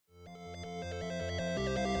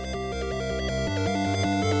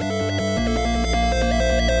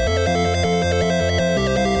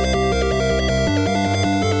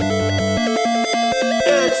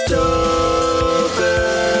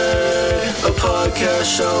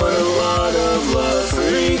podcast showing a lot of love for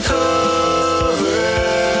recovery.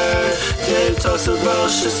 Dave talks about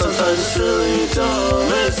shit, sometimes it's really dumb.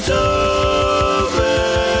 It's Dopey.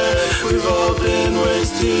 We've all been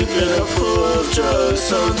waist deep in a pool of drugs.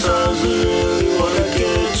 Sometimes we really wanna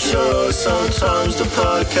get drunk. Sometimes the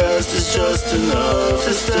podcast is just enough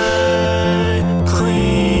to stay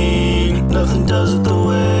clean. Nothing does it the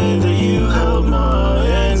way that you help my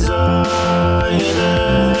anxiety.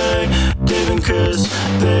 Dave and Chris,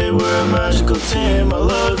 they were a magical team. I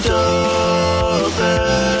love Dopey.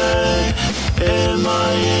 In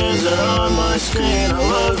my ears and on my screen, I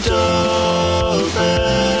love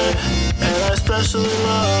Dopey. And I especially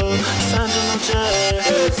love Sentinel J.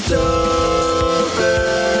 It's Dopey,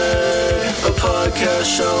 a podcast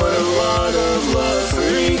showing a lot of love for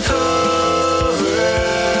recovery.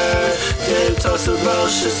 Dave talks about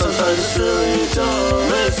shit, sometimes it's really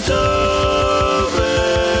dumb. It's Dopey.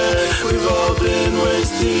 We've all been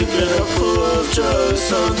waist deep in a pool of drugs.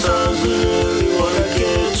 Sometimes we really wanna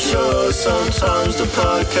get drunk. Sometimes the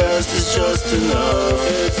podcast is just enough.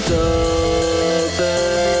 It's Dopey,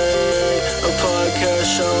 a podcast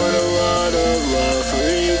showing a lot of love for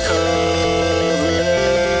recovery.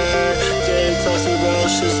 Dave talks about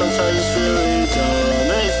shit, sometimes it's really dumb.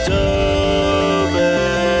 It's Dopey.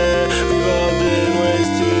 We've all been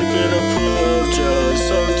waist deep in a pool of drugs.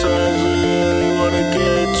 Sometimes we really wanna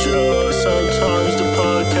get drunk. Sometimes the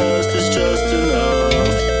podcast is just enough.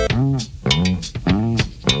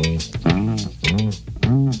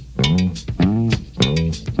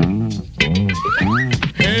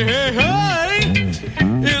 Hey, hey, hey!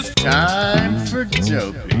 It's Time for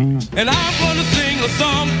Dopey. and I'm gonna sing a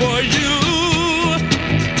song for you.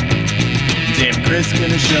 Dave Chris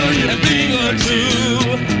gonna show you A thing or two.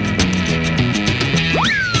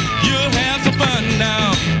 You'll have some fun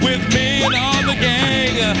now with me and all the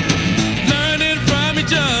gang, learning from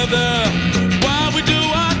each other while we do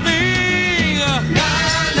our thing. Na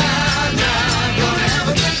na na, gonna have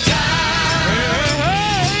a good time. Hey,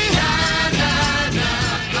 hey. Na na na,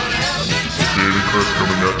 gonna have a good time. Dave and Chris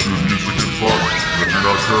coming at you with music and fun. And if you're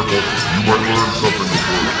not careful, you might learn something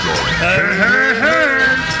before it's done. Hey, hey, hey!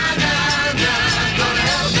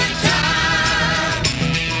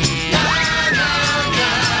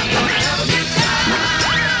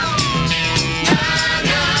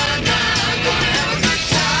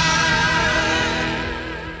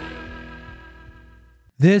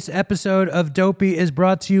 This episode of Dopey is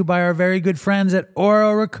brought to you by our very good friends at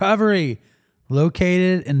Oro Recovery,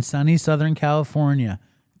 located in sunny Southern California,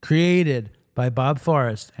 created by Bob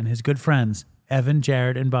Forrest and his good friends, Evan,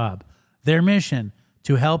 Jared, and Bob. Their mission,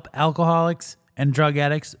 to help alcoholics and drug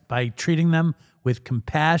addicts by treating them with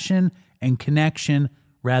compassion and connection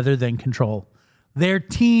rather than control. Their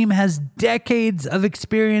team has decades of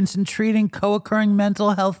experience in treating co-occurring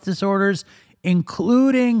mental health disorders,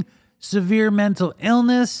 including severe mental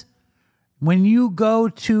illness. When you go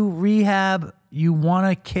to rehab, you want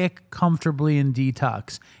to kick comfortably in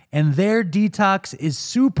detox. And their detox is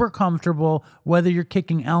super comfortable, whether you're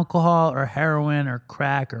kicking alcohol or heroin or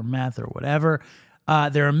crack or meth or whatever.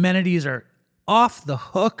 Their amenities are off the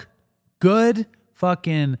hook, good,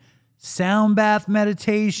 fucking sound bath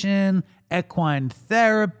meditation, equine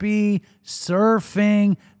therapy,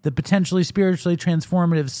 surfing, the potentially spiritually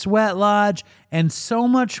transformative sweat lodge, and so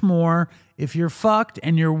much more. If you're fucked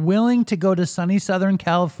and you're willing to go to sunny Southern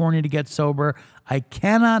California to get sober, I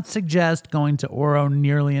cannot suggest going to Oro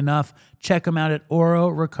nearly enough. Check them out at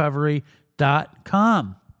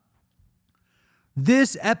ororecovery.com.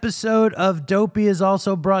 This episode of Dopey is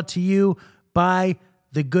also brought to you by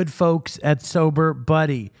the good folks at Sober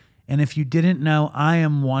Buddy. And if you didn't know, I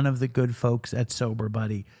am one of the good folks at Sober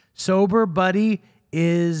Buddy. Sober Buddy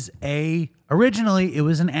is originally it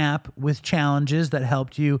was an app with challenges that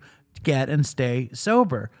helped you get and stay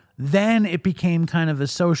sober. Then it became kind of a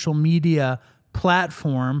social media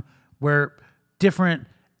platform where different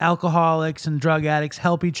alcoholics and drug addicts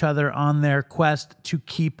help each other on their quest to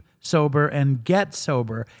keep sober and get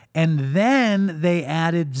sober. And then they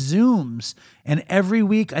added Zooms. And every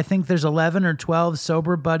week, I think there's 11 or 12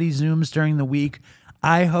 Sober Buddy Zooms during the week.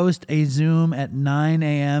 I host a Zoom at 9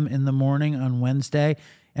 a.m. in the morning on Wednesday,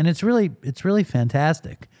 and it's really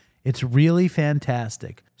fantastic. It's really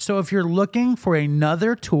fantastic. So if you're looking for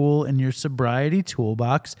another tool in your sobriety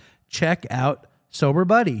toolbox, check out Sober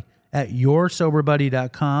Buddy at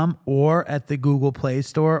yoursoberbuddy.com or at the Google Play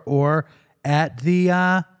Store or at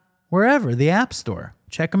the wherever, the App Store.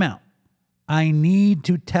 Check them out. I need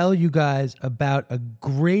to tell you guys about a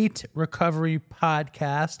great recovery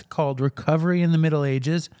podcast called Recovery in the Middle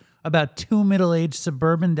Ages, about two middle-aged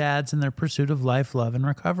suburban dads in their pursuit of life, love, and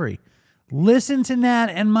recovery. Listen to Nat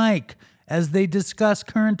and Mike as they discuss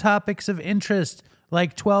current topics of interest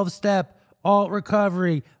like 12-step, alt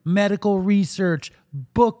recovery, medical research,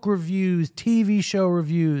 book reviews, TV show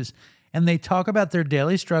reviews, and they talk about their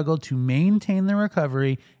daily struggle to maintain their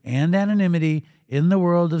recovery and anonymity in the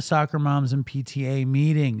world of soccer moms and PTA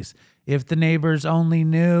meetings. If the neighbors only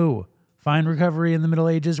knew. Find Recovery in the Middle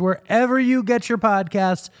Ages wherever you get your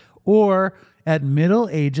podcasts or at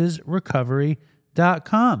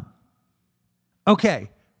middleagesrecovery.com. Okay,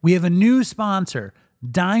 we have a new sponsor,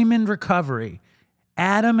 Diamond Recovery.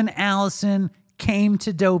 Adam and Allison came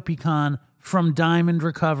to DopeyCon from Diamond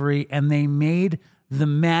Recovery, and they made the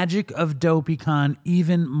magic of DopeyCon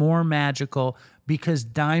even more magical because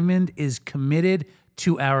Diamond is committed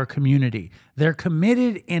to our community. They're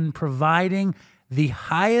committed in providing the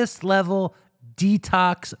highest level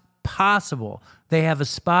detox possible. They have a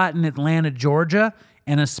spot in Atlanta, Georgia,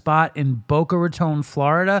 and a spot in Boca Raton,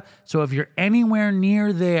 Florida. So if you're anywhere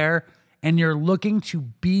near there and you're looking to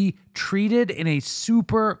be treated in a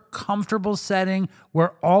super comfortable setting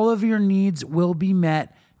where all of your needs will be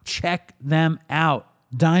met, check them out.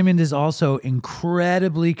 Diamond is also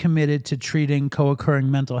incredibly committed to treating co-occurring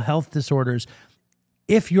mental health disorders.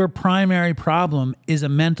 If your primary problem is a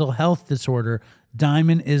mental health disorder,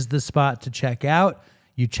 Diamond is the spot to check out.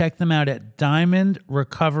 You check them out at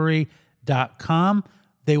diamondrecovery.com.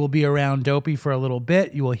 They will be around Dopey for a little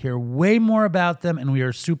bit. You will hear way more about them, and we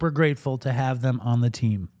are super grateful to have them on the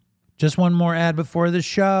team. Just one more ad before the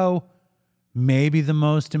show. Maybe the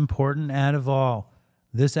most important ad of all.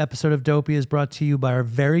 This episode of Dopey is brought to you by our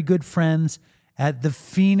very good friends at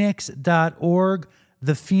thephoenix.org.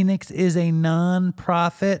 The Phoenix is a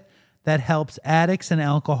non-profit that helps addicts and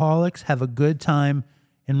alcoholics have a good time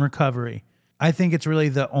in recovery. I think it's really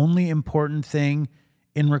the only important thing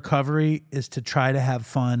in recovery is to try to have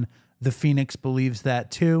fun. The Phoenix believes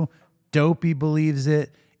that too. Dopey believes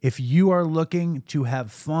it. If you are looking to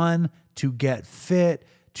have fun, to get fit,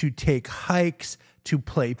 to take hikes, to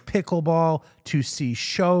play pickleball, to see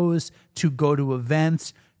shows, to go to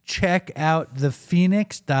events, check out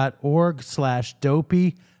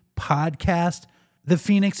thephoenix.org/dopey podcast. The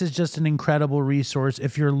Phoenix is just an incredible resource.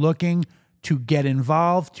 If you're looking to get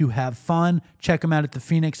involved, to have fun, check them out at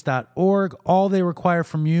thephoenix.org. All they require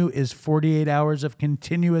from you is 48 hours of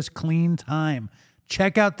continuous clean time.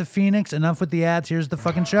 Check out the Phoenix. Enough with the ads. Here's the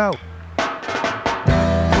fucking show.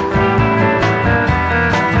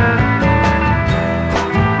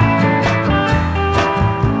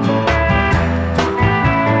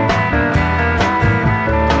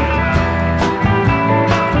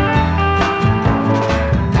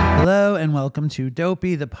 And welcome to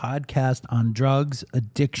Dopey, the podcast on drugs,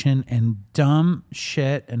 addiction, and dumb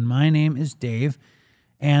shit. And my name is Dave,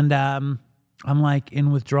 and I'm like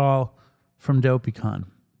in withdrawal from DopeyCon.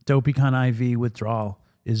 DopeyCon IV withdrawal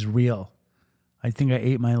is real. I think I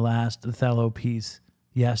ate my last Othello piece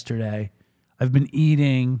yesterday. I've been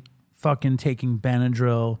eating, fucking taking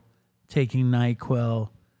Benadryl, taking NyQuil.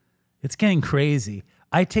 It's getting crazy.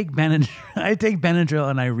 I take Benadryl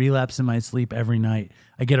and I relapse in my sleep every night.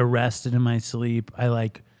 I get arrested in my sleep. I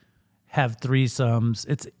like have threesomes.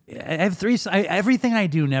 Everything I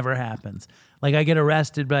do never happens. Like I get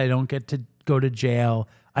arrested, but I don't get to go to jail.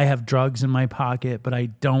 I have drugs in my pocket, but I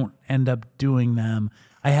don't end up doing them.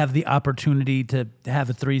 I have the opportunity to have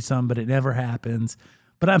a threesome, but it never happens.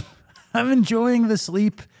 But I'm enjoying the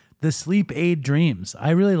sleep aid dreams. I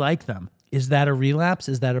really like them. Is that a relapse?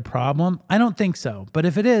 Is that a problem? I don't think so. But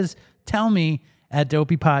if it is, tell me at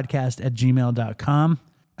dopeypodcast@gmail.com.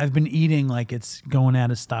 I've been eating like it's going out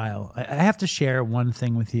of style. I have to share one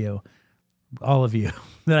thing with you, all of you,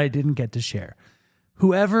 that I didn't get to share.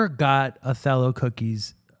 Whoever got Othello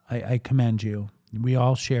cookies, I commend you. We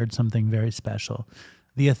all shared something very special.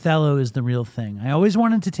 The Othello is the real thing. I always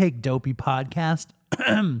wanted to take Dopey Podcast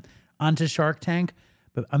onto Shark Tank,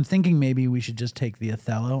 but I'm thinking maybe we should just take the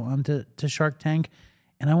Othello onto Shark Tank.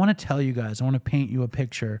 And I want to tell you guys, I want to paint you a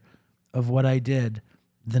picture of what I did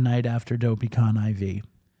the night after DopeyCon IV.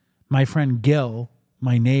 My friend Gil,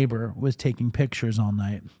 my neighbor, was taking pictures all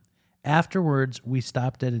night. Afterwards, we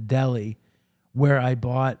stopped at a deli where I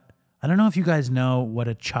bought, I don't know if you guys know what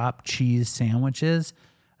a chopped cheese sandwich is.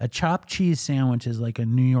 A chopped cheese sandwich is like a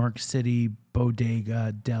New York City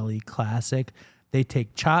bodega deli classic. They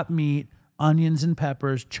take chopped meat, onions and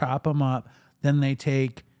peppers, chop them up. Then they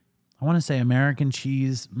take, I want to say American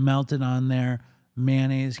cheese, melted on there,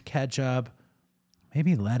 mayonnaise, ketchup,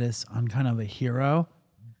 maybe lettuce on kind of a Hero,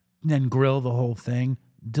 then grill the whole thing.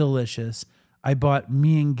 Delicious. I bought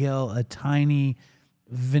me and Gil a tiny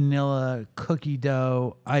vanilla cookie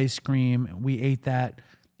dough ice cream. We ate that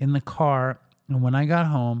in the car. And when I got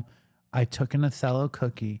home, I took an Othello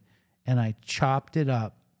cookie and I chopped it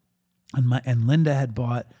up. And Linda had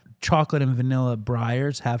bought chocolate and vanilla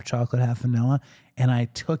Breyers, half chocolate, half vanilla. And I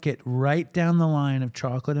took it right down the line of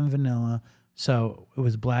chocolate and vanilla. So it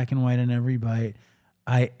was black and white in every bite.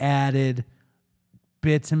 I added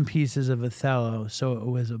bits and pieces of Othello. So it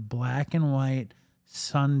was a black and white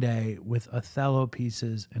sundae with Othello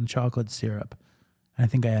pieces and chocolate syrup. And I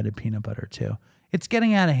think I added peanut butter too. It's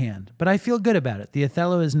getting out of hand, but I feel good about it. The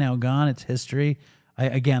Othello is now gone. It's history. I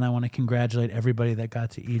want to congratulate everybody that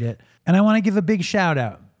got to eat it. And I want to give a big shout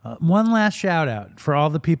out. One last shout out for all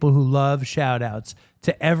the people who love shout outs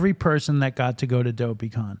to every person that got to go to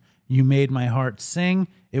DopeyCon. You made my heart sing.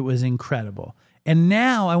 It was incredible. And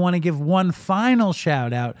now I want to give one final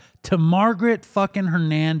shout out to Margaret fucking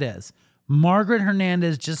Hernandez. Margaret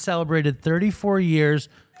Hernandez just celebrated 34 years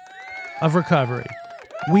of recovery.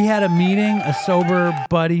 We had a meeting, a sober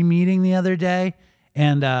buddy meeting the other day,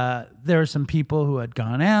 and there were some people who had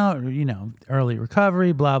gone out, early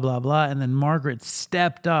recovery, blah, blah, blah. And then Margaret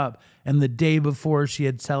stepped up, and the day before she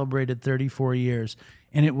had celebrated 34 years.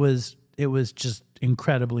 And it was just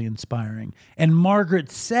incredibly inspiring. And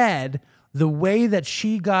Margaret said the way that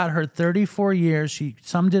she got her 34 years, she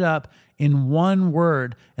summed it up in one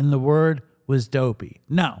word, and the word was dopey.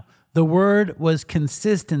 No, the word was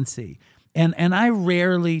consistency. And I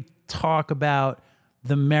rarely talk about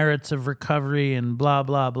the merits of recovery and blah,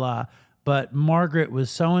 blah, blah. But Margaret was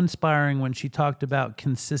so inspiring when she talked about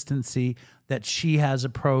consistency, that she has a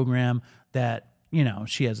program that,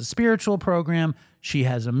 she has a spiritual program. She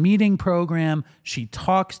has a meeting program. She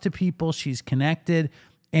talks to people. She's connected.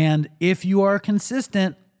 And if you are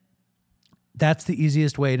consistent, that's the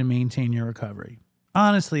easiest way to maintain your recovery.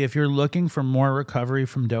 Honestly, if you're looking for more recovery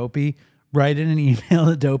from Dopey, write in an email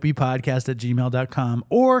to dopeypodcast@gmail.com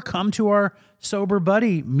or come to our Sober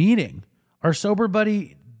Buddy meeting. Our Sober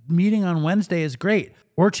Buddy meeting on Wednesday is great.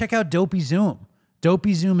 Or check out Dopey Zoom.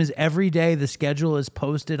 Dopey Zoom is every day. The schedule is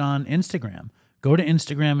posted on Instagram. Go to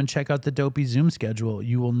Instagram and check out the Dopey Zoom schedule.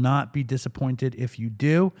 You will not be disappointed if you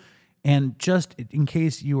do. And just in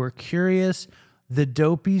case you are curious, the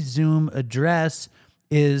Dopey Zoom address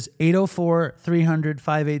is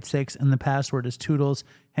 804-300-586, and the password is Toodles.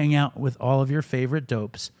 Hang out with all of your favorite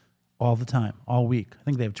dopes all the time, all week. I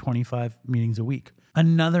think they have 25 meetings a week.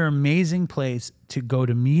 Another amazing place to go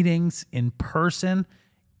to meetings in person.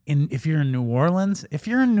 If you're in New Orleans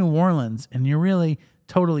and you're really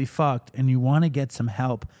totally fucked and you want to get some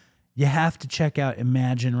help, you have to check out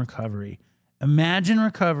Imagine Recovery. Imagine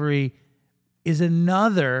Recovery is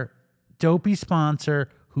another Dopey sponsor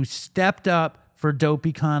who stepped up for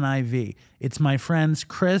DopeyCon IV. It's my friends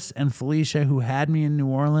Chris and Felicia who had me in New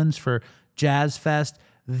Orleans for Jazz Fest.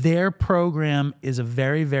 Their program is a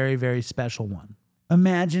very, very, very special one.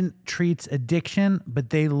 Imagine treats addiction,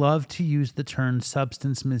 but they love to use the term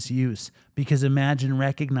substance misuse because Imagine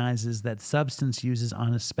recognizes that substance use is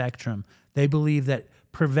on a spectrum. They believe that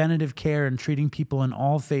preventative care and treating people in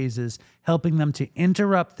all phases, helping them to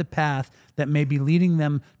interrupt the path that may be leading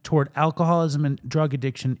them toward alcoholism and drug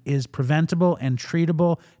addiction is preventable and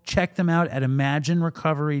treatable. Check them out at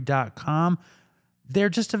imaginerecovery.com. They're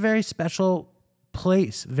just a very special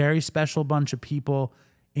place, very special bunch of people,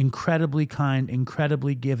 incredibly kind,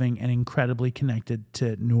 incredibly giving, and incredibly connected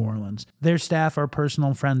to New Orleans. Their staff are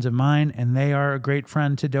personal friends of mine, and they are a great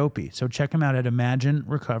friend to Dopey. So check them out at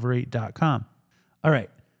imaginerecovery.com. All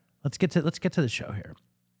right, let's get to the show here.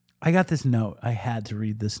 I got this note. I had to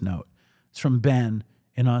read this note. It's from Ben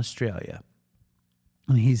in Australia.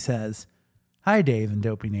 And he says, "Hi, Dave and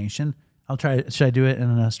Dopey Nation." Should I do it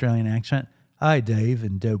in an Australian accent? "Hi, Dave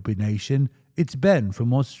and Dopey Nation. It's Ben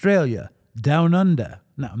from Australia, down under."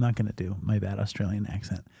 No, I'm not going to do my bad Australian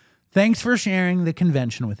accent. "Thanks for sharing the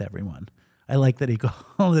convention with everyone." I like that he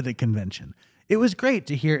called it a convention. "It was great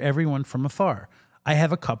to hear everyone from afar. I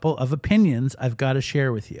have a couple of opinions I've got to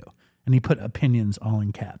share with you." And he put opinions all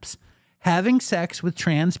in caps. "Having sex with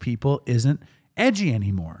trans people isn't edgy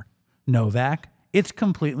anymore. Novak, it's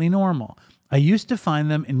completely normal. I used to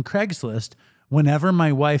find them in Craigslist whenever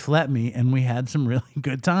my wife let me, and we had some really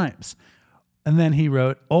good times." And then he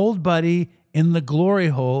wrote, "Old buddy in the glory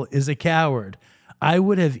hole is a coward. I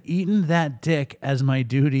would have eaten that dick as my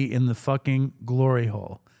duty in the fucking glory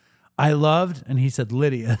hole. I loved," and he said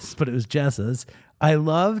Lydia's, but it was Jessa's. "I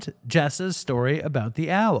loved Jessa's story about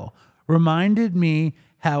the owl. Reminded me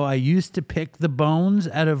how I used to pick the bones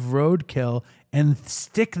out of roadkill and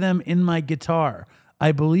stick them in my guitar.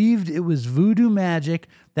 I believed it was voodoo magic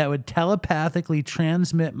that would telepathically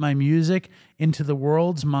transmit my music into the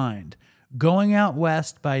world's mind. Going Out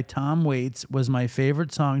West by Tom Waits was my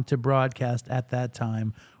favorite song to broadcast at that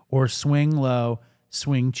time, or Swing Low,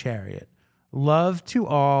 swing chariot. Love to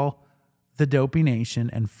all the Dopey Nation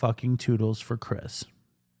and fucking toodles for Chris.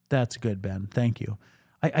 That's good, Ben. Thank you.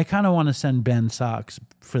 I kind of want to send Ben socks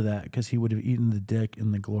for that because he would have eaten the dick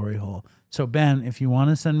in the glory hole. So, Ben, if you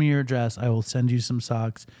want to send me your address, I will send you some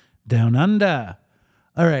socks down under.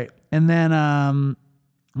 All right. And then, all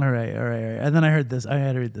right. And then I heard this. I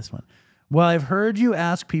had to read this one. Well, I've heard you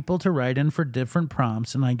ask people to write in for different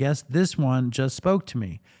prompts, and I guess this one just spoke to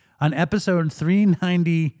me. On episode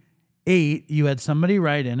 398, you had somebody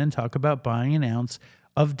write in and talk about buying an ounce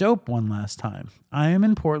of dope one last time. I am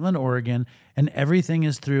in Portland, Oregon, and everything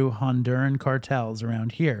is through Honduran cartels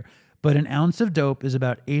around here. But an ounce of dope is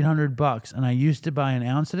about $800, and I used to buy an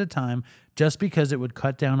ounce at a time just because it would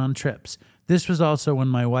cut down on trips. This was also when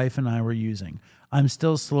my wife and I were using. I'm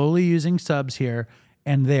still slowly using subs here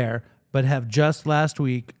and there, but have just last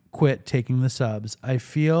week quit taking the subs. I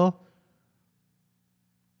feel...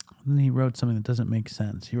 And he wrote something that doesn't make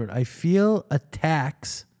sense. He wrote, I feel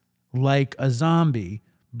attacks like a zombie,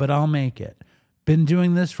 but I'll make it. Been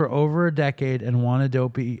doing this for over a decade and want a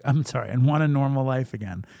normal life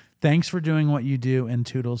again. Thanks for doing what you do, and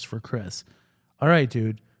toodles for Chris. All right,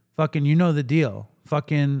 dude. Fucking, you know the deal.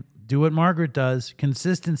 Fucking do what Margaret does.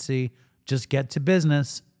 Consistency. Just get to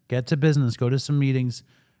business. Get to business. Go to some meetings.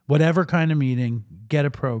 Whatever kind of meeting. Get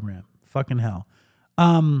a program. Fucking hell.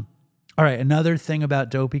 All right, another thing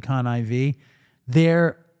about DopeyCon IV.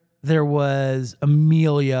 There was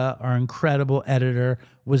Amelia, our incredible editor,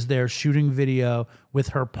 was there shooting video with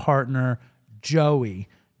her partner, Joey.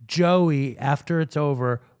 Joey, after it's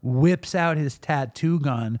over, whips out his tattoo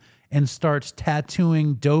gun and starts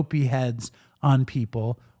tattooing dopey heads on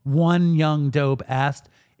people. One young dope asked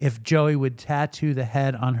if Joey would tattoo the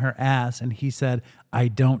head on her ass, and he said, I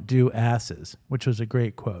don't do asses, which was a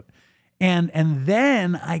great quote. And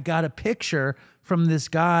then I got a picture from this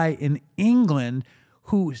guy in England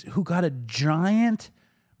who got a giant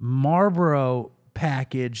Marlboro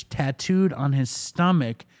package tattooed on his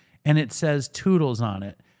stomach, and it says Toodles on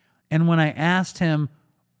it. And when I asked him,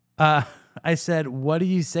 I said, what do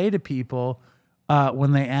you say to people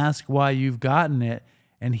when they ask why you've gotten it?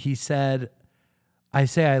 And he said, I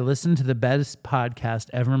say I listen to the best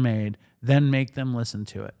podcast ever made, then make them listen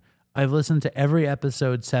to it. I've listened to every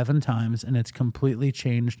episode 7 times, and it's completely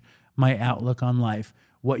changed my outlook on life.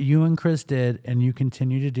 What you and Chris did and you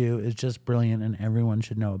continue to do is just brilliant, and everyone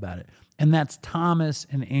should know about it. And that's Thomas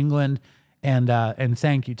in England. And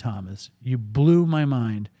thank you, Thomas. You blew my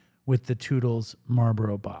mind with the Toodles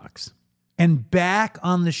Marlboro box. And back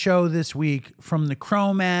on the show this week from the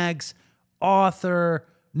Cro-Mags, author,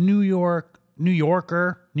 New York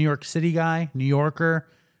City guy, New Yorker,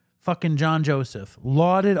 fucking John Joseph.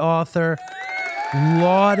 Lauded author,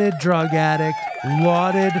 lauded drug addict,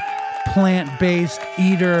 lauded plant-based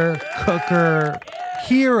eater, cooker,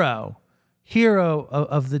 hero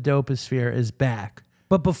of the doposphere is back.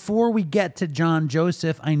 But before we get to John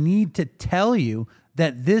Joseph, I need to tell you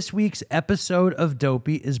that this week's episode of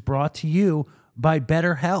Dopey is brought to you by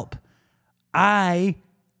BetterHelp. I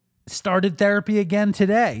started therapy again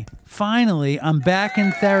today. Finally, I'm back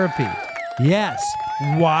in therapy. Yes.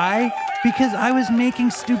 Why? Because I was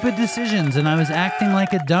making stupid decisions and I was acting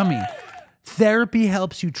like a dummy. Therapy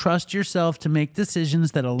helps you trust yourself to make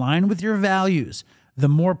decisions that align with your values. The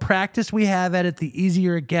more practice we have at it, the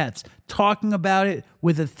easier it gets. Talking about it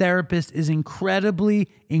with a therapist is incredibly,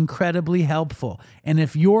 incredibly helpful. And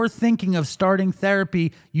if you're thinking of starting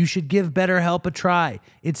therapy, you should give BetterHelp a try.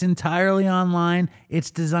 It's entirely online.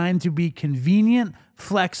 It's designed to be convenient,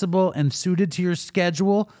 flexible, and suited to your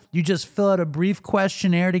schedule. You just fill out a brief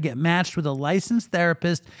questionnaire to get matched with a licensed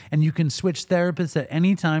therapist, and you can switch therapists at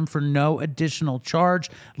any time for no additional charge.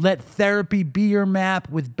 Let therapy be your map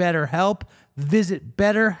with BetterHelp. Visit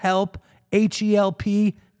BetterHelp,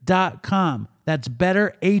 HELP.com. That's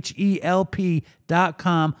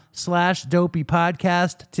BetterHELP.com/Dopey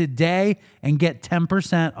Podcast today and get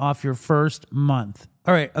 10% off your first month.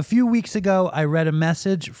 All right, a few weeks ago, I read a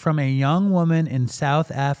message from a young woman in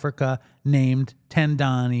South Africa named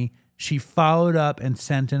Tendani. She followed up and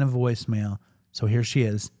sent in a voicemail. So here she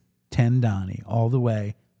is, Tendani, all the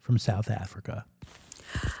way from South Africa.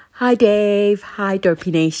 Hi, Dave. Hi,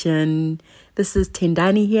 Dopey Nation. This is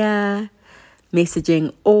Tendani here,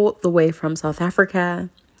 messaging all the way from South Africa.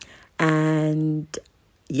 And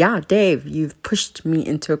yeah, Dave, you've pushed me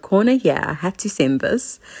into a corner here. I had to send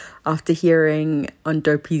this after hearing on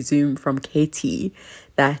Dopey Zoom from Katie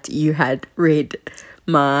that you had read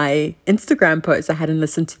my Instagram post. I hadn't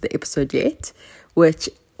listened to the episode yet, which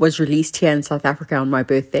was released here in South Africa on my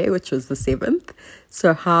birthday, which was the 7th.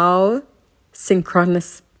 So how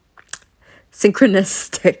synchronous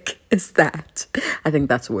synchronistic is that? I think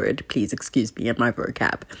that's a word. Please excuse me and my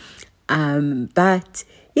vocab. But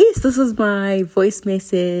yes, this is my voice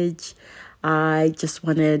message. I just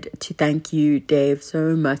wanted to thank you, Dave,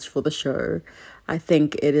 so much for the show. I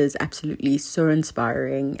think it is absolutely so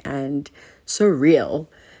inspiring and so real,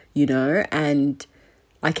 and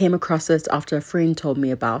I came across it after a friend told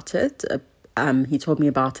me about it. He told me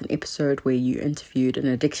about an episode where you interviewed an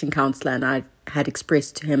addiction counselor, and I had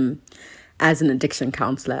expressed to him as an addiction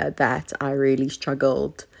counselor that I really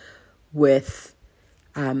struggled with,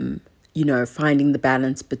 finding the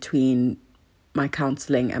balance between my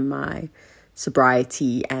counselling and my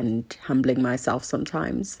sobriety and humbling myself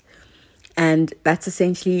sometimes. And that's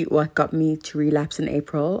essentially what got me to relapse in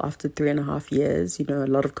April after 3.5 years. A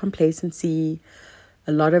lot of complacency,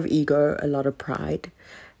 a lot of ego, a lot of pride.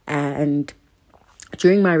 And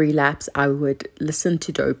during my relapse, I would listen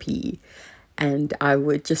to Dopey and I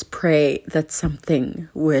would just pray that something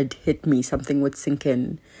would hit me, something would sink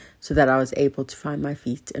in so that I was able to find my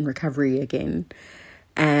feet in recovery again.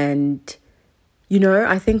 And,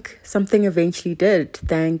 I think something eventually did,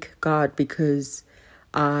 thank God, because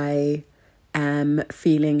I am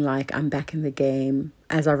feeling like I'm back in the game.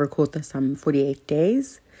 As I record this, I'm 48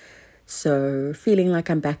 days. So feeling like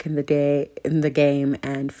I'm back in the game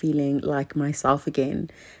and feeling like myself again.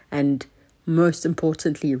 And most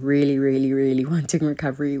importantly, really, really, really wanting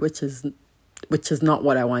recovery, which is not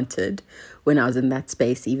what I wanted when I was in that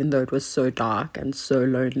space, even though it was so dark and so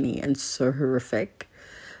lonely and so horrific.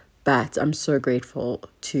 But I'm so grateful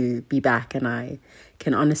to be back, and I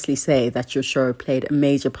can honestly say that your show played a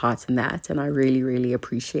major part in that, and I really, really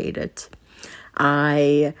appreciate it.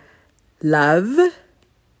 I love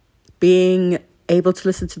being able to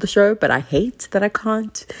listen to the show, but I hate that I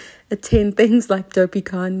can't attend things like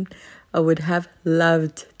DopeyCon. I would have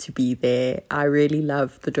loved to be there. I really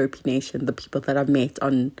love the Dopey Nation. The people that I've met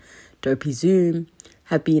on Dopey Zoom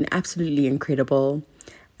have been absolutely incredible.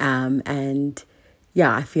 And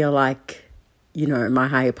yeah, I feel like, my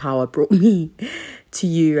higher power brought me to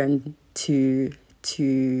you and to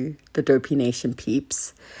the Dopey Nation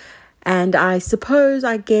peeps. And I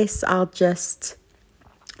guess I'll just,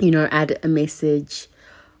 add a message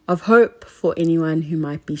of hope for anyone who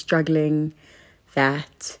might be struggling,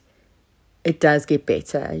 that it does get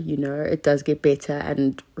better, it does get better.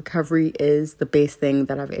 And recovery is the best thing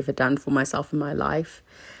that I've ever done for myself in my life.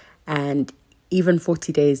 And even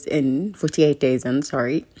 48 days in,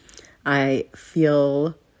 I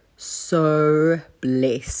feel so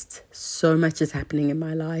blessed. So much is happening in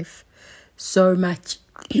my life. So much,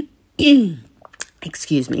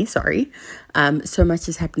 excuse me, sorry. So much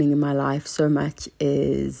is happening in my life. So much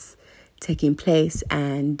is taking place.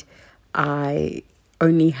 And I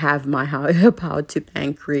only have my higher power to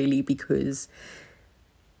thank, really, because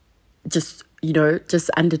just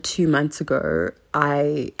under 2 months ago,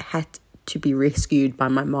 I had to be rescued by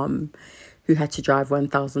my mom, who had to drive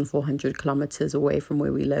 1,400 kilometers away from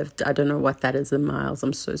where we lived. I don't know what that is in miles.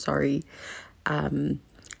 I'm so sorry.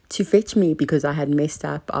 To fetch me, because I had messed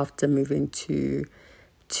up after moving to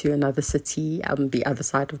another city on the other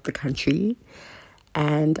side of the country.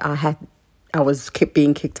 And I was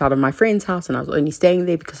being kicked out of my friend's house, and I was only staying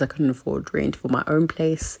there because I couldn't afford rent for my own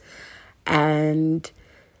place. And,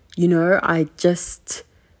 I just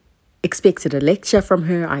expected a lecture from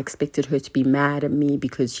her. I expected her to be mad at me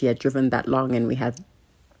because she had driven that long and we had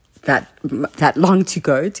that long to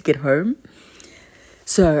go to get home.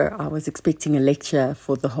 So I was expecting a lecture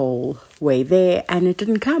for the whole way there, and it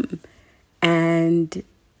didn't come. And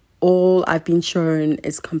all I've been shown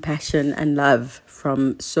is compassion and love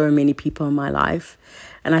from so many people in my life.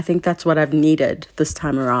 And I think that's what I've needed this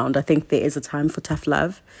time around. I think there is a time for tough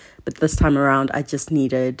love, but this time around I just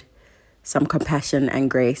needed some compassion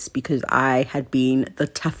and grace, because I had been the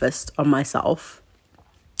toughest on myself.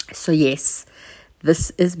 So yes,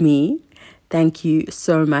 this is me. Thank you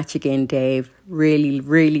so much again, Dave. Really,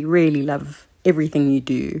 really, really love everything you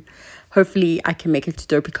do. Hopefully I can make it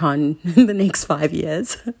to DopeyCon in the next 5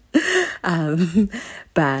 years.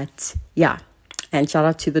 But yeah, and shout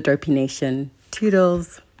out to the Dopey Nation.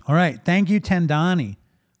 Toodles. All right. Thank you, Tendani.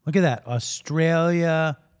 Look at that.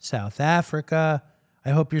 Australia, South Africa. I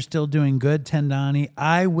hope you're still doing good, Tendani.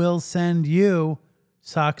 I will send you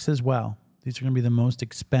socks as well. These are going to be the most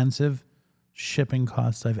expensive shipping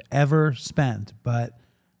costs I've ever spent, but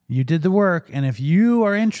you did the work. And if you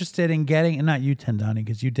are interested in getting, and not you, Tendani,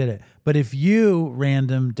 because you did it, but if you,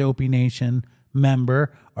 random Dopey Nation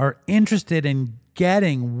member, are interested in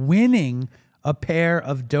winning a pair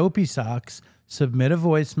of Dopey socks, submit a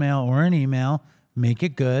voicemail or an email, make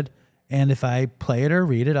it good, and if I play it or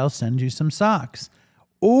read it, I'll send you some socks.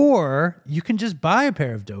 Or you can just buy a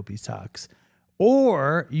pair of Dopey socks.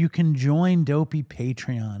 Or you can join Dopey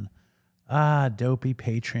Patreon. Dopey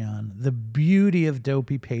Patreon. The beauty of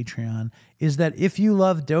Dopey Patreon is that if you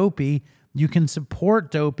love Dopey, you can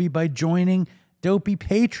support Dopey by joining Dopey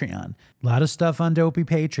Patreon. A lot of stuff on Dopey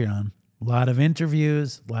Patreon. A lot of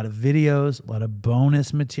interviews, a lot of videos, a lot of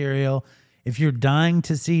bonus material. If you're dying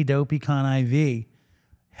to see DopeyCon IV,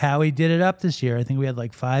 how he did it up this year. I think we had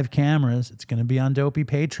like 5 cameras. It's going to be on Dopey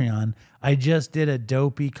Patreon. I just did a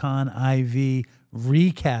DopeyCon IV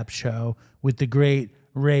recap show with the great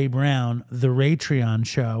Ray Brown, the Raytreon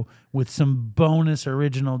show, with some bonus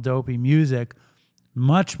original Dopey music,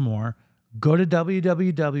 much more. Go to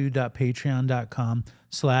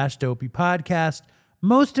www.patreon.com/dopeypodcast.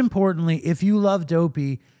 Most importantly, if you love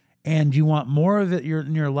Dopey and you want more of it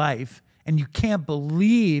in your life, and you can't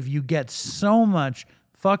believe you get so much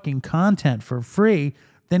fucking content for free,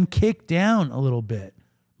 then kick down a little bit.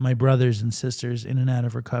 My brothers and sisters in and out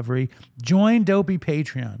of recovery, join Dopey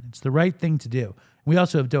Patreon. It's the right thing to do. We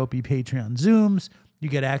also have Dopey Patreon Zooms. You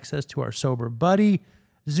get access to our Sober Buddy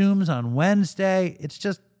Zooms on Wednesday. It's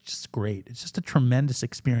just great. It's just a tremendous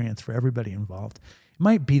experience for everybody involved. It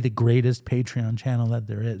might be the greatest Patreon channel that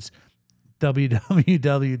there is.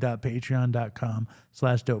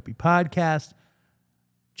 www.patreon.com/dopeypodcast.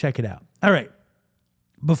 Check it out. All right.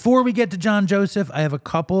 Before we get to John Joseph, I have a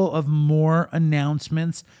couple of more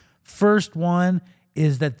announcements. First one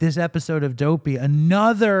is that this episode of Dopey,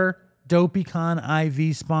 another DopeyCon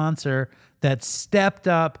IV sponsor that stepped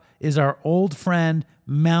up, is our old friend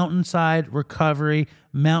Mountainside Recovery.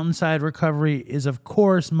 Mountainside Recovery is, of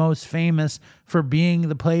course, most famous for being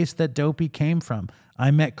the place that Dopey came from.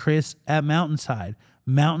 I met Chris at Mountainside.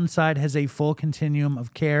 Mountainside has a full continuum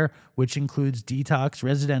of care, which includes detox,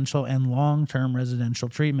 residential, and long-term residential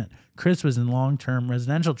treatment. Chris was in long-term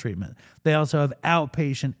residential treatment. They also have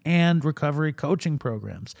outpatient and recovery coaching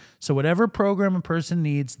programs. So whatever program a person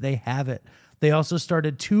needs, they have it. They also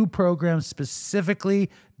started 2 programs specifically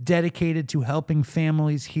dedicated to helping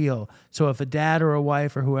families heal. So if a dad or a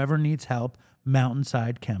wife or whoever needs help,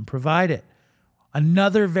 Mountainside can provide it.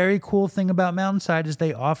 Another very cool thing about Mountainside is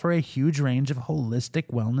they offer a huge range of holistic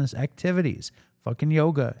wellness activities. Fucking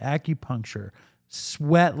yoga, acupuncture,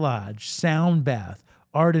 sweat lodge, sound bath,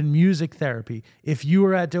 art and music therapy. If you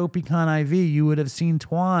were at DopeyCon IV, you would have seen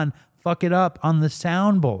Twan fuck it up on the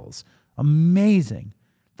sound bowls. Amazing.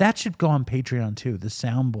 That should go on Patreon too, the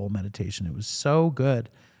sound bowl meditation. It was so good,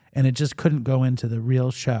 and it just couldn't go into the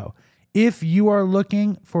real show. If you are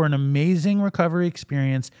looking for an amazing recovery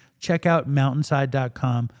experience, check out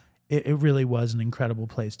mountainside.com. It really was an incredible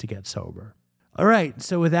place to get sober. All right,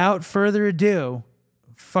 so without further ado,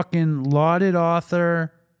 fucking lauded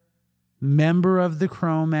author, member of the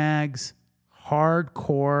Cro-Mags,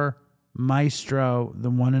 hardcore maestro, the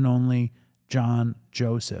one and only John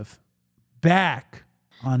Joseph, back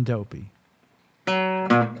on Dopey.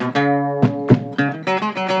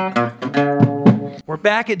 We're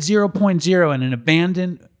back at 0.0 in an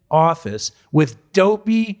abandoned office with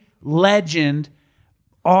Dopey legend,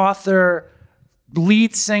 author,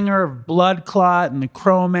 lead singer of Blood Clot and the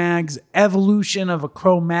Cro-Mags, evolution of a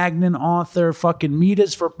Cro-Magnon author, fucking Meat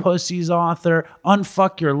Is for Pussies author,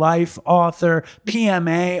 Unfuck Your Life author,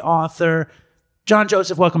 PMA author. John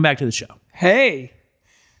Joseph, welcome back to the show. Hey,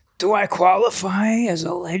 do I qualify as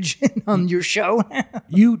a legend on your show?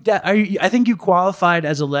 I think you qualified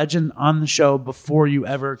as a legend on the show before you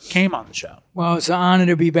ever came on the show. Well, it's an honor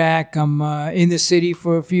to be back. I'm in the city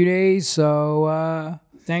for a few days, so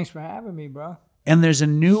thanks for having me, bro. And there's a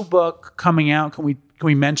new book coming out. Can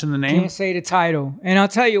we mention the name? Can't say the title, and I'll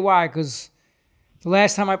tell you why. Because the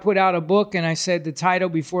last time I put out a book and I said the title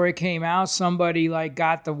before it came out, somebody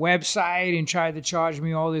got the website and tried to charge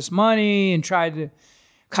me all this money and tried to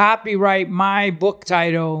copyright my book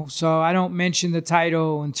title, so I don't mention the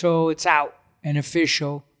title until it's out and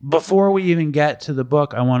official. Before we even get to the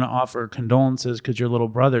book, I want to offer condolences because your little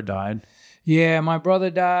brother died. Yeah, my brother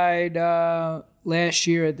died last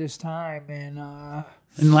year at this time.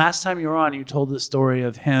 And last time you were on, you told the story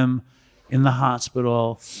of him in the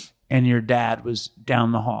hospital and your dad was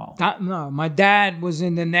down the hall. No, my dad was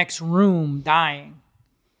in the next room dying,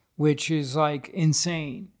 which is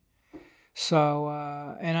insane. So,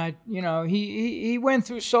 and he went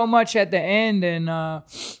through so much at the end, and,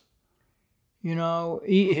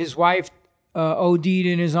 his wife OD'd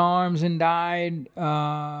in his arms and died,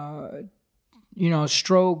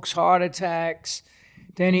 strokes, heart attacks.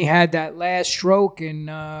 Then he had that last stroke,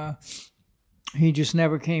 and he just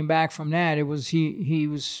never came back from that. He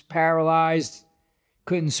was paralyzed,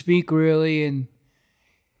 couldn't speak really, and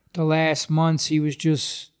the last months, he was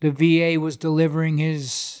just, the VA was delivering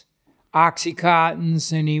his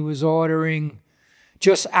Oxycontins, and he was ordering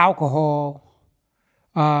just alcohol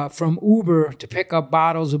from Uber to pick up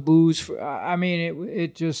bottles of booze.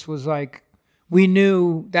 It just was like, we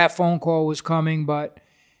knew that phone call was coming, but,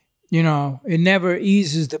 you know, it never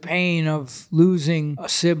eases the pain of losing a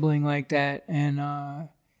sibling like that. And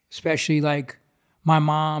especially like my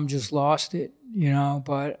mom just lost it, you know.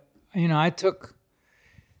 But, you know, I took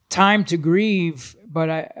time to grieve, but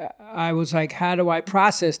I was like, how do I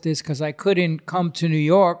process this? Because I couldn't come to New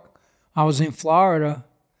York. I was in Florida.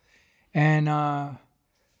 And I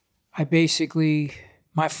basically,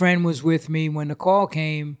 my friend was with me when the call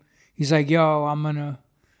came. He's like, yo, I'm gonna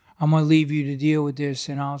leave you to deal with this.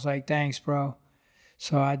 And I was like, thanks, bro.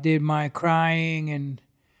 So I did my crying, and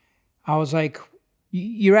I was like,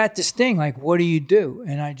 you're at this thing, like, what do you do?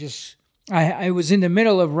 And I was in the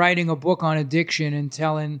middle of writing a book on addiction and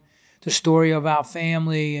telling the story of our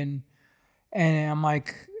family, and I'm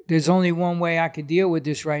like, there's only one way I could deal with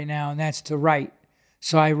this right now, and that's to write.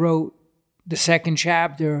 So I wrote the second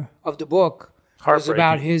chapter of the book. It was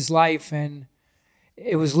about his life, and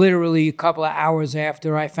it was literally a couple of hours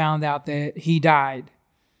after I found out that he died.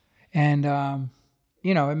 And,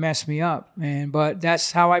 you know, it messed me up, man. But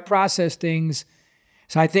that's how I process things.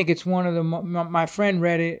 So I think it's one of the, my friend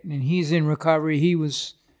read it, and he's in recovery. He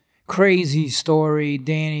was crazy story.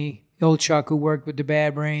 Danny Ilchuk, who worked with the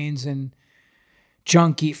Bad Brains and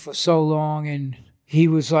Junkie for so long. And he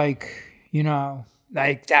was like, you know,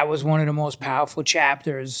 like that was one of the most powerful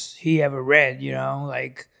chapters he ever read, you know,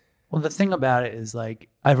 like. Well, the thing about it is, like,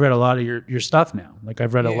 I've read a lot of your stuff now. Like,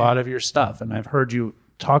 I've read a lot of your stuff, and I've heard you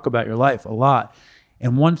talk about your life a lot.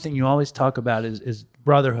 And one thing you always talk about is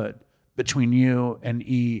brotherhood between you and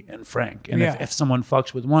E and Frank. And if someone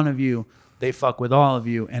fucks with one of you, they fuck with all of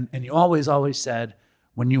you. And you always said,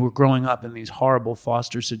 when you were growing up in these horrible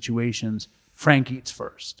foster situations, Frank eats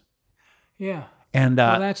first. Yeah. And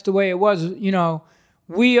well, that's the way it was. You know,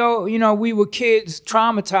 we were kids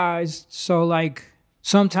traumatized. So, like,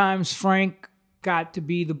 sometimes Frank got to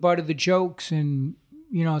be the butt of the jokes and,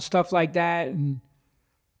 you know, stuff like that.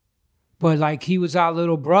 But, like, he was our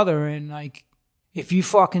little brother, and, like, if you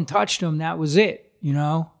fucking touched him, that was it, you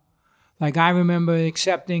know? Like, I remember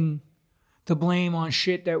accepting the blame on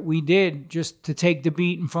shit that we did just to take the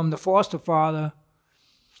beating from the foster father.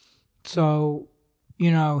 So,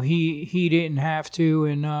 you know, he didn't have to,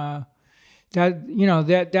 and that, you know,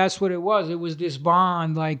 that's what it was. It was this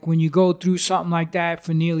bond. Like, when you go through something like that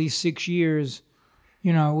for nearly 6 years,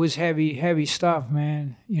 you know, it was heavy stuff,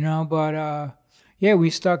 man. You know, but yeah, we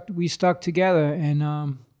stuck together,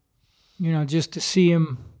 and you know, just to see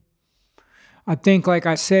him, I think, like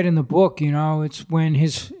I said in the book, you know, it's when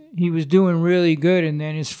he was doing really good, and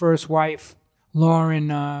then his first wife, Lauren,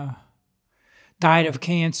 died of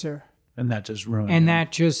cancer, and that just ruined and him.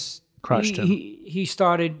 that just crushed him. He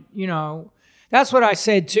started, you know. That's what I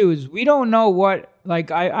said too, is we don't know what, like,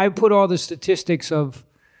 I put all the statistics of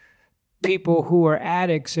people who are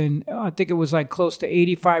addicts, and I think it was like close to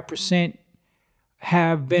 85%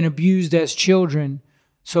 have been abused as children.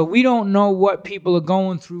 So we don't know what people are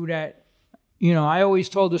going through that, you know. I always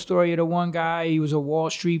told the story of the one guy, he was a Wall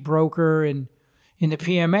Street broker and in the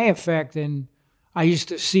PMA effect, and I used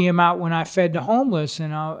to see him out when I fed the homeless,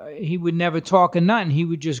 and he would never talk or nothing. He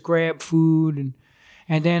would just grab food,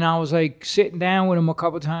 and then I was like sitting down with him a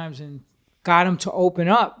couple times and got him to open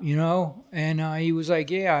up, you know. And he was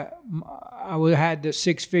like, yeah, I had the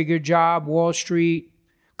 6-figure job, Wall Street,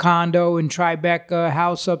 condo in Tribeca,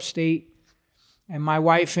 house upstate. And my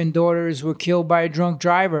wife and daughters were killed by a drunk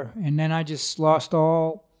driver. And then I just lost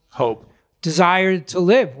all hope, desire to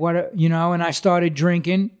live, you know, and I started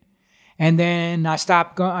drinking. And then I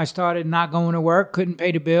started not going to work, couldn't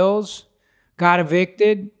pay the bills, got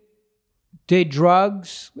evicted, did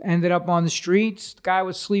drugs, ended up on the streets. The guy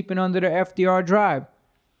was sleeping under the FDR Drive,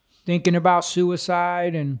 thinking about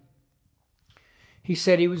suicide. And he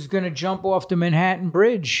said he was going to jump off the Manhattan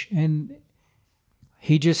Bridge. And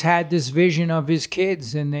he just had this vision of his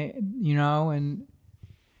kids, and they, you know, and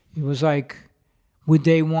he was like, would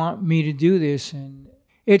they want me to do this? And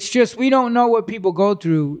it's just, we don't know what people go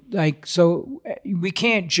through. Like, so we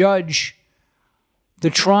can't judge the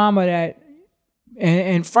trauma that,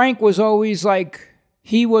 and Frank was always like,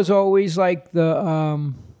 he was always like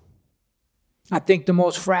the, I think the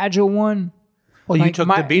most fragile one. Well, you like took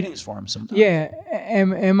the beatings for him sometimes. Yeah.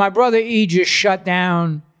 And my brother E just shut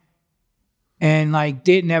down and like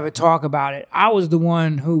didn't ever talk about it. I was the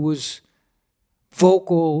one who was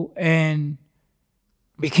vocal and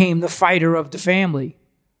became the fighter of the family.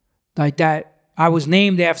 Like that, I was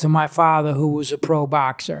named after my father, who was a pro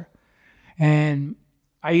boxer. And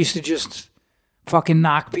I used to just fucking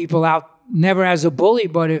knock people out, never as a bully,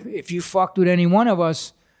 but if you fucked with any one of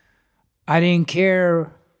us, I didn't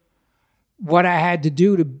care what I had to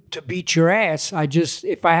do to beat your ass.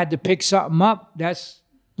 If I had to pick something up, that's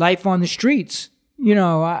life on the streets. You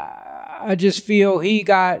know, I just feel he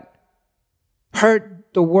got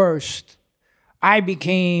hurt the worst. I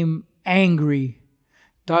became angry,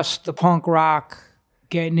 thus the punk rock,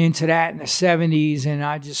 getting into that in the 70s, and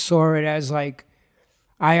I just saw it as like,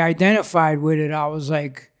 I identified with it. I was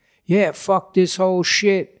like, yeah, fuck this whole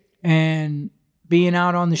shit. And being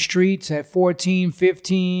out on the streets at 14,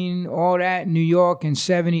 15, all that in New York in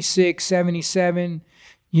 76, 77,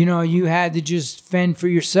 you know, you had to just fend for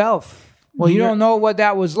yourself. Well, you don't know what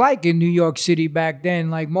that was like in New York City back then.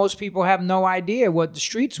 Like, most people have no idea what the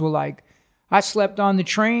streets were like. I slept on the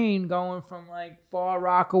train going from like Far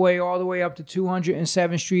Rockaway all the way up to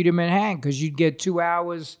 207th Street in Manhattan, because you'd get 2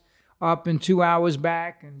 hours up and 2 hours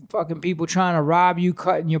back, and fucking people trying to rob you,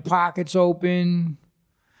 cutting your pockets open.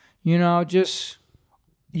 You know, just...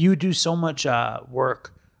 You do so much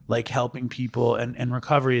work, like helping people, and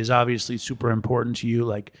recovery is obviously super important to you.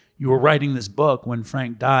 Like, you were writing this book when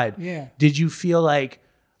Frank died. Yeah. Did you feel like,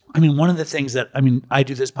 I mean, one of the things that, I mean, I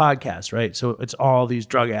do this podcast, right? So it's all these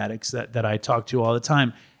drug addicts that I talk to all the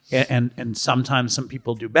time. And sometimes some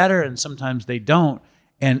people do better and sometimes they don't.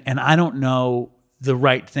 And I don't know the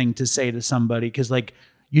right thing to say to somebody, because like,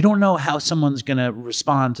 you don't know how someone's going to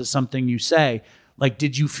respond to something you say. Like,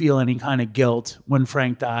 did you feel any kind of guilt when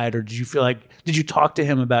Frank died? Or did you feel like, did you talk to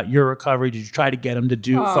him about your recovery? Did you try to get him to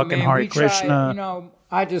do Hare Krishna? You know,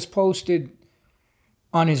 I just posted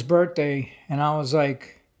on his birthday, and I was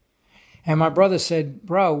like, and my brother said,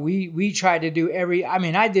 bro, we tried to do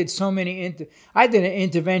I did so many, I did an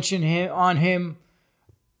intervention on him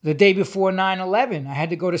the day before 9/11. I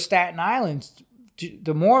had to go to Staten Island.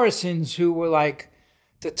 The Morrisons, who were like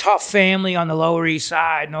the tough family on the Lower East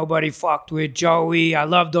Side, nobody fucked with. Joey, I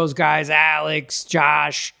love those guys. Alex,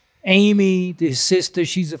 Josh, Amy, his sister,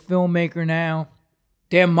 she's a filmmaker now.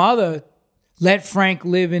 Their mother let Frank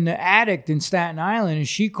live in the attic in Staten Island, and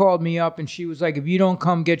she called me up and she was like, if you don't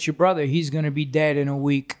come get your brother, he's going to be dead in a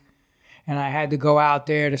week. And I had to go out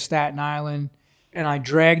there to Staten Island, and I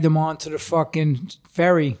dragged him onto the fucking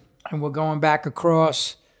ferry, and we're going back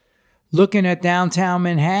across, looking at downtown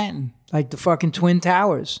Manhattan, like the fucking Twin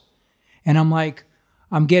Towers. And I'm like,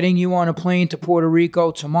 I'm getting you on a plane to Puerto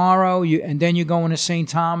Rico tomorrow, and then you're going to St.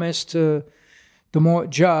 Thomas to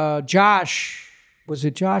Josh, was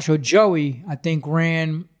it Josh or Joey, I think,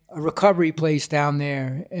 ran a recovery place down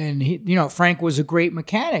there. And he, you know, Frank was a great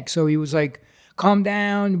mechanic. So he was like, come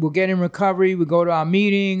down, we'll get in recovery, we'll go to our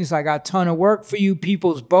meetings, I got a ton of work for you,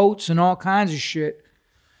 people's boats and all kinds of shit.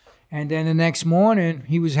 And then the next morning,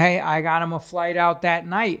 he was, hey, I got him a flight out that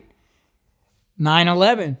night,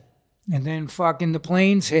 9/11. And then fucking the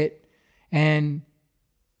planes hit. And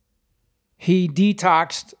he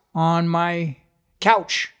detoxed on my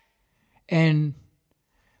couch. And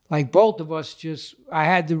like both of us just, I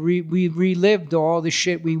had to, we relived all the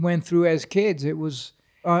shit we went through as kids. It was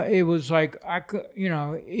like, I could, you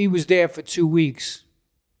know, he was there for 2 weeks.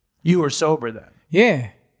 You were sober then? Yeah.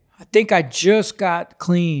 I think I just got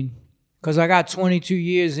clean because I got 22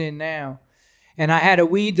 years in now. And I had a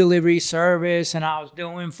weed delivery service, and I was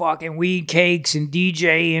doing fucking weed cakes and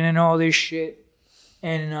DJing and all this shit.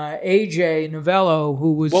 And AJ Novello,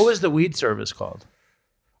 who was... What was the weed service called?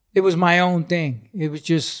 It was my own thing. It was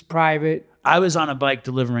just private. I was on a bike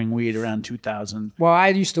delivering weed around 2000. Well, I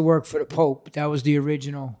used to work for the Pope. That was the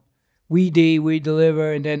original. Weed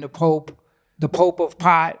deliver, and then the Pope of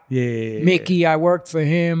pot. Yeah. Mickey, I worked for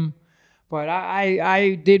him. But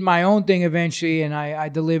I did my own thing eventually, and I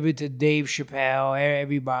delivered to Dave Chappelle,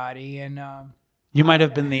 everybody. And you might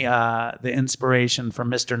have been the inspiration for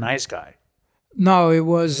Mr. Nice Guy. No, it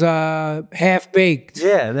was Half Baked.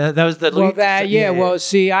 Yeah, that was the... Well, well,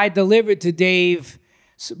 see, I delivered to Dave,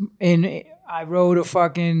 and I rode a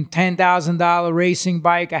fucking $10,000 racing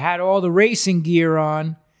bike. I had all the racing gear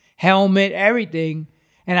on, helmet, everything.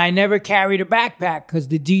 And I never carried a backpack because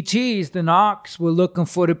the DTs, the narcs, were looking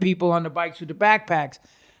for the people on the bikes with the backpacks.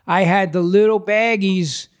 I had the little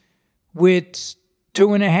baggies with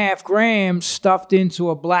 2.5 grams stuffed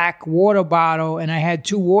into a black water bottle, and I had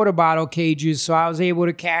 2 water bottle cages, so I was able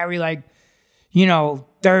to carry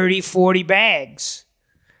 30, 40 bags.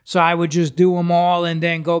 So I would just do them all and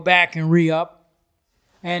then go back and re-up.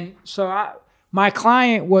 And so my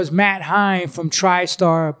client was Matt Hine from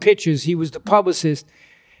TriStar Pictures. He was the publicist.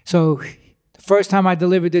 So the First time I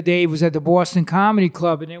delivered to Dave was at the Boston Comedy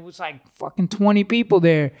Club, and there was like fucking 20 people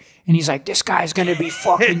there. And he's like, this guy's going to be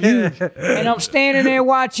fucking huge. And I'm standing there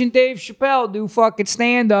watching Dave Chappelle do fucking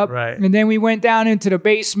stand-up. Right. And then we went down into the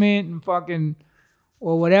basement and fucking,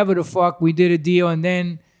 or whatever the fuck, we did a deal. And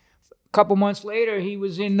then a couple months later, he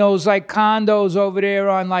was in those like condos over there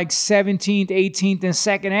on like 17th, 18th, and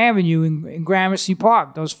 2nd Avenue in Gramercy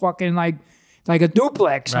Park. Those fucking like a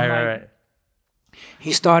duplex. Right.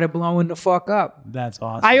 He started blowing the fuck up. That's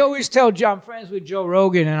awesome. I always tell Joe, I'm friends with Joe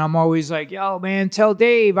Rogan, and I'm always like, yo, man, tell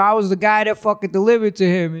Dave I was the guy that fucking delivered to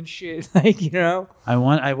him and shit. Like, you know.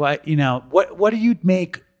 What do you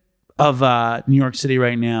make of New York City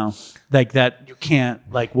right now? Like that you can't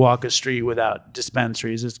like walk a street without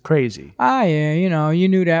dispensaries. It's crazy. Ah, yeah, you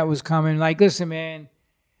knew that was coming. Like, listen, man,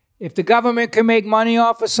 if the government can make money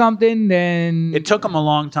off of something, then It took them a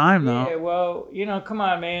long time though. yeah, well, come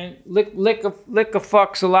on, man. Liquor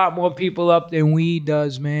fucks a lot more people up than weed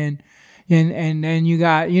does, man. And then you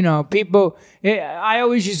got, people. I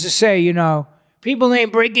always used to say, people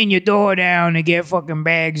ain't breaking your door down to get fucking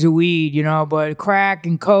bags of weed, but crack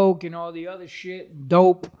and coke and all the other shit,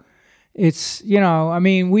 dope. It's,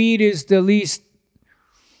 weed is the least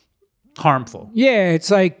Harmful. Yeah,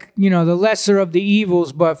 it's like, the lesser of the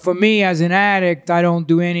evils. But for me as an addict, I don't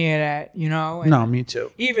do any of that, And No, me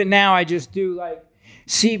too. even now, I just do like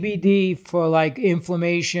CBD for like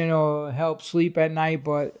inflammation or help sleep at night.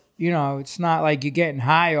 But, it's not like you're getting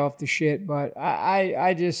high off the shit. But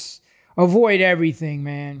I just avoid everything,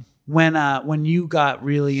 man. When you got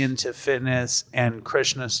really into fitness and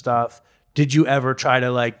Krishna stuff, did you ever try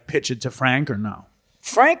to like pitch it to Frank or no?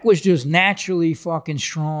 Frank was just naturally fucking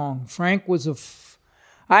strong. Frank was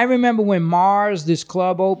I remember when Mars, this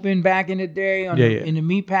club opened back in the day in the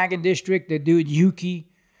meatpacking district, the dude Yuki,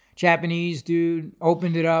 Japanese dude,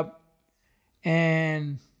 opened it up.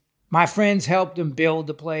 And my friends helped him build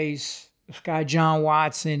the place. This guy, John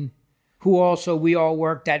Watson, who also, we all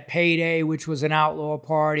worked at Payday, which was an outlaw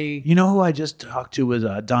party. You know who I just talked to was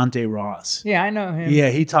Dante Ross. Yeah, I know him.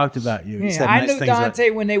 Yeah, he talked about you. He Yeah, said I nice knew things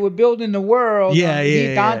Dante when they were building the world.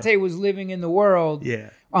 Yeah. Dante was living in the world.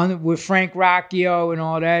 Yeah. With Frank Rocchio and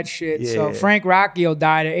all that shit. Yeah. Frank Rocchio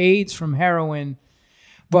died of AIDS from heroin.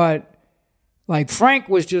 But like Frank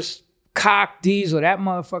was just cock diesel. That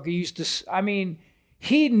motherfucker used to,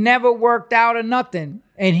 he never worked out or nothing.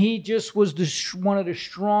 And he just was one of the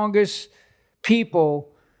strongest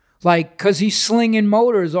people, like, because he's slinging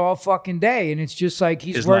motors all fucking day. And it's just like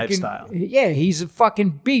he's His working. lifestyle. Yeah, he's a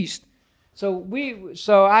fucking beast.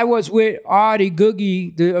 So I was with Artie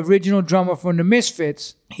Googie, the original drummer from the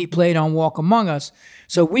Misfits. He played on Walk Among Us.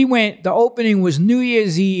 So the opening was New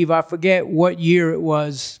Year's Eve. I forget what year it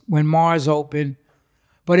was when Mars opened,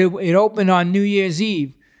 but it opened on New Year's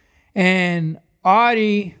Eve. And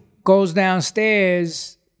Artie goes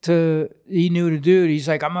downstairs he knew the dude. He's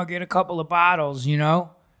like, I'm going to get a couple of bottles,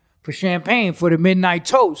 for champagne for the midnight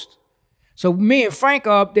toast. So me and Frank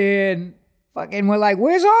are up there and fucking we're like,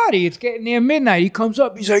 where's Artie? It's getting near midnight. He comes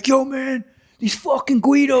up. He's like, yo, man, these fucking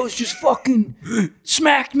Guidos just fucking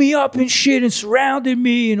smacked me up and shit and surrounded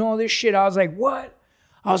me and all this shit. I was like, what?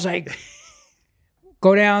 I was like,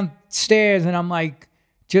 go downstairs and I'm like,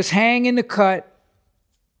 just hang in the cut,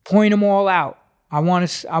 point them all out. I want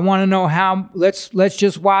to know how. Let's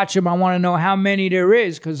just watch them. I want to know how many there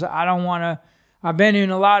is because I don't want to. I've been in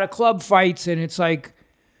a lot of club fights and it's like,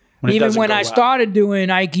 even when I started doing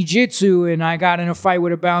Aikijitsu and I got in a fight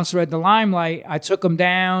with a bouncer at the Limelight, I took him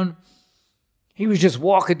down. He was just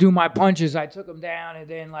walking through my punches. I took him down and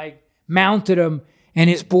then like mounted him, and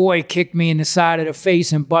his boy kicked me in the side of the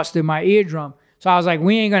face and busted my eardrum. So I was like,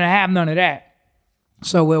 we ain't gonna have none of that.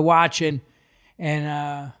 So we're watching,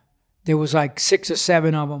 and there was like 6 or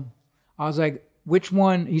 7 of them. I was like, which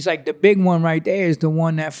one? He's like, the big one right there is the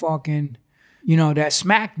one that fucking, that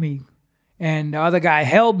smacked me. And the other guy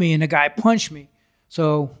held me and the guy punched me.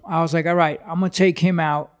 So I was like, all right, I'm going to take him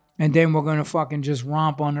out and then we're going to fucking just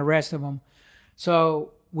romp on the rest of them.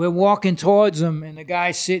 So we're walking towards him and the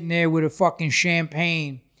guy's sitting there with a fucking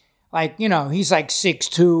champagne. Like, he's like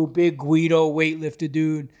 6'2", big Guido weightlifter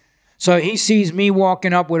dude. So he sees me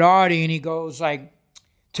walking up with Artie and he goes like,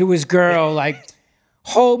 to his girl, like,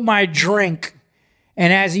 hold my drink.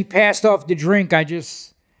 And as he passed off the drink, I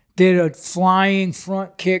just did a flying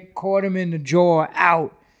front kick, caught him in the jaw,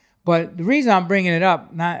 out. But the reason I'm bringing it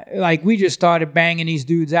up, not like we just started banging these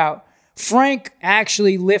dudes out. Frank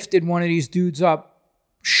actually lifted one of these dudes up,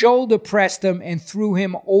 shoulder pressed him, and threw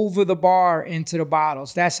him over the bar into the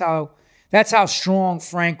bottles. That's how strong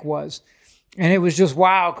Frank was. And it was just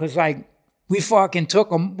wild because, like, we fucking took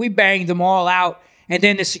him, we banged them all out. And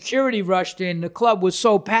then the security rushed in. The club was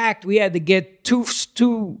so packed, we had to get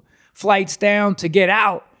two flights down to get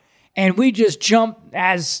out. And we just jumped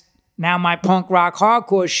as now my punk rock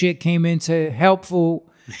hardcore shit came into helpful.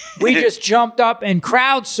 We just jumped up and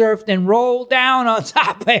crowd surfed and rolled down on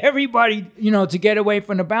top of everybody, to get away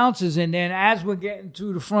from the bouncers. And then as we're getting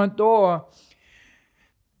to the front door,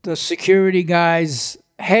 the security guy's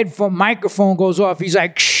microphone goes off. He's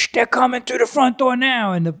like, shh, they're coming through the front door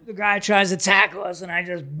now. And the guy tries to tackle us, and I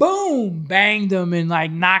just boom, banged him and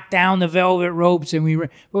like knocked down the velvet ropes. And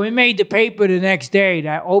but we made the paper the next day.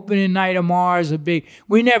 That opening night of Mars,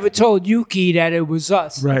 we never told Yuki that it was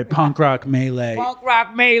us. Right, punk rock melee. Punk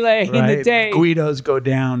rock melee in the day. Guidos go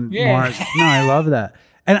down Mars. No, I love that.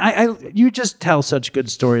 And you just tell such good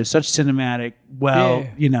stories, such cinematic. Well,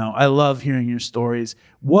 I love hearing your stories.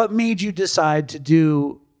 What made you decide to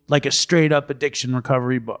do like a straight up addiction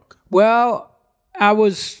recovery book? Well, I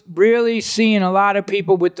was really seeing a lot of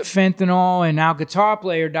people with the fentanyl, and our guitar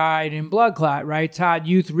player died in blood clot, right? Todd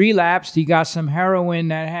Youth relapsed. He got some heroin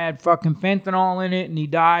that had fucking fentanyl in it, and he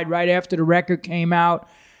died right after the record came out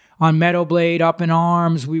on Metal Blade, Up in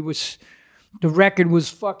Arms. The record was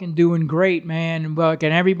fucking doing great, man. And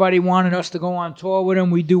everybody wanted us to go on tour with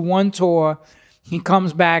him. We do one tour. He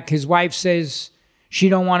comes back. His wife says she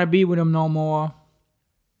don't want to be with him no more.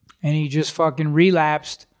 And he just fucking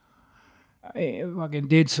relapsed. Fucking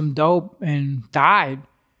did some dope and died.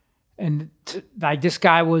 And this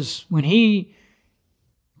guy was, when he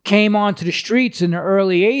came onto the streets in the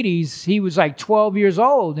early 80s, he was like 12 years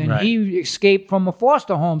old. And he escaped from a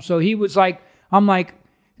foster home. So he was like, I'm like,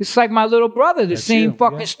 it's like my little brother, the same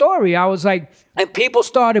fucking story. I was like, and people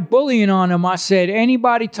started bullying on him. I said,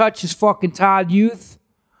 anybody touches fucking Todd Youth,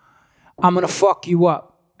 I'm going to fuck you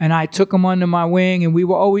up. And I took him under my wing, and we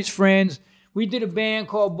were always friends. We did a band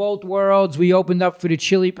called Both Worlds. We opened up for the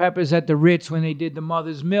Chili Peppers at the Ritz when they did the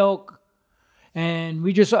Mother's Milk. And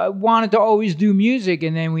we just wanted to always do music.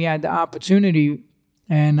 And then we had the opportunity,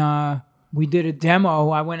 and we did a demo.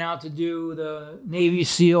 I went out to do the Navy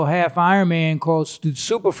SEAL half Ironman called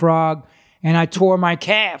Super Frog, and I tore my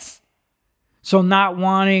calf. So not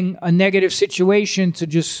wanting a negative situation to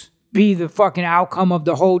just be the fucking outcome of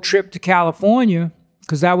the whole trip to California,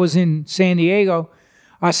 because that was in San Diego,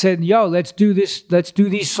 I said, yo, let's do this. Let's do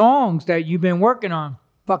these songs that you've been working on.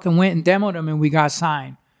 Fucking went and demoed them, and we got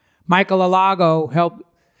signed. Michael Alago helped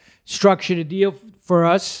structure the deal for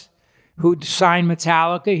us, who signed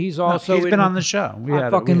Metallica. He's been on the show.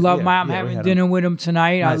 I'm having dinner with him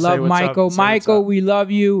tonight. I love Michael. Michael, we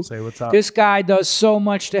love you. Say what's up. This guy does so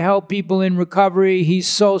much to help people in recovery. He's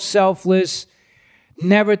so selfless.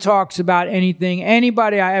 Never talks about anything.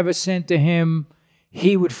 Anybody I ever sent to him,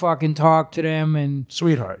 he would fucking talk to them. And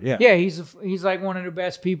sweetheart, yeah. Yeah, he's like one of the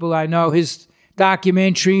best people I know. His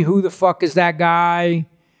documentary, Who the Fuck Is That Guy?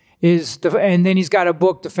 And then he's got a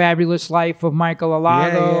book, The Fabulous Life of Michael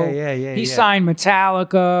Alago. Yeah. He signed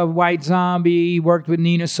Metallica, White Zombie, worked with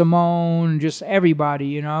Nina Simone, just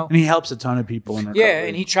everybody, And he helps a ton of people in recovery. Yeah,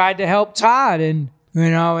 and he tried to help Todd, and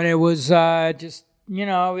it was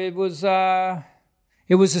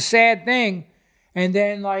it was a sad thing. And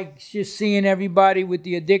then like just seeing everybody with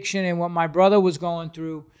the addiction and what my brother was going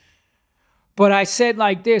through. But I said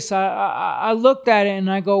like this, I looked at it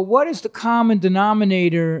and I go, what is the common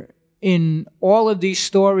denominator in all of these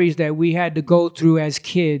stories that we had to go through as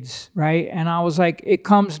kids, right? And I was like, it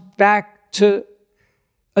comes back to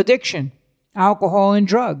addiction, alcohol and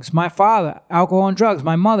drugs. My father, alcohol and drugs.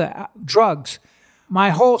 My mother, drugs. My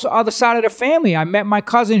whole other side of the family, I met my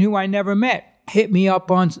cousin who I never met, hit me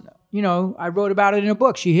up on, I wrote about it in a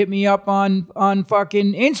book. She hit me up on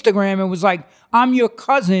fucking Instagram and was like, I'm your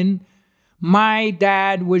cousin. My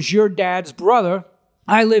dad was your dad's brother.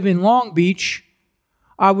 I live in Long Beach.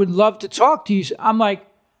 I would love to talk to you. I'm like,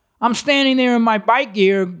 I'm standing there in my bike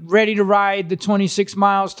gear, ready to ride the 26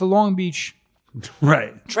 miles to Long Beach.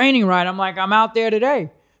 Right. Training ride. I'm like, I'm out there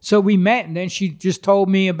today. So we met, and then she just told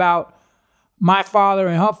me about my father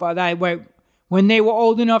and her father. When they were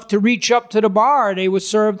old enough to reach up to the bar, they were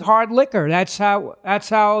served hard liquor. That's how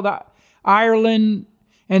the Ireland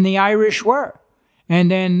and the Irish were. And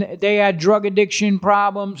then they had drug addiction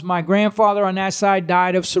problems. My grandfather on that side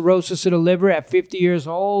died of cirrhosis of the liver at 50 years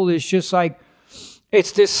old. It's just like,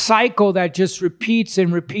 it's this cycle that just repeats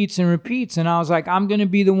and repeats and repeats. And I was like, I'm going to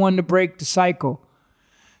be the one to break the cycle.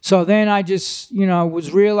 So then I just,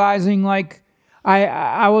 was realizing like,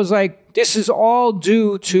 I was like, this is all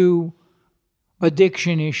due to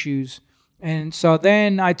addiction issues. And so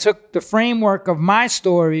then I took the framework of my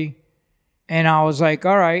story and I was like,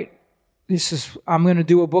 all right, I'm going to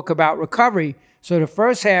do a book about recovery. So the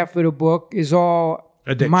first half of the book is all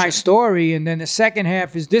addiction. my story. And then the second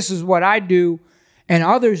half is this is what I do and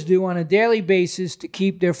others do on a daily basis to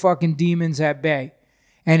keep their fucking demons at bay.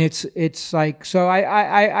 And it's like, so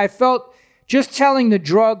I felt just telling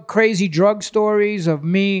the crazy drug stories of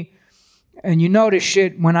me. And you know this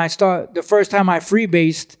shit when the first time I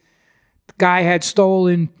freebased, the guy had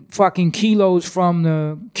stolen fucking kilos from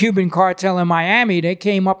the Cuban cartel in Miami. They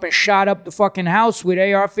came up and shot up the fucking house with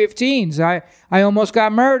AR-15s. I almost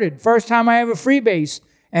got murdered. First time I ever freebased.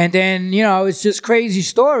 And then, it's just crazy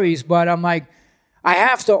stories. But I'm like, I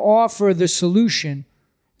have to offer the solution.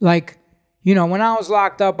 Like, when I was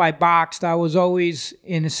locked up, I boxed. I was always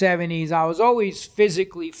in the 70s. I was always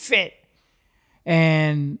physically fit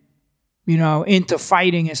and, into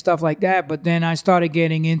fighting and stuff like that. But then I started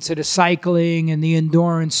getting into the cycling and the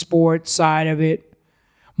endurance sport side of it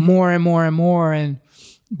more and more and more. And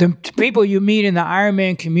the people you meet in the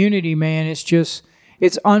Ironman community, man,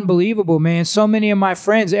 it's unbelievable, man. So many of my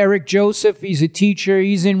friends, Eric Joseph, he's a teacher.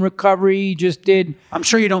 He's in recovery. He just did. I'm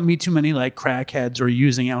sure you don't meet too many like crackheads or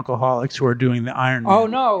using alcoholics who are doing the Ironman. Oh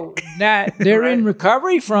no, they're Right. in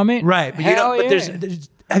recovery from it. Right, but there's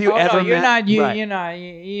have you ever met? You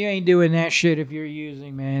ain't doing that shit if you're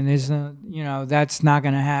using, man. There's no, that's not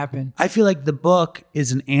gonna happen. I feel like the book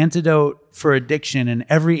is an antidote for addiction, and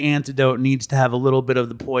every antidote needs to have a little bit of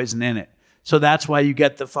the poison in it. So that's why you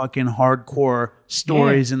get the fucking hardcore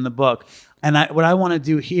stories in the book. And what I want to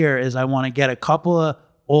do here is I want to get a couple of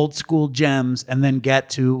old school gems and then get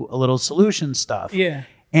to a little solution stuff. Yeah.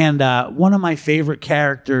 And one of my favorite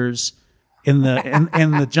characters in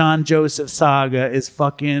the John Joseph saga is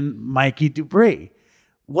fucking Mikey Dupree.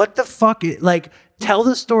 What the fuck? Tell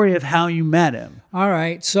the story of how you met him. All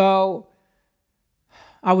right. So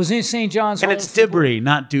I was in St. John's. And it's Debris,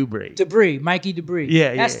 not Dupree. Debris, Mikey Debris.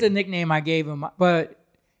 Yeah, That's the nickname I gave him. But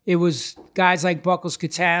it was guys like Buckles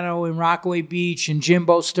Catano and Rockaway Beach and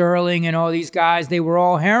Jimbo Sterling and all these guys. They were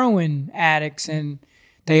all heroin addicts and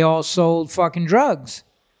they all sold fucking drugs.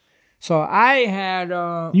 So I had...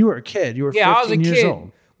 you were a kid. You were 15 I was a years kid.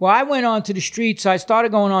 old. Well, I went onto the streets. I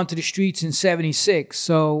started going onto the streets in 76.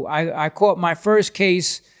 So I caught my first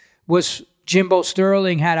case was Jimbo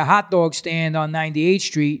Sterling had a hot dog stand on 98th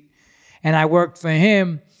Street. And I worked for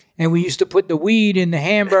him. And we used to put the weed in the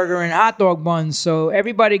hamburger and hot dog buns. So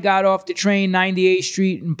everybody got off the train 98th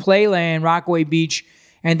Street in Playland, Rockaway Beach,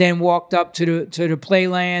 and then walked up to the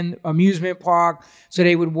Playland amusement park. So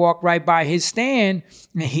they would walk right by his stand,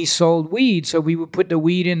 and he sold weed. So we would put the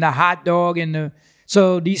weed in the hot dog and the...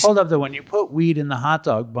 So these... Hold up, though. When you put weed in the hot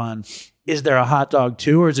dog bun, is there a hot dog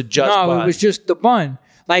too, or is it just bun? No, it was just the bun.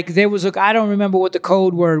 Like there was I don't remember what the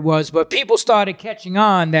code word was, but people started catching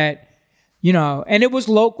on that, and it was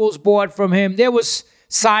locals bought from him. There was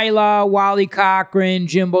Sila, Wally Cochran,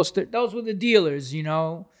 Jimbo those were the dealers,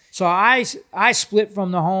 So I split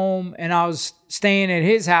from the home and I was staying at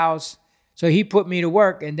his house. So he put me to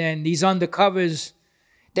work. And then these undercovers,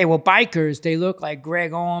 they were bikers. They looked like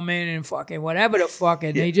Greg Allman and fucking whatever the fuck.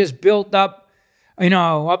 And they just built up,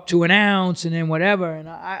 up to an ounce and then whatever. And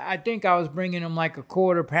I think I was bringing them like a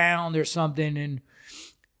quarter pound or something and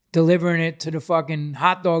delivering it to the fucking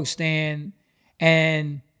hot dog stand.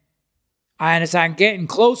 And as I'm getting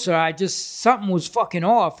closer, something was fucking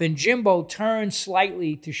off. And Jimbo turned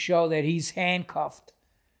slightly to show that he's handcuffed.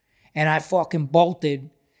 And I fucking bolted.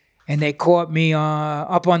 And they caught me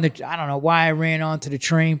up on I don't know why I ran onto the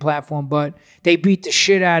train platform, but they beat the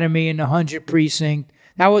shit out of me in the 100 precinct.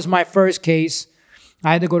 That was my first case.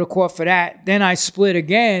 I had to go to court for that. Then I split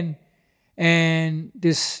again. And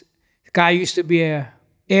this guy used to be a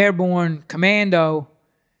airborne commando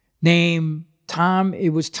named Tommy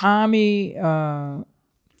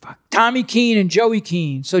Keene and Joey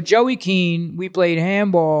Keene. So Joey Keene, we played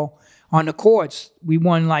handball on the courts. We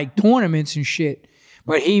won like tournaments and shit.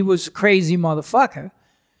 But he was a crazy motherfucker.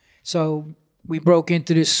 So we broke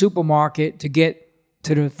into this supermarket to get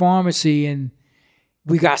to the pharmacy and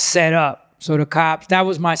we got set up. So the cops, that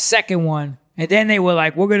was my second one. And then they were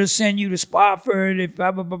like, we're going to send you to Spofford if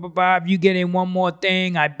blah, blah, blah, blah, blah. If you get in one more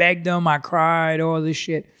thing. I begged them. I cried, all this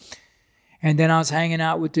shit. And then I was hanging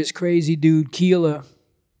out with this crazy dude, Keeler,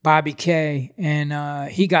 Bobby K. And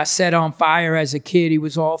he got set on fire as a kid. He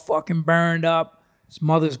was all fucking burned up. His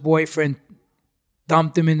mother's boyfriend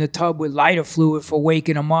dumped him in the tub with lighter fluid for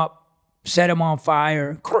waking him up. Set him on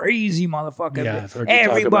fire. Crazy motherfucker. Yeah, I've heard you talk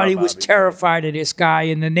Everybody about was Bobby. terrified of this guy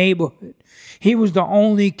in the neighborhood. He was the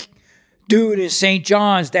only dude in St.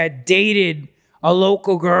 John's that dated a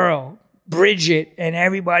local girl, Bridget, and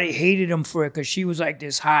everybody hated him for it because she was like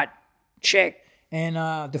this hot chick. And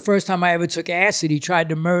the first time I ever took acid, he tried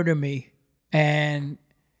to murder me. And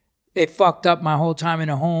it fucked up my whole time in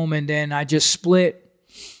the home. And then I just split.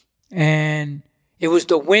 And it was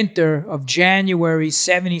the winter of January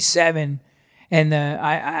 77. And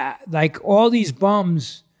I like all these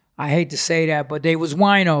bums, I hate to say that, but they was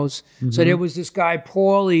winos. So there was this guy,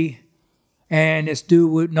 Paulie, and this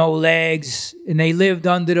dude with no legs. And they lived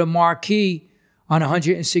under the marquee on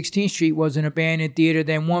 116th Street was an abandoned theater.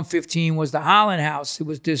 Then 115 was the Holland House. It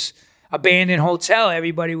was this abandoned hotel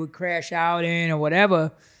everybody would crash out in or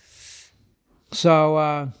whatever.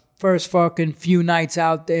 So first fucking few nights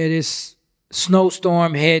out there, this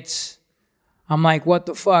snowstorm hits. I'm like, what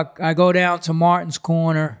the fuck? I go down to Martin's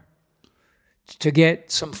Corner to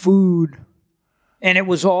get some food. And it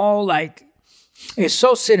was all like, it's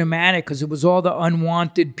so cinematic because it was all the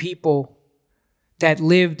unwanted people that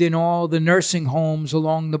lived in all the nursing homes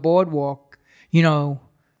along the boardwalk, you know.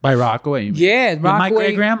 By Rockaway? Yeah, Rockaway. My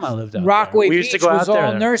great-grandma lived out Rockaway there. We Beach used to go was out there.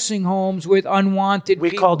 all nursing homes with unwanted people.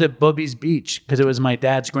 We called it Booby's Beach because it was my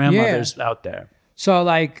dad's grandmother's out there. So,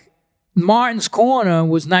 like, Martin's Corner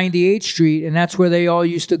was 98th Street, and that's where they all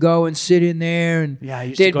used to go and sit in there. And Yeah, I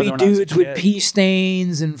used to there'd go be there when I was a dudes with kid. pee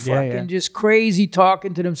stains and fucking yeah. just crazy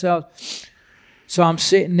talking to themselves. So I'm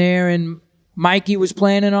sitting there, and Mikey was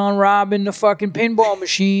planning on robbing the fucking pinball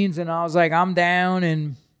machines, and I was like, I'm down,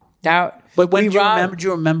 and that. But when do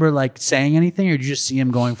you remember like saying anything, or did you just see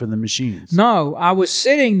him going for the machines? No, I was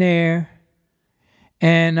sitting there,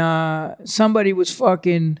 and somebody was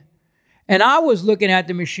fucking, and I was looking at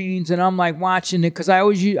the machines, and I'm like watching it because I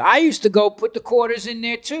used to go put the quarters in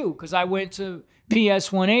there too because I went to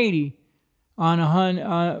PS 180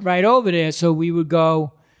 on right over there, so we would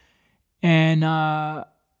go, and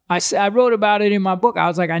I wrote about it in my book. I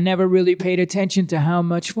was like, I never really paid attention to how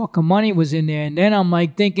much fucking money was in there. And then I'm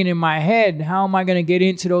like thinking in my head, how am I going to get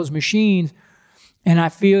into those machines? And I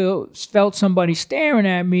felt somebody staring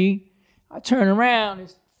at me. I turn around.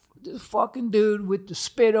 It's this fucking dude with the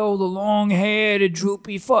spittle, the long hair, the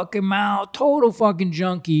droopy fucking mouth, total fucking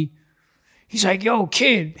junkie. He's like, yo,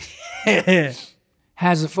 kid.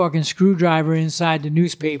 Has a fucking screwdriver inside the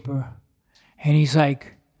newspaper. And he's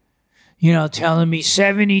like, you know, telling me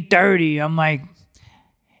 70-30. I'm like,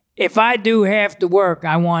 if I do half the work,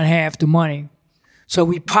 I want half the money. So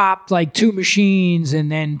we popped like 2 machines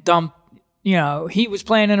and then dumped, you know, he was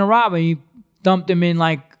planning a robbery. He dumped them in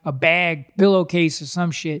like a bag, pillowcase or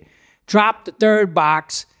some shit. Dropped the 3rd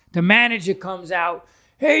box. The manager comes out.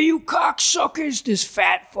 Hey, you cocksuckers. This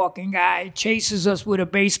fat fucking guy chases us with a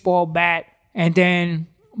baseball bat. And then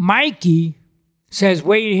Mikey says,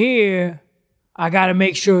 wait here. I got to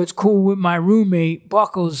make sure it's cool with my roommate,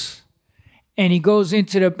 Buckles. And he goes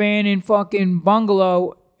into the abandoned fucking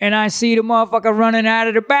bungalow, and I see the motherfucker running out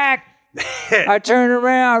of the back. I turned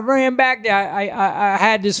around, I ran back there. I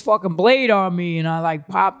had this fucking blade on me, and I like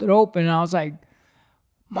popped it open, and I was like,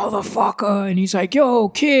 motherfucker. And he's like, yo,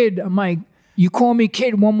 kid. I'm like, you call me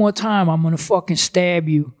kid one more time, I'm going to fucking stab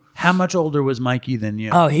you. How much older was Mikey than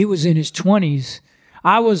you? Oh, he was in his 20s.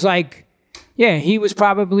 I was like, yeah, he was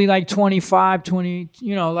probably like 25, 20,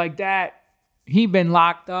 you know, like that. He'd been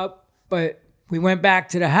locked up, but we went back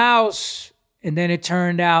to the house, and then it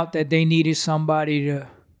turned out that they needed somebody to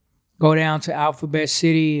go down to Alphabet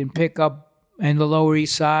City and pick up, and the Lower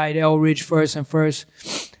East Side, El Ridge First,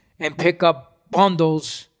 and pick up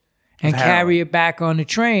bundles and carry it back on the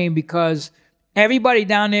train because everybody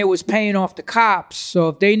down there was paying off the cops. So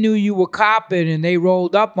if they knew you were copping and they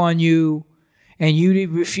rolled up on you, and you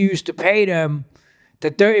refused to pay them,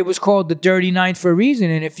 it was called the Dirty Ninth for a reason.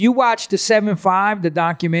 And if you watch the 7-5, the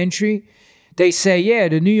documentary, they say, yeah,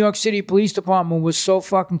 the New York City Police Department was so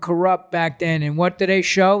fucking corrupt back then. And what did they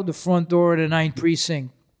show? The front door of the 9th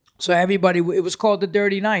Precinct. So everybody, it was called the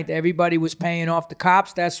Dirty Ninth. Everybody was paying off the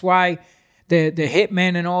cops. That's why the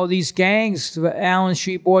hitmen and all these gangs, the Allen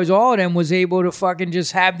Street Boys, all of them was able to fucking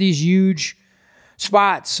just have these huge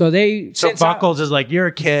spots. So Buckles is like, you're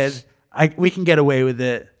a kid. We can get away with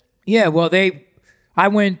it. Yeah, well, I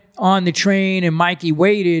went on the train and Mikey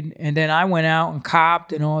waited, and then I went out and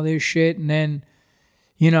copped and all this shit, and then,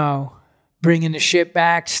 you know, bringing the shit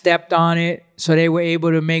back, stepped on it, so they were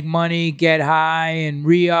able to make money, get high, and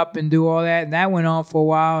re-up and do all that, and that went on for a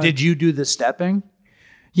while. Did you do the stepping?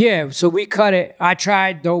 Yeah, so we cut it. I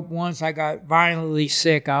tried dope once. I got violently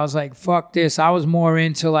sick. I was like, fuck this. I was more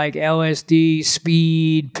into like LSD,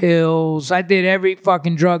 speed, pills. I did every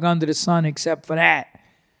fucking drug under the sun except for that.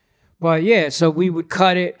 But yeah, so we would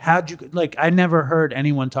cut it. I never heard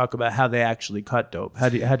anyone talk about how they actually cut dope.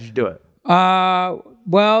 How'd you do it?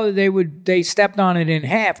 Well, they stepped on it in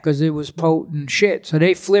half because it was potent shit. So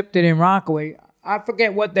they flipped it in Rockaway. I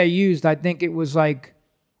forget what they used. I think it was like,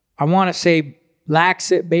 I want to say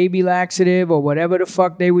baby laxative or whatever the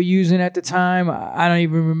fuck they were using at the time. I don't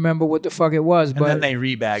even remember what the fuck it was. And then they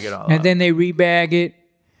rebag it all. And then they rebag it.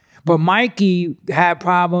 But Mikey had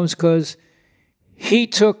problems because he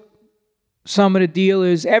took some of the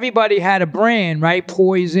dealers. Everybody had a brand, right?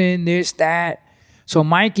 Poison, this, that. So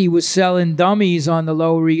Mikey was selling dummies on the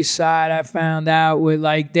Lower East Side, I found out, with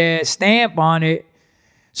like their stamp on it.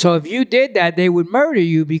 So if you did that, they would murder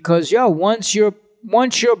you because, once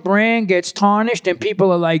your brand gets tarnished and people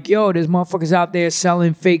are like, there's motherfuckers out there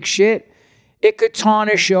selling fake shit, it could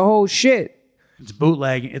tarnish your whole shit. It's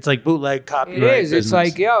bootleg. It's like bootleg copyright. It is. Business. It's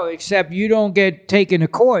like, except you don't get taken to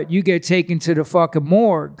court. You get taken to the fucking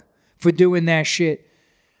morgue for doing that shit.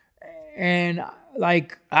 And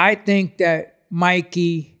like, I think that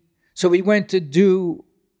Mikey, so we went to do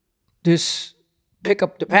this, pick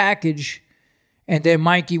up the package. And then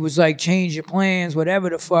Mikey was like, change your plans, whatever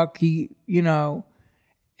the fuck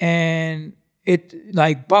and it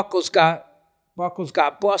like Buckles got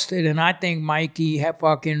busted. And I think Mikey had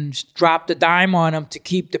fucking dropped a dime on him to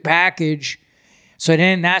keep the package. So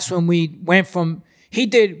then that's when we went from,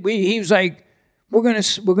 he was like, we're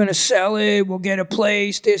gonna sell it, we'll get a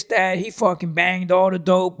place, this, that. He fucking banged all the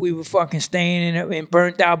dope. We were fucking staying in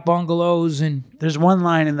burnt out bungalows. And there's one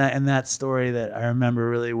line in that story that I remember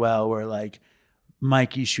really well where like,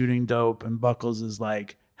 Mikey shooting dope and Buckles is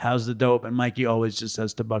like, how's the dope? And Mikey always just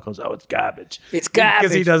says to Buckles, oh, it's garbage. It's garbage.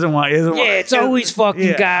 Because he doesn't want. It's always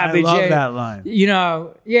fucking garbage. I love that line.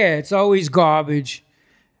 It's always garbage.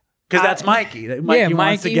 Because that's Mikey. Mikey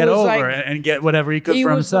wants to get over and get whatever he could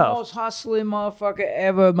for himself. He was the most hustling motherfucker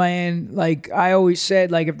ever, man. Like I always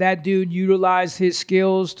said, like if that dude utilized his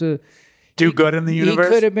skills to do good in the universe,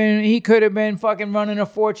 he could have been fucking running a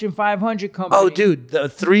Fortune 500 company. Oh, dude, the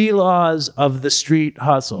 3 laws of the street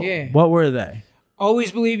hustle. Yeah. What were they?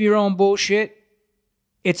 Always believe your own bullshit.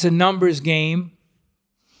 It's a numbers game,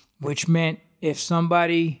 which meant if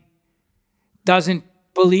somebody doesn't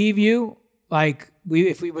believe you, like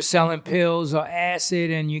if we were selling pills or acid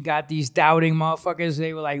and you got these doubting motherfuckers,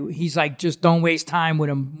 they were like, he's like, just don't waste time with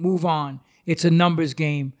him. Move on. It's a numbers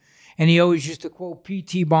game. And he always used to quote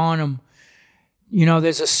P.T. Barnum.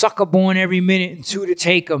 There's a sucker born every minute and 2 to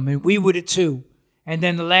take them. And we were the 2. And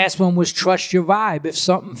then the last one was trust your vibe. If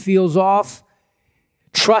something feels off,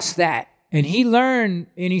 trust that. And he learned,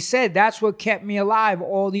 and he said, that's what kept me alive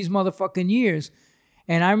all these motherfucking years.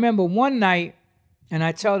 And I remember one night, and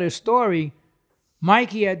I tell this story,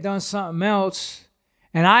 Mikey had done something else,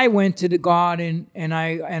 and I went to the garden, and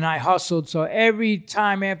I hustled. So every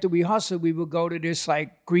time after we hustled, we would go to this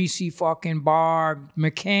like greasy fucking bar,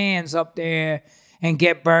 McCann's up there, and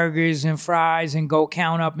get burgers and fries and go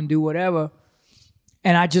count up and do whatever.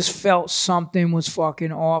 And I just felt something was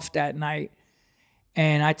fucking off that night.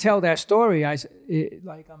 And I tell that story. I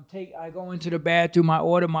go into the bathroom, I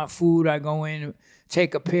order my food, I go in,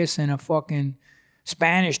 take a piss, and a fucking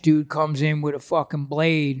Spanish dude comes in with a fucking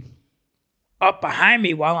blade up behind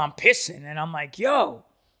me while I'm pissing. And I'm like, yo,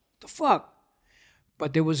 the fuck?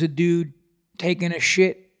 But there was a dude taking a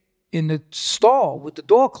shit in the stall with the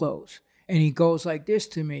door closed. And he goes like this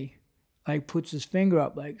to me, like puts his finger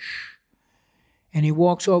up like, shh. And he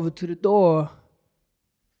walks over to the door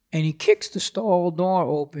and he kicks the stall door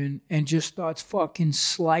open and just starts fucking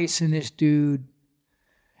slicing this dude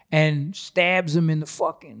and stabs him in the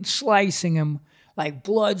fucking, slicing him, like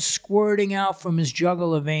blood squirting out from his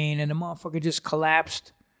jugular vein. And the motherfucker just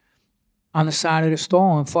collapsed on the side of the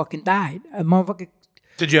stall and fucking died. A motherfucker.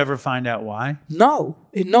 Did you ever find out why? No,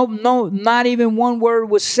 not even one word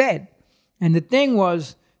was said. And the thing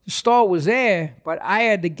was, the stall was there, but I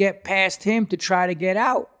had to get past him to try to get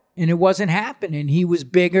out. And it wasn't happening. He was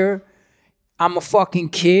bigger. I'm a fucking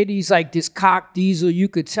kid. He's like this cock diesel. You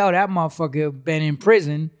could tell that motherfucker been in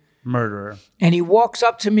prison. Murderer. And he walks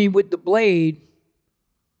up to me with the blade,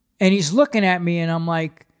 and he's looking at me, and I'm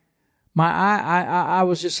like, I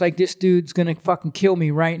was just like, this dude's gonna fucking kill me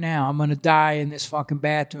right now. I'm gonna die in this fucking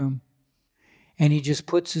bathroom. And he just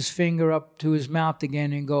puts his finger up to his mouth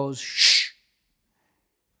again and goes, shh.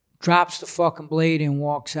 Drops the fucking blade and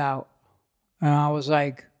walks out. And I was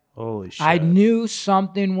like, holy shit. I knew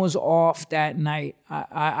something was off that night.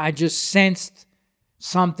 I just sensed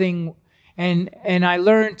something. And I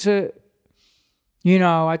learned to,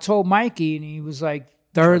 I told Mikey, and he was like,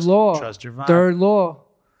 third law. Trust your vibe. Third law.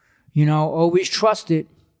 Always trust it.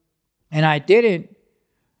 And I didn't.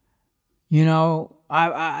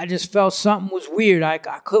 I just felt something was weird. I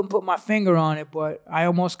couldn't put my finger on it, but I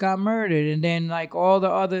almost got murdered. And then like all the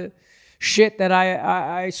other shit that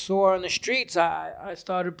I saw on the streets, I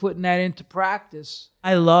started putting that into practice.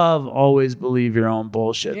 I love always believe your own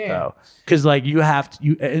bullshit though, because like you have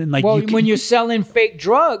to. When you're selling fake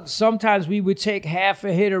drugs, sometimes we would take half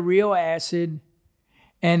a hit of real acid,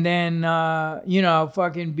 and then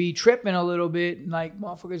fucking be tripping a little bit. Like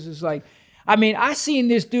motherfuckers is like, I mean, I seen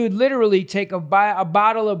this dude literally take a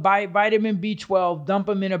bottle of vitamin B12, dump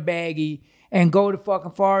them in a baggie, and go to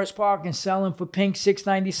fucking Forest Park and sell them for pink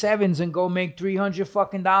 697s and go make $300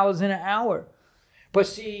 fucking dollars in an hour. But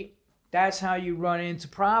see, that's how you run into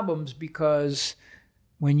problems, because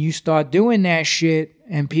when you start doing that shit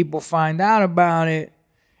and people find out about it,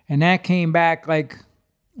 and that came back like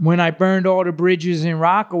when I burned all the bridges in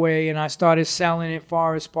Rockaway and I started selling at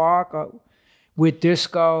Forest Park with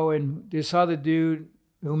Disco and this other dude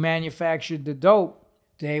who manufactured the dope.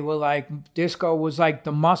 They were like, Disco was like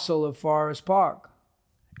the muscle of Forest Park.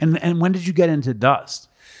 And when did you get into dust?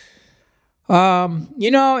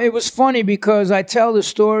 It was funny because I tell the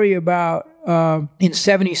story about in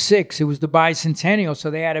 76, it was the bicentennial,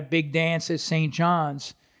 so they had a big dance at St.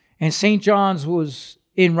 John's. And St. John's was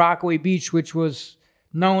in Rockaway Beach, which was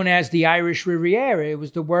known as the Irish Riviera. It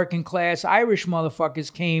was the working class Irish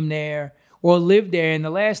motherfuckers came there or lived there, and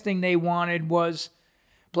the last thing they wanted was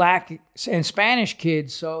Black and Spanish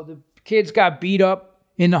kids. So the kids got beat up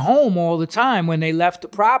in the home all the time when they left the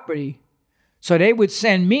property. So they would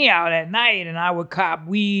send me out at night, and I would cop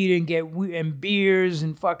weed and get and beers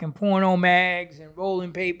and fucking porno mags and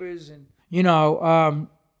rolling papers. And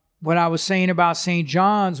what I was saying about St.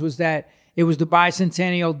 John's was that it was the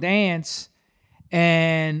bicentennial dance,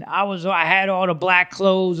 and I had all the black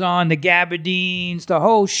clothes on, the gabardines, the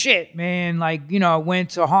whole shit, man. Like,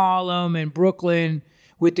 went to Harlem and Brooklyn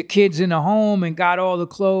with the kids in the home and got all the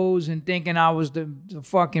clothes and thinking I was the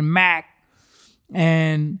fucking Mac.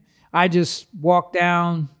 And I just walked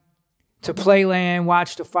down to Playland,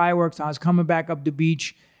 watched the fireworks. I was coming back up the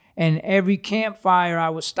beach, and every campfire I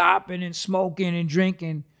was stopping and smoking and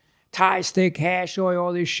drinking Thai stick, hash oil,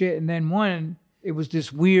 all this shit. And then it was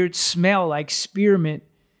this weird smell like spearmint.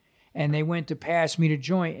 And they went to pass me the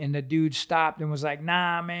joint, and the dude stopped and was like,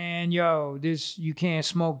 nah, man, you can't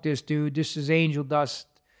smoke this, dude. This is angel dust.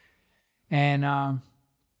 And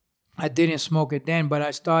I didn't smoke it then, but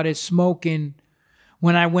I started smoking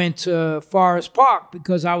when I went to Forest Park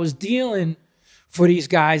because I was dealing for these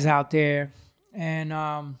guys out there. And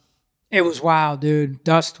it was wild, dude.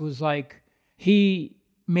 Dust was like, he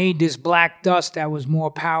made this black dust that was more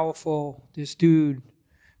powerful, this dude,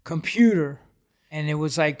 computer. And it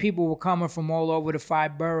was like people were coming from all over the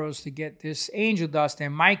 5 boroughs to get this angel dust.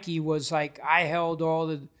 And Mikey was like, I held all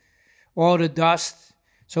the dust.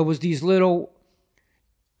 So it was these little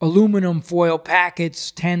aluminum foil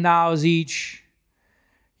packets, $10 each.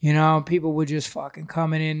 People were just fucking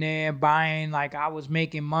coming in there buying, like I was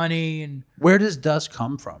making money. And where does dust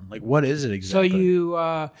come from? Like, what is it exactly?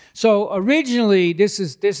 So originally, this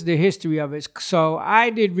is the history of it. So I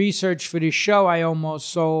did research for this show I almost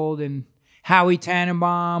sold, and Howie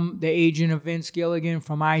Tannenbaum, the agent of Vince Gilligan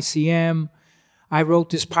from ICM. I wrote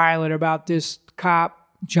this pilot about this cop,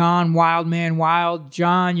 John Wildman Wild.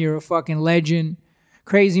 John, you're a fucking legend.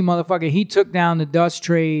 Crazy motherfucker. He took down the dust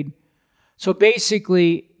trade. So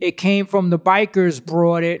basically, it came from the bikers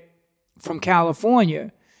brought it from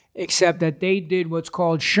California, except that they did what's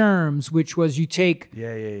called SHRMs, which was you take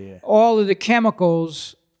all of the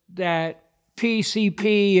chemicals that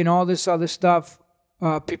PCP and all this other stuff,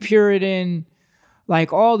 Puritan,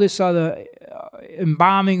 like all this other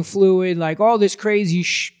embalming fluid, like all this crazy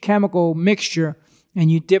chemical mixture,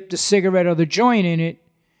 and you dip the cigarette or the joint in it.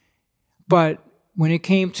 But when it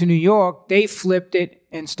came to New York, they flipped it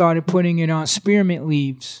and started putting it on spearmint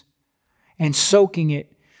leaves and soaking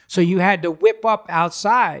it. So you had to whip up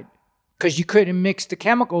outside because you couldn't mix the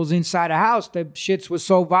chemicals inside a house. The shits was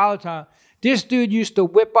so volatile. This dude used to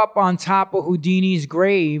whip up on top of Houdini's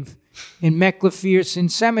grave in McLaughlin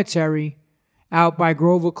Cemetery out by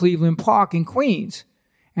Grover Cleveland Park in Queens.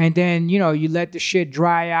 And then, you let the shit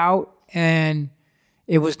dry out, and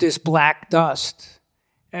it was this black dust.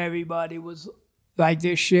 Everybody was like,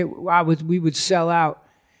 this shit, we would sell out.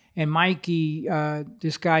 And Mikey,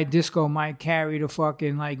 this guy Disco Mike, carried a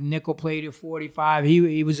fucking like nickel-plated 45.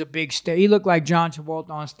 He was a big he looked like John Travolta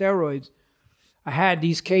on steroids. I had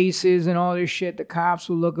these cases and all this shit. The cops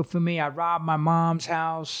were looking for me. I robbed my mom's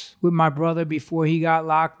house with my brother before he got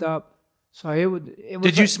locked up. So it was.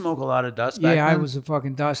 Did you smoke a lot of dust back then? Yeah, I was a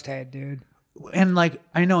fucking dust head, dude. And like,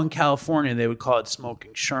 I know in California they would call it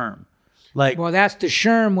smoking SHRM. Like, well, that's the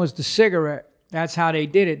SHRM was the cigarette. That's how they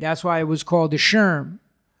did it. That's why it was called the SHRM.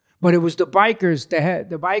 But it was the bikers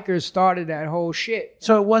the bikers started that whole shit.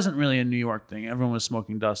 So it wasn't really a New York thing. Everyone was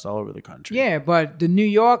smoking dust all over the country. Yeah, but the New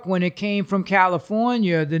York, when it came from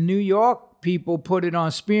California, the New York people put it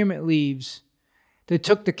on spearmint leaves. They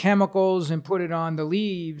took the chemicals and put it on the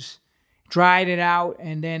leaves, dried it out,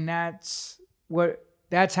 and then that's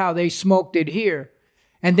how they smoked it here.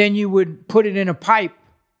 And then you would put it in a pipe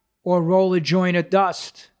or roll a joint of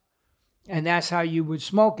dust, and that's how you would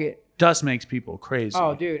smoke it. Dust makes people crazy.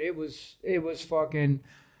 Oh, dude, it was fucking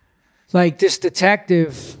like this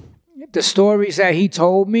detective. The stories that he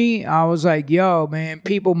told me, I was like, yo, man,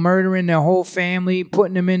 people murdering their whole family,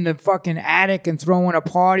 putting them in the fucking attic and throwing a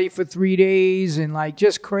party for 3 days and like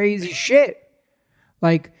just crazy shit.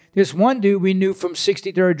 Like this one dude we knew from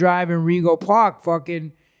 63rd Drive in Rego Park,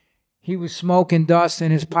 fucking, he was smoking dust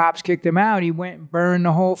and his pops kicked him out. He went and burned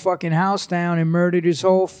the whole fucking house down and murdered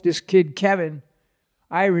this kid, Kevin.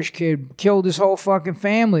 Irish kid, killed his whole fucking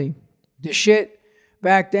family. The shit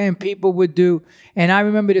back then people would do. And I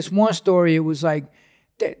remember this one story. It was like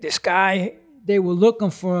this guy, they were looking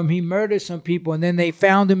for him. He murdered some people. And then they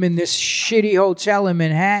found him in this shitty hotel in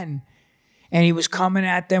Manhattan. And he was coming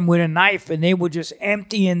at them with a knife. And they were just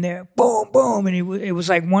emptying there. Boom, boom. And it was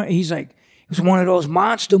like it was one of those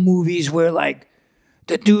monster movies where like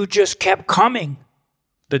the dude just kept coming.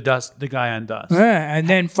 The guy on dust. Yeah. And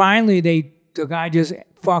then finally the guy just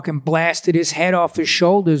fucking blasted his head off his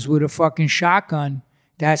shoulders with a fucking shotgun.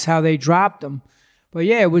 That's how they dropped him. But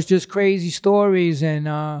yeah, it was just crazy stories. And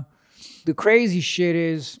the crazy shit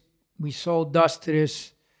is we sold dust to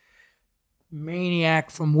this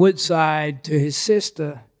maniac from Woodside to his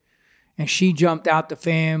sister. And she jumped out the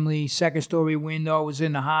family. Second story window, was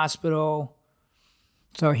in the hospital.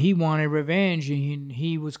 So he wanted revenge. And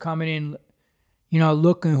he was coming in,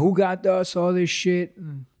 looking who got dust, all this shit.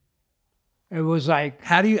 And it was like,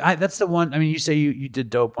 how do you? That's the one. I mean, you say you did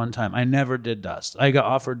dope one time. I never did dust. I got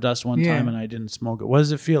offered dust one time and I didn't smoke it. What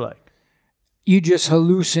does it feel like? You just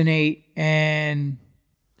hallucinate, and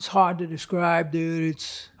it's hard to describe, dude.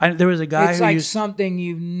 There was a guy. It's like something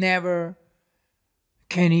you never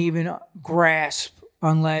can even grasp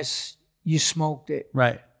unless you smoked it.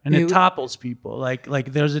 Right. And it topples people.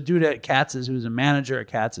 Like there's a dude at Katz's who was a manager at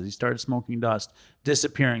Katz's. He started smoking dust,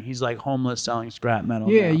 disappearing. He's like homeless, selling scrap metal.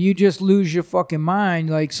 Yeah, now. you just lose your fucking mind.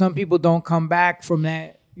 Like some people don't come back from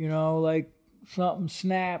that, like something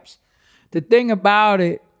snaps. The thing about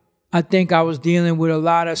it, I think I was dealing with a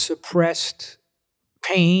lot of suppressed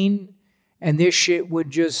pain, and this shit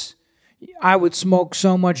I would smoke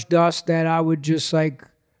so much dust that I would just like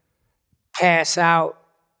pass out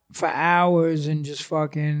for hours and just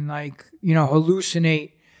fucking like,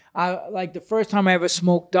 hallucinate. Like the first time I ever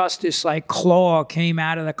smoked dust, this like claw came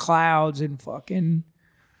out of the clouds and fucking,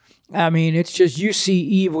 I mean, it's just, you see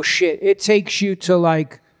evil shit. It takes you to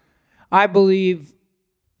like, I believe,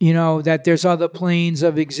 that there's other planes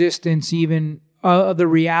of existence, even other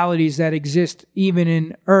realities that exist even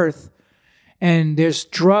in Earth. And there's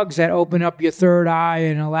drugs that open up your third eye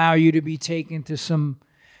and allow you to be taken to some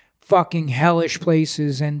fucking hellish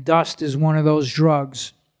places, and dust is one of those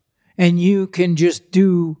drugs. And you can just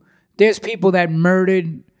there's people that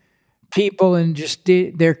murdered people and just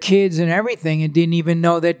did their kids and everything and didn't even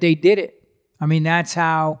know that they did it. I mean, that's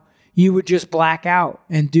how you would just black out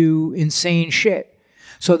and do insane shit.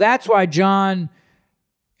 So that's why John,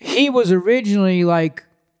 he was originally like,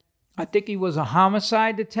 I think he was a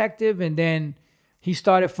homicide detective, and then he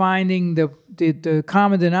started finding the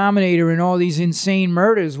common denominator in all these insane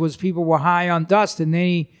murders was people were high on dust. And then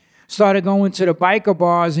he started going to the biker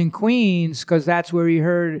bars in Queens because that's where he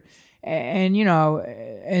heard. And,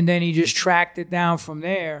 and then he just tracked it down from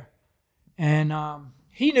there. And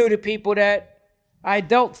he knew the people that I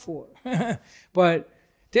dealt for. But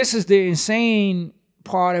this is the insane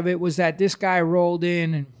part of it, was that this guy rolled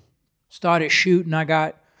in and started shooting.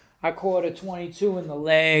 I caught a 22 in the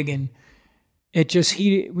leg, and it just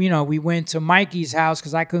heated. We went to Mikey's house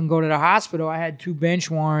because I couldn't go to the hospital. I had 2 bench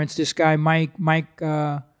warrants. This guy,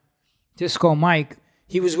 Disco Mike,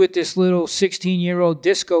 he was with this little 16-year-old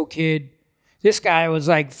disco kid. This guy was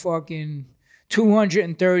like fucking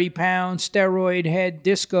 230 pounds, steroid head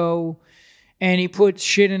disco, and he put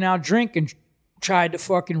shit in our drink and tried to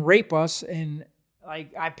fucking rape us. And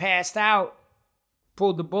like I passed out,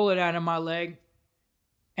 pulled the bullet out of my leg,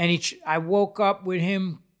 and I woke up with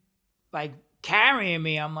him like carrying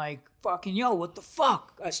me. I'm like, fucking, yo, what the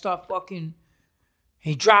fuck? I start fucking,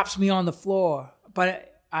 he drops me on the floor.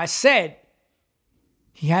 But I said,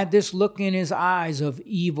 he had this look in his eyes of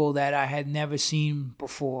evil that I had never seen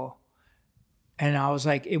before. And I was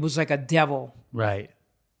like, it was like a devil. Right.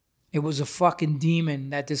 It was a fucking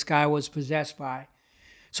demon that this guy was possessed by.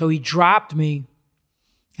 So he dropped me,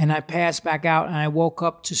 and I passed back out, and I woke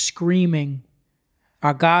up to screaming.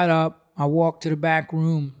 I got up, I walked to the back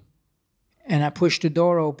room, and I pushed the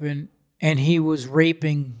door open, and he was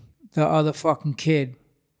raping the other fucking kid.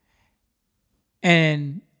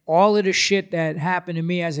 And all of the shit that happened to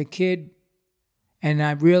me as a kid, and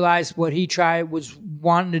I realized what he was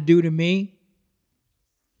wanting to do to me.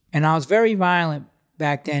 And I was very violent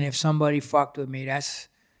back then if somebody fucked with me.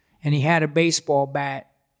 And he had a baseball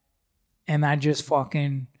bat. And I just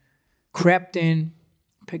fucking crept in,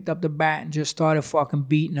 picked up the bat, and just started fucking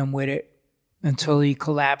beating him with it until he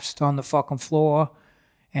collapsed on the fucking floor.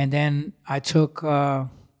 And then I took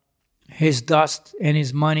his dust and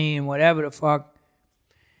his money and whatever the fuck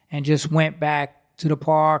and just went back to the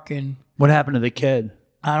park. And What happened to the kid?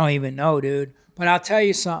 I don't even know, dude. But I'll tell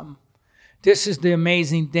you something. This is the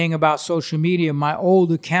amazing thing about social media. My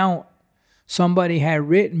old account, somebody had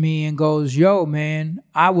written me and goes, yo, man,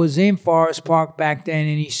 I was in Forest Park back then,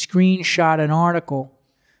 and he screenshot an article.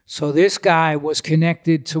 So this guy was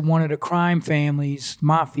connected to one of the crime families,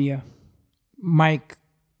 Mafia, Mike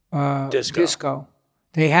Disco.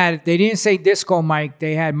 They didn't say Disco Mike.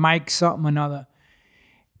 They had Mike something another.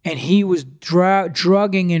 And he was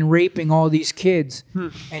drugging and raping all these kids.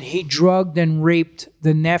 And he drugged and raped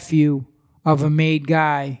the nephew of a made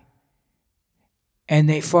guy. And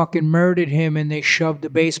they fucking murdered him, and they shoved the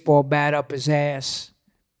baseball bat up his ass.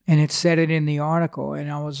 And it said it in the article.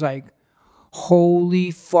 And I was like, holy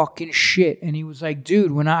fucking shit. And he was like,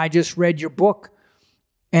 dude, when I just read your book,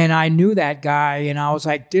 and I knew that guy, and I was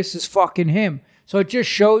like, this is fucking him. So it just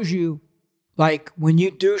shows you, like, when you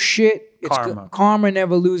do shit, karma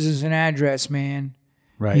never loses an address, man.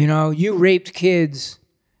 Right. You know, you raped kids,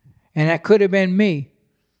 and that could have been me.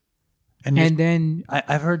 And then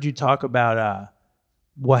I've heard you talk about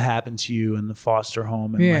what happened to you in the foster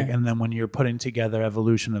home, and and then when you're putting together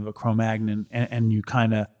Evolution of a Cro-Magnon, and you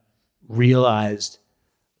kind of realized,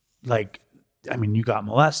 like, I mean, you got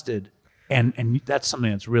molested, and that's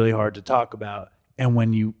something that's really hard to talk about. And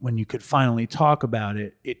when you could finally talk about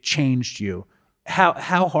it, it changed you.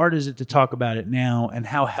 How hard is it to talk about it now, and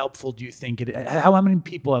how helpful do you think it is? How many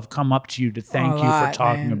people have come up to you to thank you for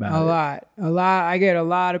talking about it? A lot. I get a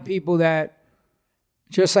lot of people that,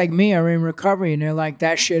 just like me, are in recovery, and they're like,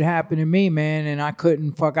 that shit happened to me, man, and I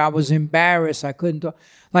couldn't I was embarrassed. I couldn't talk.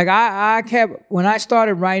 Like, I kept, when I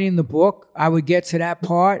started writing the book, I would get to that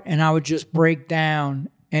part, and I would just break down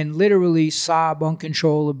and literally sob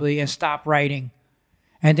uncontrollably and stop writing,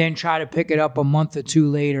 and then try to pick it up a month or two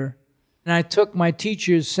later. And I took my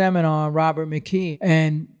teacher's seminar, Robert McKee,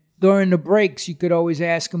 and during the breaks, you could always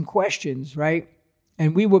ask him questions, right?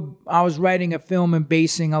 And I was writing a film and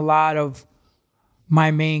basing a lot of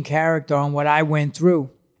my main character on what I went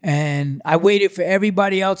through. And I waited for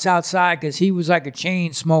everybody else outside because he was like a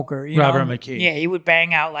chain smoker. Robert McKee. Yeah, he would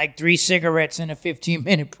bang out like 3 cigarettes in a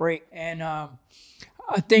 15-minute break. And I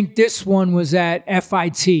think this one was at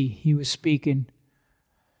FIT. He was speaking.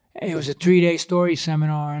 It was a 3-day story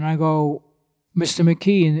seminar, and I go, Mr.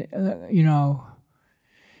 McKee,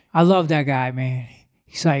 I love that guy, man.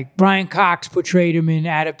 He's like, Brian Cox portrayed him in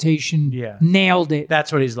Adaptation. Yeah. Nailed it.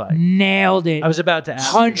 That's what he's like. Nailed it. I was about to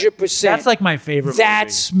ask 100%. That's like my favorite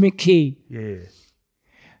That's movie. McKee. Yeah.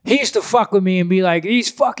 He used to fuck with me and be like,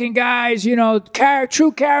 these fucking guys,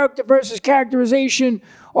 true character versus characterization,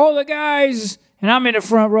 all the guys. And I'm in the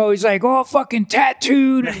front row. He's like, all fucking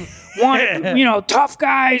tattooed and tough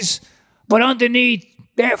guys. But underneath,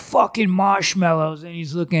 they're fucking marshmallows. And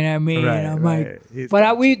he's looking at me, and I'm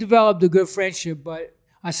like, we developed a good friendship. But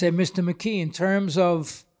I said, Mr. McKee, in terms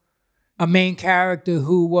of a main character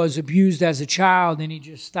who was abused as a child, and he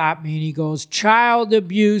just stopped me and he goes, child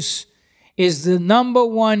abuse is the number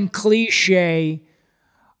one cliche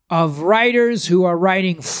of writers who are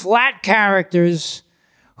writing flat characters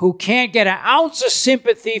who can't get an ounce of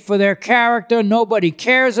sympathy for their character. Nobody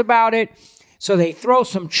cares about it. So they throw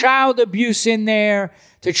some child abuse in there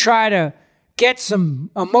to try to get some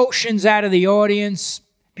emotions out of the audience,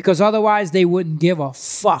 because otherwise they wouldn't give a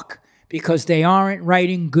fuck, because they aren't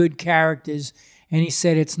writing good characters. And he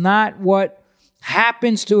said, it's not what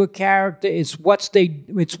happens to a character, it's what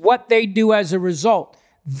they do as a result.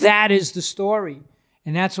 That is the story.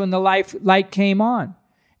 And that's when the light came on.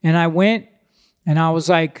 And I went, and I was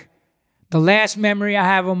like, the last memory I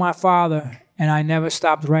have of my father, and I never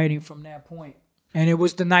stopped writing from that point. And it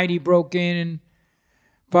was the night he broke in and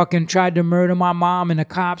fucking tried to murder my mom, and the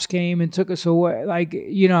cops came and took us away,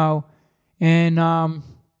 and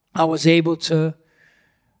I was able to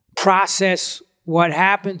process what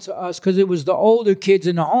happened to us, because it was the older kids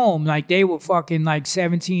in the home. Like, they were fucking like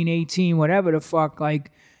 17, 18, whatever the fuck.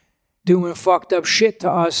 Like, doing fucked up shit to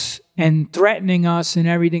us and threatening us and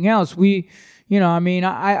everything else.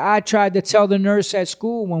 I tried to tell the nurse at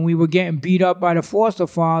school when we were getting beat up by the foster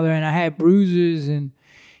father and I had bruises, and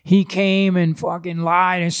he came and fucking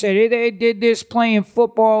lied and said, hey, they did this playing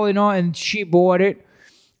football and all, and she bought it.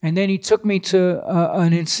 And then he took me to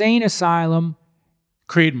an insane asylum.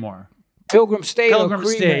 Creedmoor. Pilgrim State. Pilgrim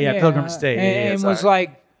State, yeah, Pilgrim State. And was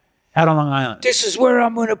like, out on Long Island. this is where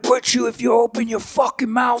I'm going to put you if you open your fucking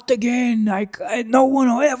mouth again. Like, no one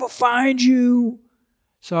will ever find you.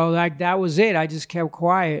 So, like, that was it. I just kept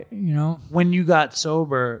quiet, you know. When you got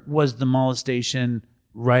sober, was the molestation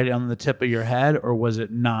right on the tip of your head, or was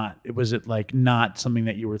it not? Was it, like, not something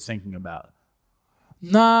that you were thinking about?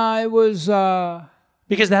 Nah, it was...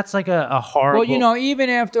 Because that's like a horrible... Well, you know, even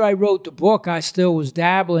after I wrote the book, I still was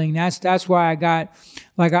dabbling. That's why I got...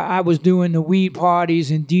 Like, I was doing the weed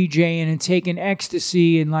parties and DJing and taking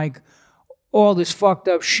ecstasy and, like, all this fucked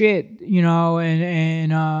up shit, you know,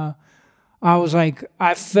 and I was like...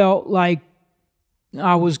 I felt like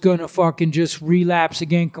I was gonna fucking just relapse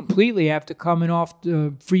again completely after coming off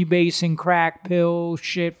the freebasing crack pill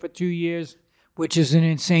shit for 2 years, which is an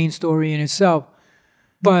insane story in itself.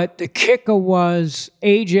 But the kicker was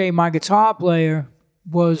AJ, my guitar player,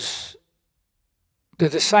 was the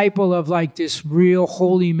disciple of like this real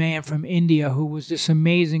holy man from India who was this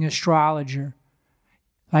amazing astrologer.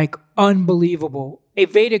 Like unbelievable. A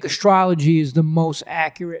Vedic astrology is the most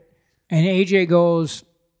accurate. And AJ goes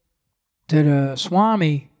to the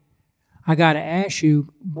Swami, I got to ask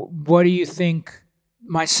you, what do you think?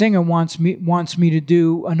 My singer wants me to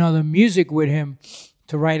do another music with him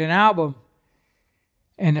to write an album.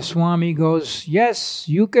 And the Swami goes, yes,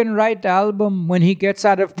 you can write the album when he gets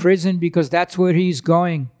out of prison because that's where he's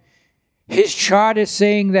going. His chart is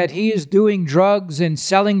saying that he is doing drugs and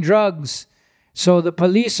selling drugs. So the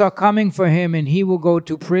police are coming for him and he will go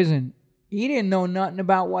to prison. He didn't know nothing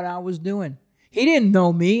about what I was doing. He didn't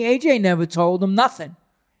know me. AJ never told him nothing.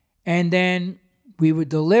 And then we were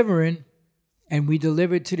delivering, and we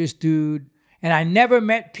delivered to this dude. And I never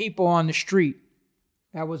met people on the street.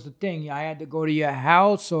 That was the thing. I had to go to your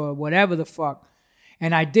house or whatever the fuck.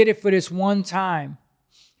 And I did it for this one time.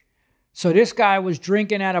 So this guy was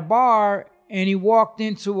drinking at a bar, and he walked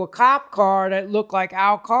into a cop car that looked like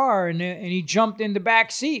our car, and he jumped in the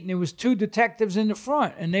back seat, and there was 2 detectives in the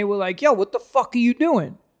front. And they were like, yo, what the fuck are you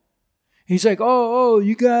doing? He's like, oh,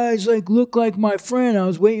 you guys like look like my friend. I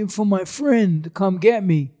was waiting for my friend to come get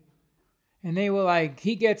me. And they were like,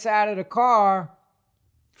 he gets out of the car.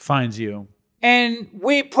 Finds you. And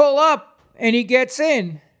we pull up and he gets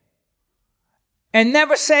in and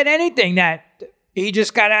never said anything. That he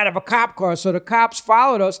just got out of a cop car. So the cops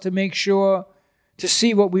followed us to make sure to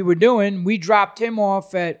see what we were doing. We dropped him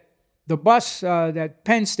off at the bus, that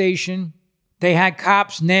Penn Station. They had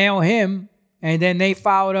cops nail him. And then they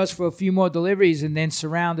followed us for a few more deliveries and then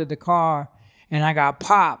surrounded the car. And I got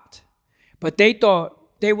popped. But they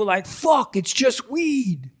were like, fuck, it's just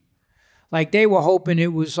weed. Like they were hoping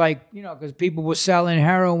it was like, you know, because people were selling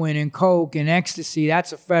heroin and coke and ecstasy.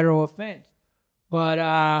 That's a federal offense.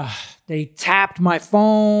 But they tapped my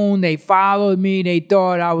phone. They followed me. They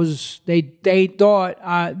thought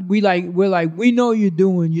we know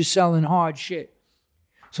you're selling hard shit.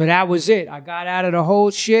 So that was it. I got out of the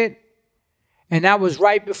whole shit. And that was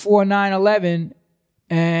right before 9/11.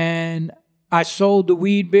 And I sold the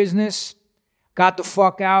weed business. Got the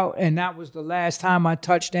fuck out, and that was the last time I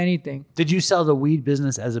touched anything. Did you sell the weed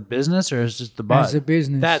business as a business, or as just the bud? As a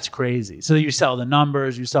business. That's crazy. So you sell the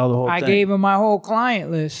numbers, you sell the whole thing. I gave him my whole client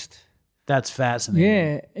list. That's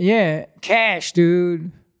fascinating. Yeah. Cash,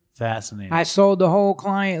 dude. Fascinating. I sold the whole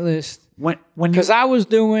client list. Because I was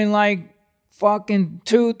doing like fucking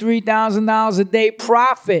 $2,000-$3,000 a day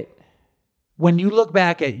profit. When you look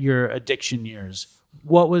back at your addiction years,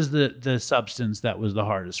 what was the substance that was the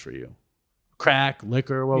hardest for you? Crack,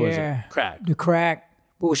 liquor, what was it? Crack. The crack.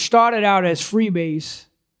 But it started out as freebase.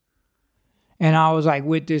 And I was like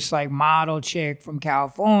with this like model chick from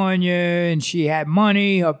California, and she had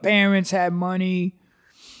money, her parents had money.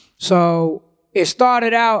 So it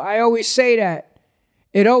started out, I always say that,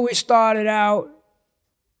 it always started out,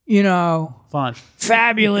 you know, fun,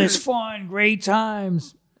 fabulous, fun, great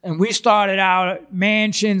times. And we started out at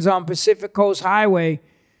mansions on Pacific Coast Highway.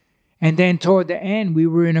 And then toward the end, we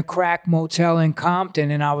were in a crack motel in Compton,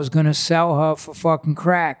 and I was going to sell her for fucking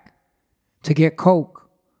crack to get coke.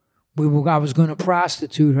 I was going to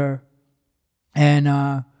prostitute her.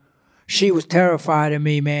 And she was terrified of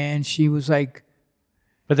me, man. She was like...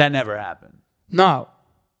 But that never happened. No.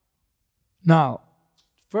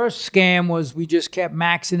 First scam was we just kept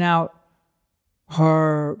maxing out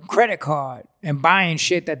her credit card and buying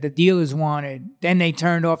shit that the dealers wanted. Then they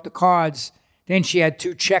turned off the cards. Then she had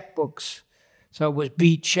 2 checkbooks. So it was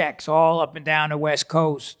beat checks all up and down the West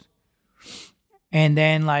Coast. And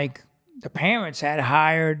then, like, the parents had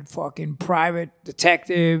hired fucking private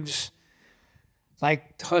detectives.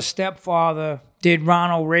 Like, her stepfather did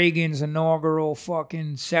Ronald Reagan's inaugural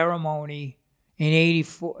fucking ceremony in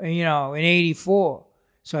 84.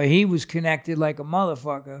 So he was connected like a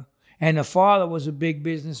motherfucker. And the father was a big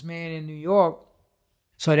businessman in New York.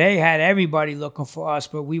 So they had everybody looking for us,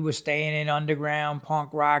 but we were staying in underground punk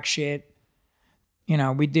rock shit. You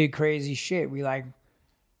know, we did crazy shit. We, like,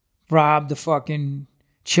 robbed the fucking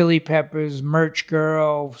Chili Peppers merch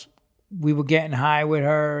girl. We were getting high with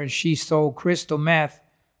her, and she stole crystal meth.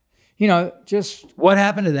 You know, just... What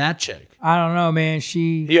happened to that chick? I don't know, man.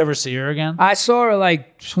 You ever see her again? I saw her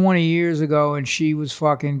like 20 years ago, and she was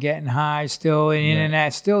fucking getting high, still in and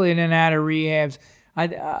out of rehabs.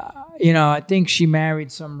 I think she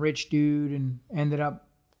married some rich dude and ended up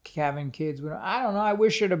having kids with her. I don't know. I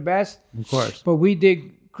wish her the best. Of course. But we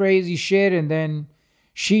did crazy shit, and then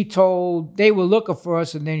they were looking for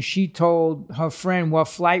us, and then she told her friend what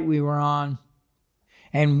flight we were on.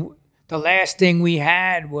 And the last thing we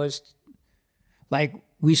had was, like,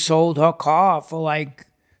 we sold her car for like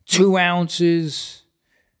 2 ounces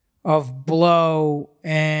of blow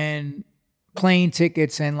and plane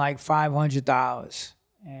tickets and like $500.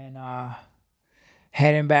 And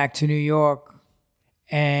heading back to New York.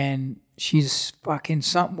 And she's fucking,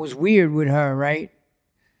 something was weird with her, right?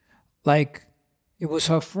 Like, it was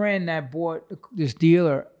her friend that bought this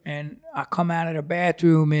dealer. And I come out of the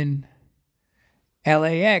bathroom in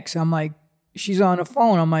LAX. I'm like, she's on the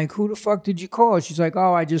phone. I'm like, who the fuck did you call? She's like,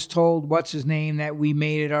 oh, I just told what's his name that we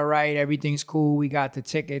made it all right. Everything's cool. We got the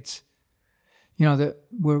tickets. You know,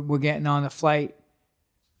 we're getting on the flight.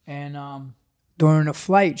 And during the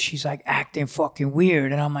flight, she's like acting fucking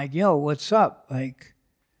weird. And I'm like, yo, what's up? Like,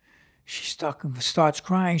 she starts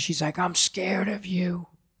crying. She's like, I'm scared of you.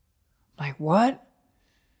 Like, what?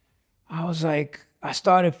 I was like, I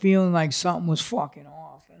started feeling like something was fucking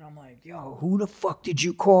off. And I'm like, yo, who the fuck did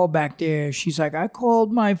you call back there? She's like, I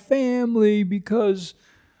called my family because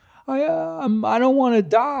I don't want to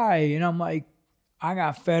die. And I'm like, I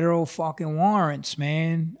got federal fucking warrants,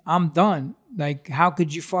 man. I'm done. Like, how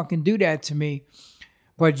could you fucking do that to me?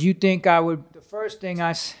 But you think I would, the first thing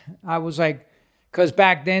I was like, because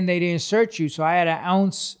back then they didn't search you. So I had 1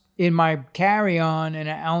 ounce in my carry-on and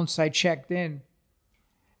 1 ounce I checked in.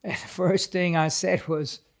 And the first thing I said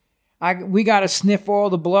was, we got to sniff all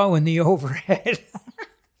the blow in the overhead.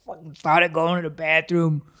 Fucking started going to the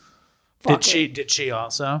bathroom. Did she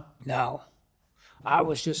also? No. I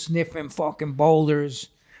was just sniffing fucking boulders.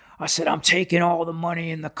 I said, I'm taking all the money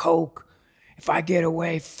in the coke. If I get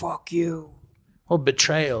away, fuck you. Well,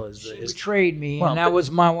 betrayal is She betrayed me, and that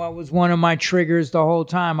was one of my triggers the whole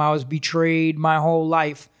time. I was betrayed my whole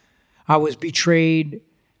life. I was betrayed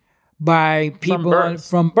by people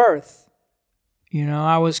from birth. You know,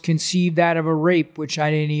 I was conceived out of a rape, which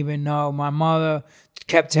I didn't even know. My mother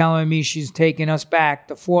kept telling me she's taking us back.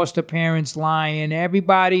 The foster parents lying.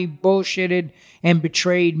 Everybody bullshitted and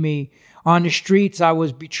betrayed me. On the streets, I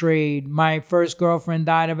was betrayed. My first girlfriend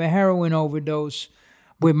died of a heroin overdose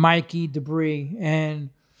with Mikey Debris. And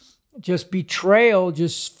just betrayal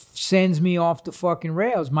just sends me off the fucking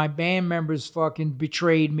rails. My band members fucking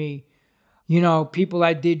betrayed me. You know, people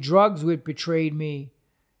I did drugs with betrayed me.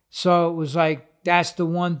 So it was like, that's the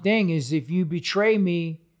one thing, is if you betray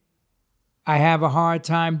me, I have a hard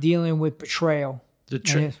time dealing with betrayal.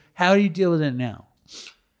 How do you deal with it now?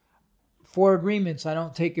 4 agreements. I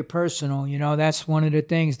don't take it personal. You know, that's one of the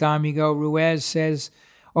things Domingo Ruiz says.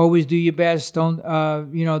 Always do your best. Don't,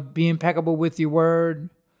 be impeccable with your word.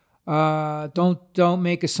 Don't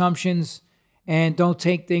make assumptions, and don't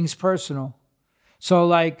take things personal. So,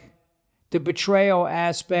 like, the betrayal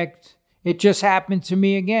aspect, it just happened to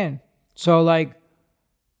me again. So, like,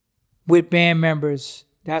 with band members,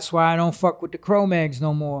 that's why I don't fuck with the Cro-Mags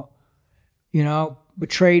no more. You know,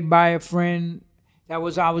 betrayed by a friend I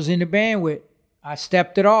was in the band with. I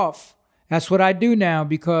stepped it off. That's what I do now,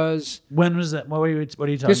 because... When was that? What are you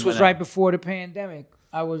talking about? This was right before the pandemic.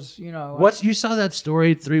 I was, you saw that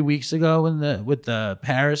story 3 weeks ago with the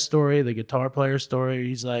Paris story, the guitar player story?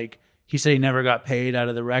 He said he never got paid out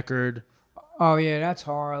of the record. Oh, yeah, that's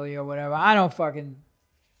Harley or whatever. I don't fucking...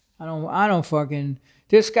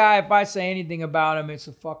 This guy, if I say anything about him, it's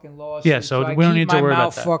a fucking lawsuit. Yeah, so we don't need to worry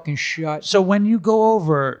about that. My mouth fucking shut. So when you go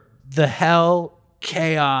over the hell,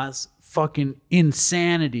 chaos, fucking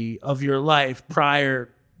insanity of your life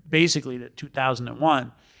prior, basically, to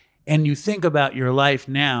 2001, and you think about your life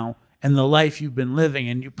now, and the life you've been living,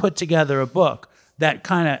 and you put together a book that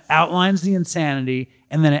kind of outlines the insanity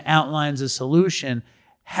and then it outlines a solution.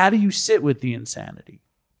 How do you sit with the insanity?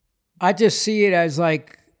 I just see it as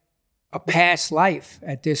like a past life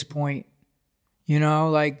at this point. You know,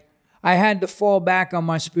 like I had to fall back on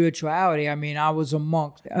my spirituality. I mean, I was a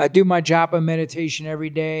monk. I do my japa meditation every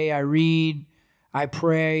day. I read, I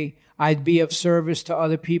pray. I'd be of service to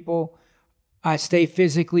other people. I stay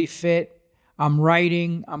physically fit. I'm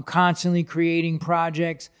writing. I'm constantly creating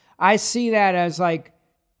projects. I see that as like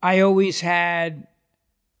I always had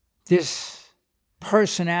this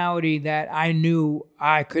personality that I knew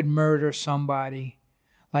I could murder somebody.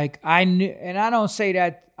 Like I knew, and I don't say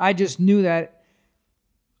that, I just knew that.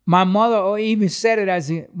 My mother even said it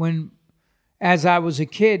as I was a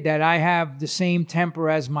kid, that I have the same temper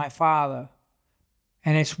as my father.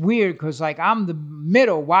 And it's weird because like I'm the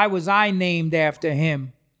middle. Why was I named after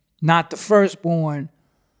him? Not the firstborn.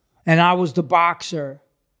 And I was the boxer.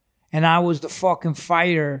 And I was the fucking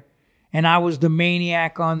fighter. And I was the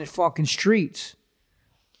maniac on the fucking streets.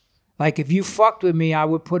 Like if you fucked with me, I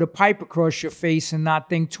would put a pipe across your face and not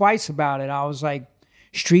think twice about it. I was like,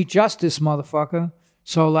 street justice, motherfucker.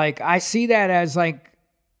 So like I see that as like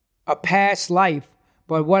a past life.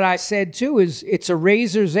 But what I said too is it's a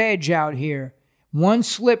razor's edge out here. One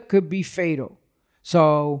slip could be fatal.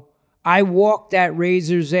 So I walk that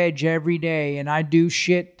razor's edge every day and I do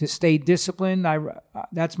shit to stay disciplined.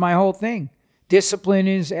 That's my whole thing. Discipline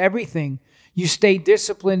is everything. You stay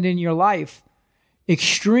disciplined in your life.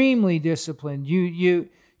 Extremely disciplined. You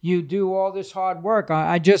do all this hard work.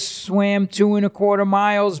 I just swam 2.25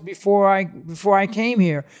 miles before I came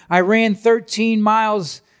here. I ran 13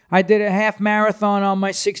 miles. I did a half marathon on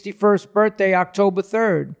my 61st birthday, October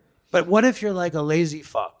 3rd. But what if you're like a lazy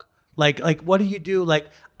fuck? Like what do you do? Like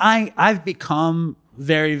I've become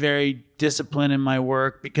very, very disciplined in my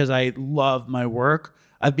work because I love my work.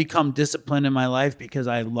 I've become disciplined in my life because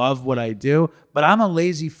I love what I do. But I'm a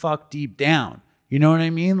lazy fuck deep down. You know what I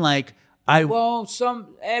mean? Like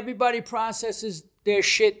everybody processes their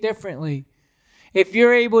shit differently. If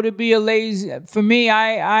you're able to be a lazy, for me,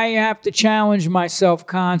 I have to challenge myself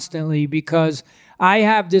constantly because I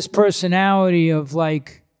have this personality of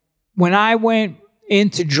like, when I went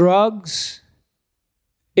into drugs,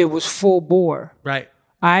 it was full bore. Right.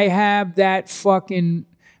 I have that fucking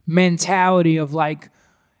mentality of like,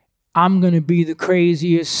 I'm going to be the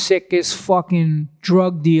craziest, sickest fucking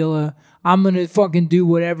drug dealer. I'm going to fucking do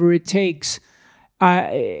whatever it takes.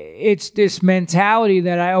 It's this mentality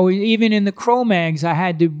that I always, even in the Cro-Mags,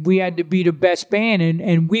 we had to be the best band,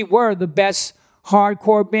 and we were the best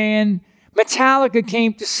hardcore band. Metallica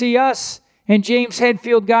came to see us, and James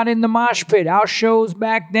Hetfield got in the mosh pit. Our shows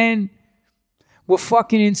back then were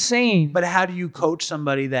fucking insane. But how do you coach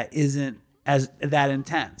somebody that isn't as that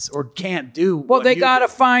intense or can't do? Well, they got to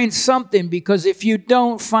find something, because if you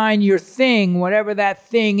don't find your thing, whatever that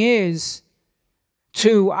thing is,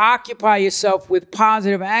 to occupy yourself with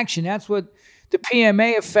positive action, that's what the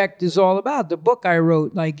PMA effect is all about. The book I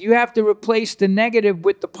wrote, like, you have to replace the negative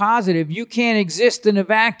with the positive. You can't exist in a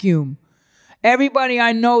vacuum. Everybody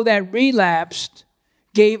I know that relapsed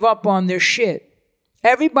gave up on their shit.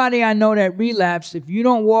 Everybody I know that relapsed, if you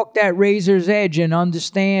don't walk that razor's edge and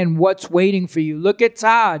understand what's waiting for you. Look at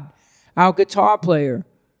Todd, our guitar player,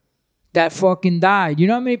 that fucking died. You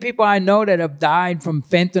know how many people I know that have died from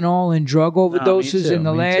fentanyl and drug overdoses in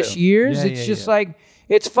the last years? It's just like,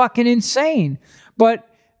 it's fucking insane. But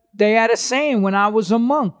they had a saying when I was a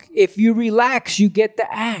monk, if you relax, you get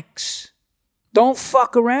the axe. Don't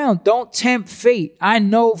fuck around. Don't tempt fate. I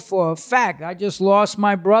know for a fact, I just lost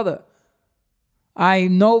my brother. I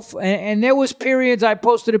know, and there was periods I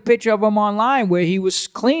posted a picture of him online where he was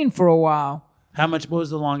clean for a while. What was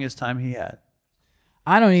the longest time he had?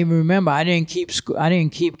 I don't even remember. I didn't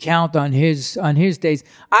keep count on his days.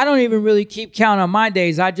 I don't even really keep count on my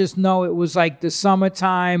days. I just know it was like the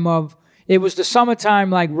summertime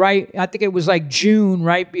like right, I think it was like June,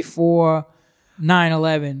 right before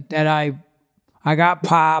 9/11, that I got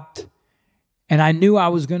popped, and I knew I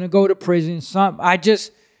was going to go to prison.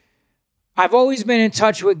 I've always been in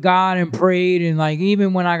touch with God and prayed, and like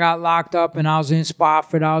even when I got locked up and I was in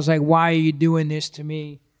Spofford, I was like, why are you doing this to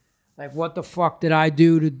me? Like, what the fuck did I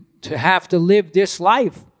do to have to live this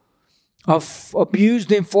life of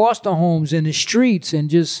abused in foster homes in the streets and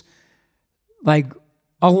just like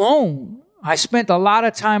alone? I spent a lot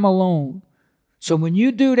of time alone. So when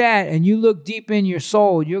you do that and you look deep in your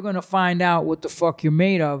soul, you're going to find out what the fuck you're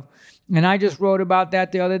made of. And I just wrote about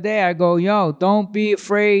that the other day. I go, yo, don't be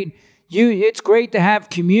afraid. It's great to have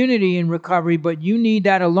community in recovery, but you need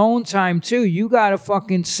that alone time too. You got to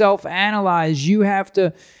fucking self-analyze. You have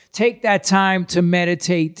to take that time to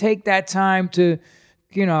meditate, take that time to,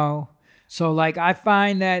 so like I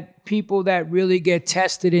find that people that really get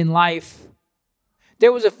tested in life,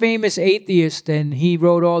 there was a famous atheist and he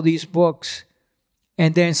wrote all these books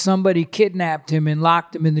and then somebody kidnapped him and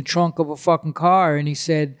locked him in the trunk of a fucking car and he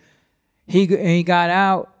said, he got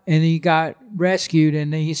out and he got rescued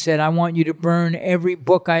and then he said, I want you to burn every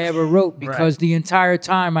book I ever wrote because the entire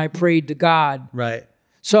time I prayed to God. Right.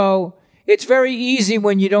 So it's very easy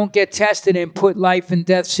when you don't get tested and put life and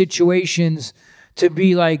death situations to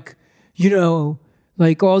be like,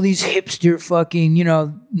 like all these hipster fucking,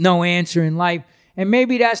 no answer in life. And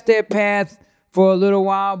maybe that's their path for a little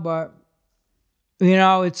while, but,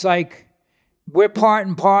 it's like we're part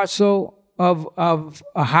and parcel of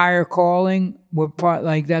a higher calling. We're part,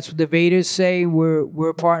 like that's what the Vedas say.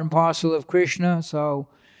 We're part and parcel of Krishna. So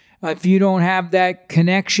if you don't have that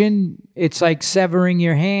connection, it's like severing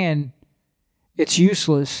your hand. It's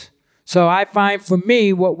useless. So I find for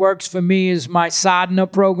me, what works for me is my sadhana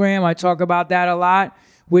program. I talk about that a lot,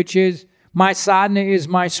 which is my sadhana is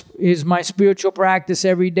my spiritual practice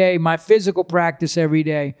every day, my physical practice every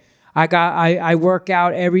day. I work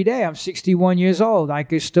out every day. I'm 61 years old. I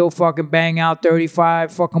could still fucking bang out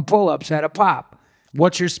 35 fucking pull-ups at a pop.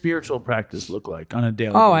 What's your spiritual practice look like on a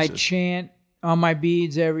daily basis? I chant on my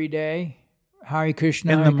beads every day. Hare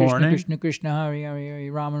Krishna, in Hare the Krishna, morning? Krishna Krishna, Hare Hare,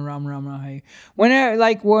 Hare Rama Rama Rama Hare.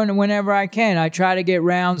 Whenever I can, I try to get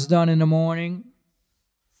rounds done in the morning.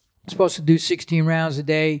 I'm supposed to do 16 rounds a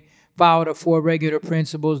day. Follow the 4 regular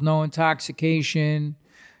principles: no intoxication,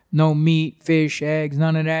 no meat, fish, eggs,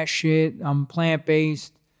 none of that shit. I'm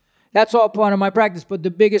plant-based. That's all part of my practice. But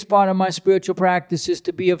the biggest part of my spiritual practice is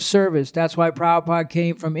to be of service. That's why Prabhupada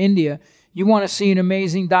came from India. You want to see an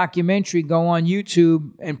amazing documentary, go on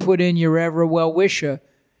YouTube and put in your ever well-wisher.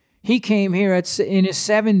 He came here in his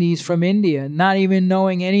 70s from India, not even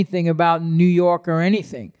knowing anything about New York or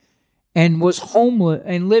anything, and was homeless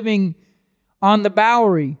and living on the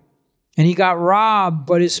Bowery. And he got robbed,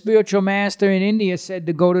 but his spiritual master in India said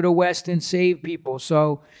to go to the West and save people.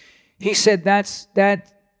 So he said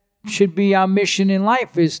that should be our mission in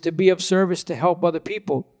life, is to be of service, to help other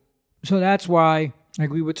people. So that's why, like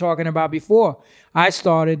we were talking about before, I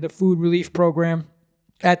started the food relief program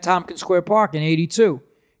at Tompkins Square Park in 82.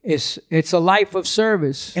 It's a life of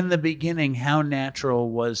service. In the beginning, how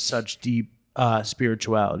natural was such deep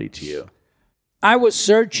spirituality to you? I was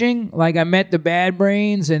searching, like I met the Bad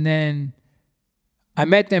Brains, and then I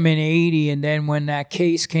met them in 80, and then when that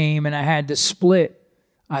case came and I had to split,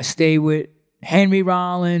 I stayed with Henry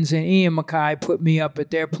Rollins and Ian Mackay, put me up at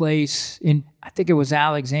their place in, I think it was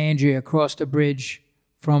Alexandria, across the bridge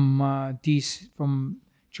from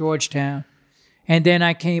Georgetown. And then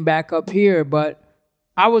I came back up here, but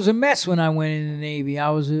I was a mess when I went in the Navy. I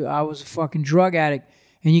was a fucking drug addict.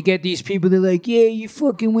 And you get these people that are like, yeah, you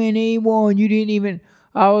fucking went AWOL and you didn't even...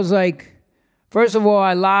 I was like, first of all,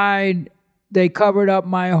 I lied. They covered up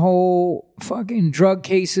my whole fucking drug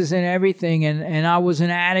cases and everything. And I was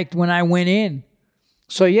an addict when I went in.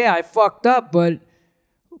 So yeah, I fucked up, but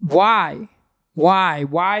why?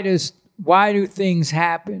 Why do things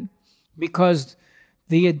happen? Because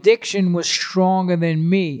the addiction was stronger than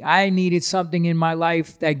me. I needed something in my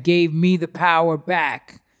life that gave me the power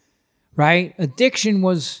back. Right? Addiction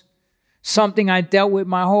was something I dealt with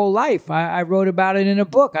my whole life. I wrote about it in a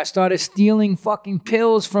book. I started stealing fucking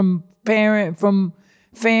pills from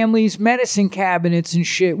families' medicine cabinets and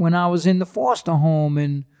shit when I was in the foster home.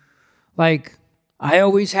 And like, I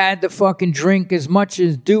always had to fucking drink do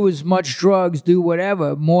as much drugs, do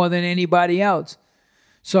whatever, more than anybody else.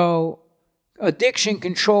 So addiction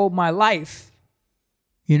controlled my life,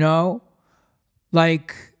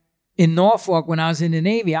 like, in Norfolk, when I was in the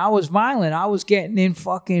Navy, I was violent. I was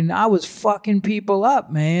fucking people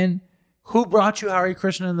up, man. Who brought you Hare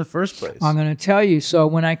Krishna in the first place? I'm going to tell you. So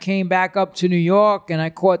when I came back up to New York and I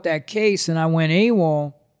caught that case and I went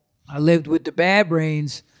AWOL, I lived with the Bad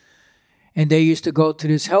Brains, and they used to go to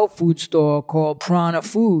this health food store called Prana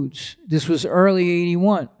Foods. This was early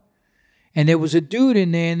 81. And there was a dude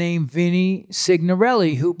in there named Vinny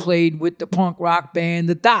Signorelli who played with the punk rock band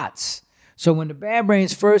The Dots. So when the Bad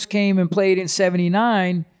Brains first came and played in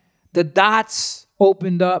 79, the Dots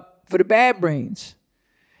opened up for the Bad Brains.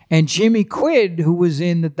 And Jimmy Quid, who was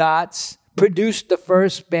in the Dots, produced the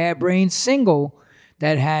first Bad Brains single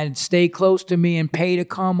that had Stay Close to Me and Pay to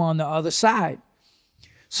Come on the other side.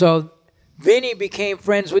 So Vinny became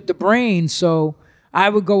friends with the Brains. So I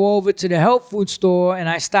would go over to the health food store and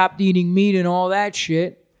I stopped eating meat and all that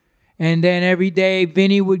shit. And then every day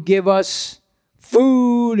Vinny would give us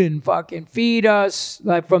food and fucking feed us,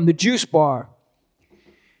 like from the juice bar.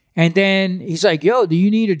 And then he's like, yo, do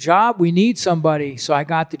you need a job? We need somebody. So I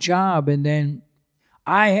got the job. And then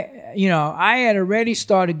I had already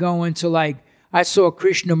started going to like, I saw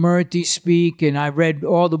Krishna speak, and I read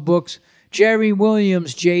all the books. Jerry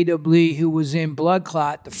Williams, J.W., who was in Blood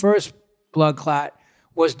Clot, the first Blood Clot,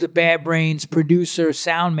 was the Bad Brains producer,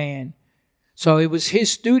 sound man. So it was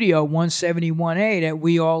his studio, 171A, that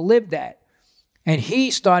we all lived at. And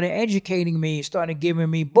he started educating me. He started giving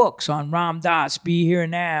me books on Ram Dass, Be Here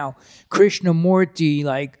Now, Krishnamurti,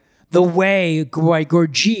 like The Way, like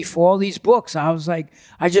Gurdjieff, all these books. I was like,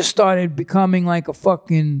 I just started becoming like a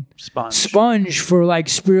fucking sponge for like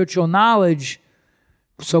spiritual knowledge.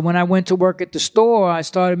 So when I went to work at the store,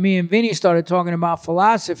 me and Vinny started talking about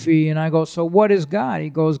philosophy. And I go, so what is God? He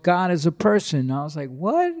goes, God is a person. I was like,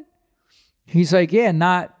 what? He's like, yeah,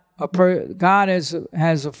 not God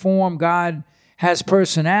has a form. God has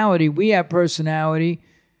personality. We have personality.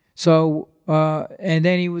 So, and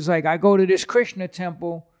then he was like, I go to this Krishna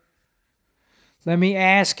temple. Let me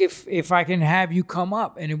ask if I can have you come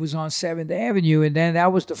up. And it was on 7th Avenue. And then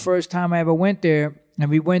that was the first time I ever went there. And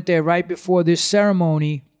we went there right before this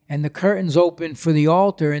ceremony. And the curtains opened for the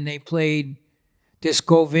altar. And they played this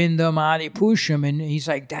Govindam Adi Pusham. And he's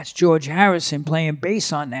like, that's George Harrison playing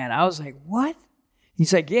bass on that. I was like, what?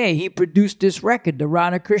 He's like, yeah, he produced this record, the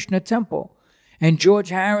Radha Krishna Temple. And George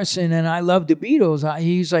Harrison, and I love the Beatles.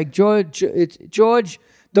 He's like, George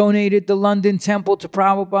donated the London Temple to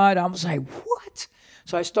Prabhupada. I was like, what?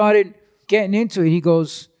 So I started getting into it. He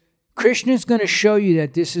goes, Krishna's going to show you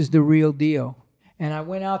that this is the real deal. And I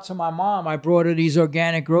went out to my mom. I brought her these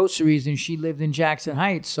organic groceries, and she lived in Jackson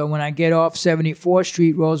Heights. So when I get off 74th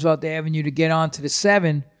Street, Roosevelt Avenue, to get onto the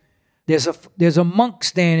 7, there's a monk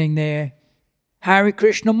standing there, Hare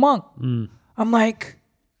Krishna monk. I'm like,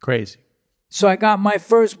 crazy. So I got my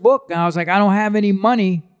first book, and I was like, I don't have any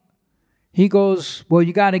money. He goes, well,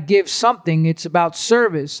 you got to give something. It's about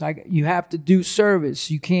service. You have to do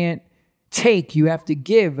service. You can't take. You have to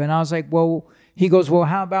give. And I was like, well, he goes, well,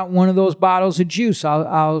 how about one of those bottles of juice?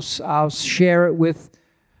 I'll share it with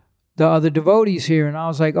the other devotees here. And I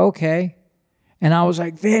was like, okay. And I was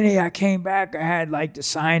like, Vinny, I came back. I had like the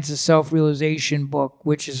Science of Self-Realization book,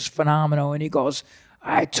 which is phenomenal. And he goes,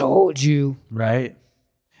 I told you. Right.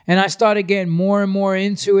 And I started getting more and more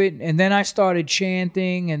into it. And then I started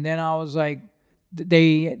chanting. And then I was like,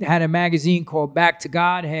 they had a magazine called Back to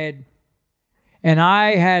Godhead. And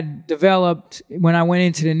I had developed, when I went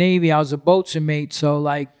into the Navy, I was a boatswain mate. So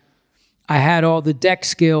like I had all the deck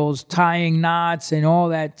skills, tying knots and all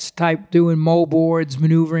that type, doing mow boards,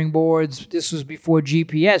 maneuvering boards. This was before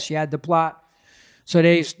GPS. You had to plot. So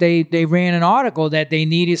they ran an article that they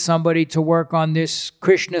needed somebody to work on this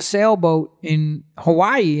Krishna sailboat in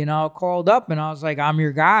Hawaii. And I called up and I was like, I'm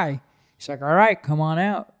your guy. He's like, all right, come on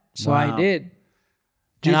out. So Wow. I did.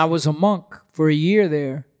 And I was a monk for a year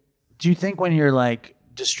there. Do you think when you're like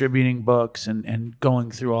distributing books and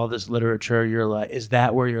going through all this literature, you're like, is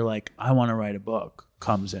that where you're like, I want to write a book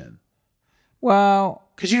comes in? Well,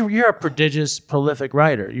 Because you're a prodigious, prolific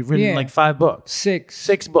writer. You've written like 5 books.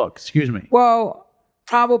 6 books, excuse me. Well,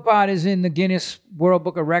 Prabhupada is in the Guinness World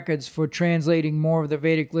Book of Records for translating more of the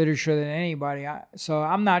Vedic literature than anybody. So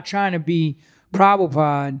I'm not trying to be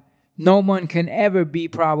Prabhupada. No one can ever be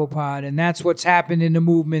Prabhupada. And that's what's happened in the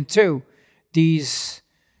movement too. These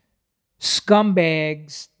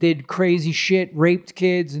scumbags did crazy shit, raped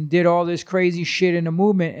kids, and did all this crazy shit in the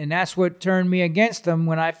movement. And that's what turned me against them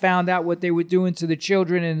when I found out what they were doing to the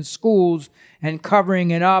children in the schools and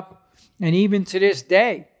covering it up. And even to this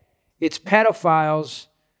day, it's pedophiles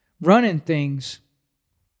running things.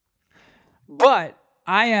 But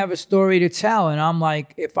I have a story to tell. And I'm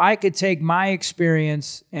like, if I could take my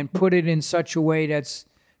experience and put it in such a way that's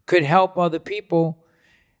could help other people.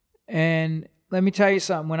 And let me tell you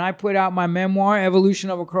something. When I put out my memoir, Evolution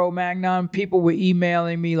of a Cro-Magnon, people were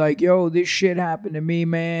emailing me like, yo, this shit happened to me,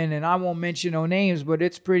 man. And I won't mention no names, but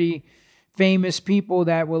it's pretty famous people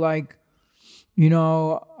that were like, you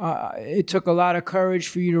know, it took a lot of courage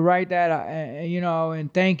for you to write that,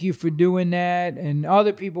 and thank you for doing that. And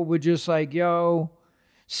other people were just like, yo,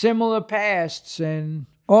 similar pasts. And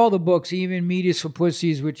all the books, even Meat is for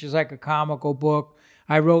Pussies, which is like a comical book.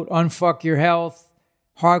 I wrote Unfuck Your Health.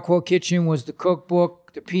 Hardcore Kitchen was the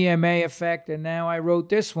cookbook, the PMA Effect, and now I wrote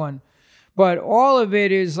this one. But all of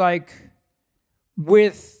it is like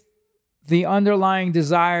with the underlying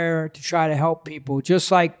desire to try to help people.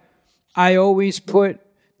 Just like I always put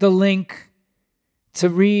the link to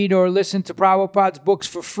read or listen to Prabhupada's books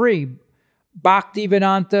for free.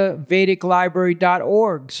 Bhaktivedanta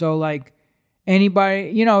Vediclibrary.org. So like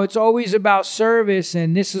anybody, it's always about service,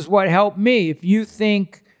 and this is what helped me. If you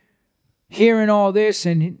think hearing all this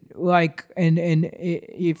and like, and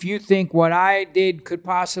if you think what I did could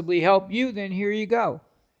possibly help you, then here you go.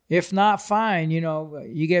 If not, fine. You know,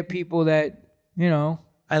 you get people that, you know.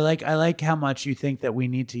 I like how much you think that we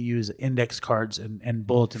need to use index cards and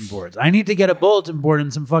bulletin boards. I need to get a bulletin board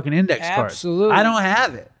and some fucking index cards. Absolutely. I don't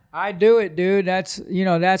have it. I do it, dude. That's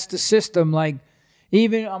the system. Like,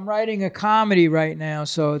 even I'm writing a comedy right now,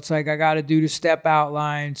 so it's like I got to do the step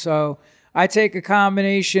outline. So I take a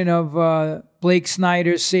combination of Blake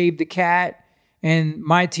Snyder's Save the Cat and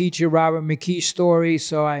my teacher Robert McKee's story.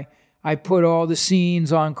 So I put all the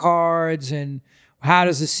scenes on cards and how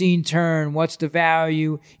does the scene turn? What's the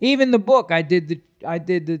value? Even the book, I did the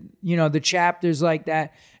the chapters like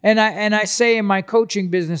that. And I say in my coaching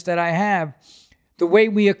business that I have, the way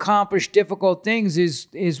we accomplish difficult things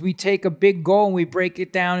is we take a big goal and we break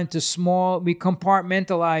it down into small, we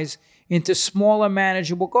compartmentalize into smaller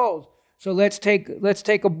manageable goals. So let's take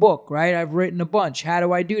a book, right? I've written a bunch. How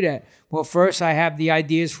do I do that? Well, first I have the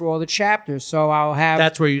ideas for all the chapters. So I'll have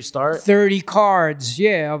That's where you start? 30 cards,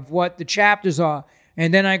 of what the chapters are.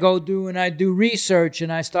 And then I go do research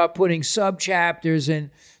and I start putting sub-chapters.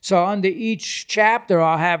 And so under each chapter,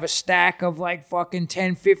 I'll have a stack of like fucking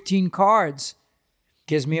 10, 15 cards.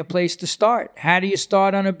 Gives me a place to start. How do you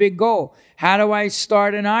start on a big goal? How do I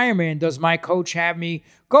start an Ironman? Does my coach have me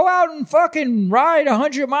go out and fucking ride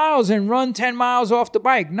 100 miles and run 10 miles off the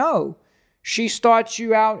bike? No. She starts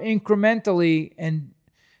you out incrementally. And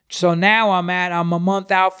so now I'm a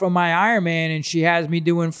month out from my Ironman and she has me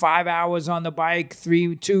doing 5 hours on the bike,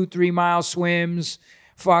 3 mile swims,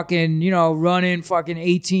 fucking, running fucking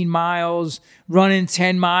 18 miles, running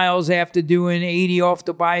 10 miles after doing 80 off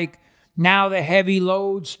the bike. Now the heavy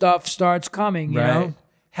load stuff starts coming, you know?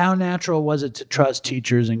 How natural was it to trust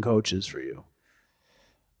teachers and coaches for you?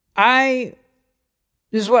 This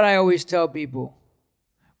is what I always tell people.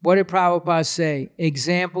 What did Prabhupada say?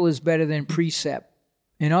 Example is better than precept.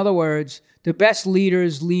 In other words, the best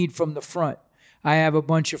leaders lead from the front. I have a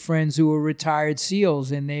bunch of friends who were retired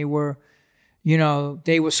SEALs and they were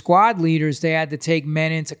squad leaders. They had to take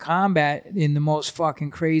men into combat in the most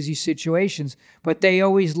fucking crazy situations, but they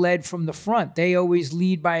always led from the front. They always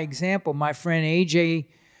lead by example. My friend AJ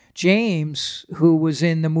James, who was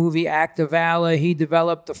in the movie Act of Valor, he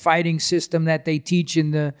developed the fighting system that they teach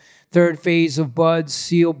in the third phase of Bud's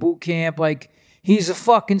SEAL boot camp. Like, he's a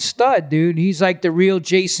fucking stud, dude. He's like the real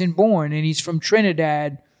Jason Bourne, and he's from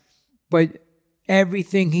Trinidad. But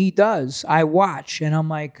everything he does, I watch, and I'm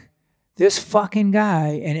like, this fucking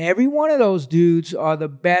guy, and every one of those dudes are the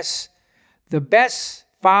best. The best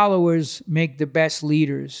followers make the best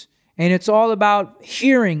leaders. And it's all about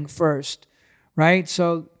hearing first, right?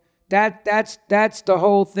 So that's the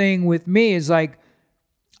whole thing with me is like,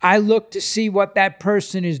 I look to see what that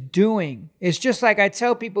person is doing. It's just like I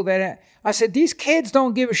tell people that I said, these kids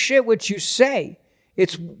don't give a shit what you say.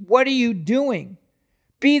 It's what are you doing?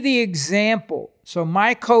 Be the example. So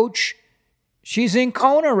my coach, she's in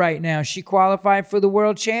Kona right now. She qualified for the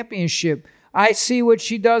World Championship. I see what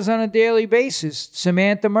she does on a daily basis.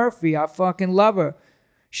 Samantha Murphy, I fucking love her.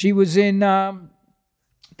 She was in that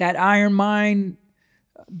Iron Mind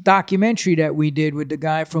documentary that we did with the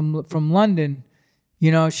guy from London.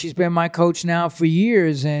 She's been my coach now for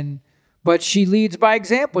years, but she leads by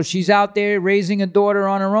example. She's out there raising a daughter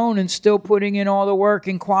on her own and still putting in all the work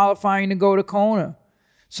and qualifying to go to Kona.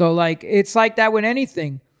 So like, it's like that with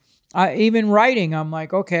anything. Even writing, I'm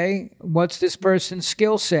like, okay, what's this person's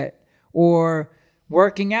skill set? Or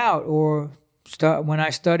working out, or when I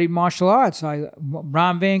studied martial arts,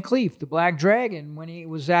 Ron Van Cleef, the Black Dragon, when he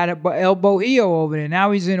was at El Bohio over there.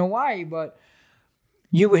 Now he's in Hawaii, but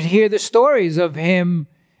you would hear the stories of him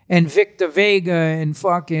and Victor Vega and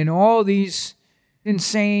fucking all these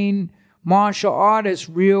insane martial artists,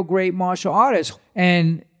 real great martial artists.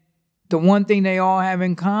 And the one thing they all have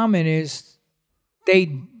in common is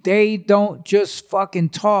they don't just fucking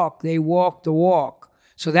talk, they walk the walk.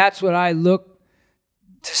 So that's what I look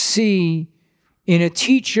to see in a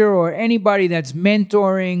teacher or anybody that's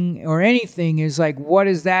mentoring or anything, is like, what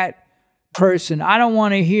is that person? I don't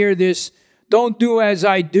want to hear this, don't do as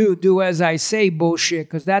I do as I say bullshit,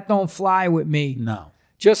 because that don't fly with me. No.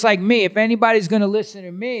 Just like me, if anybody's going to listen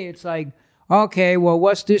to me, it's like, okay, well,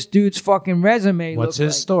 what's this dude's fucking resume What's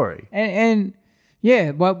his story? And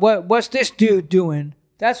yeah, what's this dude doing?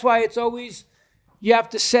 That's why it's always, you have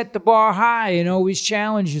to set the bar high and always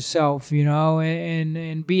challenge yourself,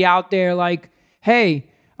 and be out there like, hey,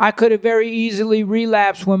 I could have very easily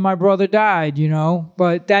relapsed when my brother died,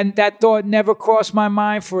 but that thought never crossed my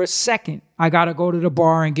mind for a second. I got to go to the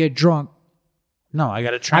bar and get drunk. No, I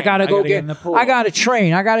got to train. I gotta go get in the pool. I gotta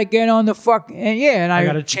train. I gotta get on the and I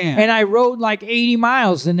gotta chant. And I rode like 80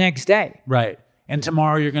 miles the next day. Right. And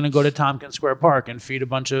tomorrow you're going to go to Tompkins Square Park and feed a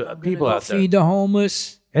bunch of people out there. Feed the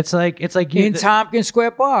homeless. It's like in Tompkins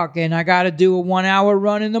Square Park, and I got to do a 1 hour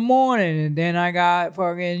run in the morning, and then I got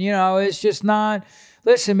fucking, it's just not.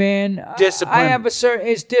 Listen, man, discipline. I have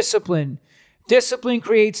it's discipline. Discipline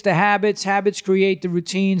creates the habits. Habits create the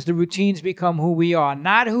routines. The routines become who we are,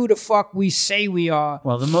 not who the fuck we say we are.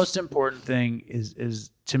 Well, the most important thing is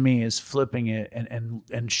to me is flipping it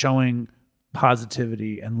and showing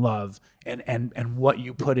positivity and love and what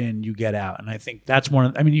you put in, you get out. And I think that's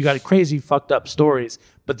you got crazy fucked up stories,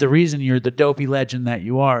 but the reason you're the dopey legend that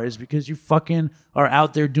you are is because you fucking are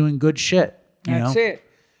out there doing good shit. That's it.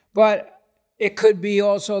 But it could be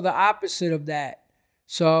also the opposite of that.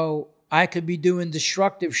 So I could be doing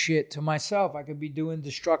destructive shit to myself. I could be doing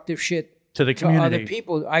destructive shit to the community, to other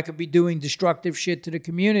people. I could be doing destructive shit to the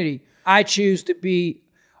community. I choose to be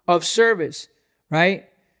of service, right?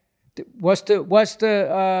 What's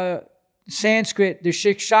the Sanskrit, the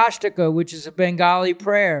Shikshashtaka, which is a Bengali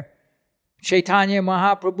prayer. Chaitanya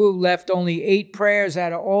Mahaprabhu left only 8 prayers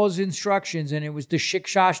out of all his instructions, and it was the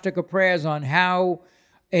Shikshashtaka prayers on how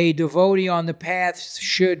a devotee on the path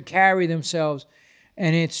should carry themselves.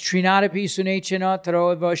 And it's Trinadapi Sunechana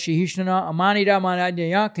Taroeva Shihishnana Amanida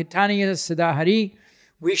Manadaya Kitaniya Sadahari.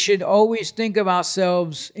 We should always think of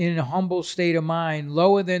ourselves in a humble state of mind,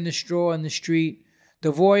 lower than the straw in the street,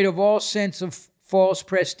 devoid of all sense of false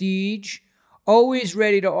prestige, always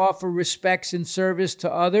ready to offer respects and service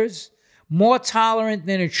to others, more tolerant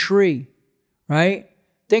than a tree, right?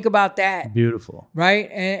 Think about that. Beautiful. Right?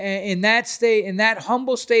 And in that state, in that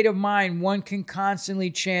humble state of mind, one can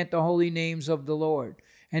constantly chant the holy names of the Lord.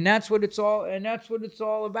 And that's what it's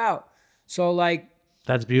all about. So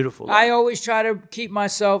that's beautiful. I always try to keep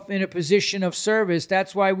myself in a position of service.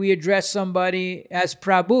 That's why we address somebody as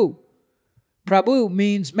Prabhu. Prabhu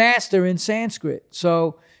means master in Sanskrit.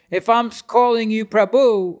 So if I'm calling you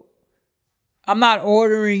Prabhu, I'm not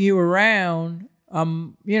ordering you around. I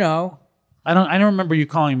don't remember you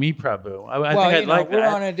calling me Prabhu. I think I'd like that. We're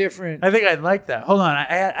on a different. I think I'd like that. Hold on.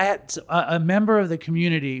 I had a member of the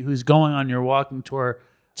community who's going on your walking tour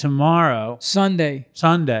tomorrow. Sunday.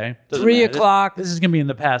 3 o'clock. This is going to be in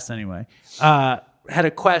the past anyway. Had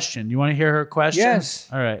a question. You want to hear her question? Yes.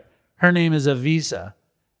 All right. Her name is Avisa.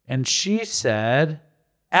 And she said,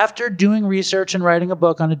 after doing research and writing a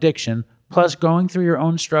book on addiction, plus going through your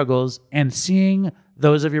own struggles and seeing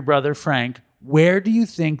those of your brother Frank, where do you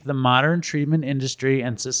think the modern treatment industry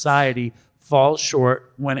and society falls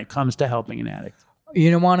short when it comes to helping an addict?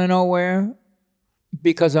 You don't want to know where?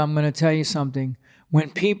 Because I'm going to tell you something. When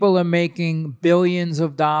people are making billions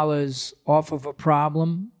of dollars off of a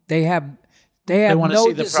problem, they have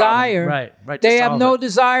no desire. Right. They have no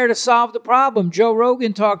desire to solve the problem. Joe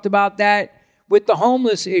Rogan talked about that with the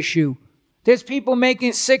homeless issue. There's people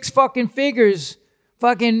making 6 fucking figures,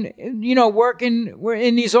 working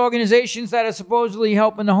in these organizations that are supposedly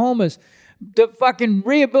helping the homeless. The fucking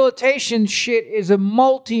rehabilitation shit is a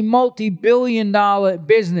multi-billion-dollar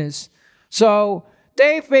business. So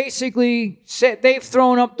they've basically said they've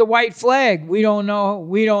thrown up the white flag. We don't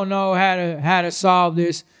know how to solve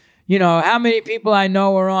this. How many people I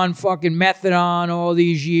know are on fucking methadone all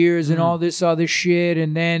these years and all this other shit,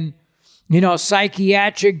 and then,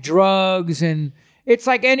 psychiatric drugs, and it's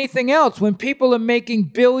like anything else. When people are making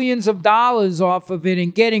billions of dollars off of it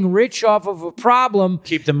and getting rich off of a problem,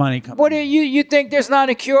 keep the money coming. What do you think there's not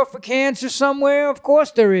a cure for cancer somewhere? Of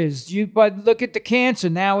course there is. But look at the cancer.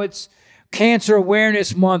 Now it's Cancer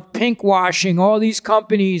Awareness Month, pink washing, all these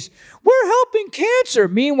companies. We're helping cancer.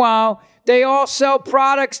 Meanwhile, they all sell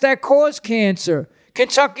products that cause cancer.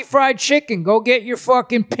 Kentucky Fried Chicken. Go get your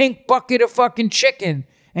fucking pink bucket of fucking chicken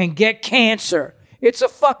and get cancer. It's a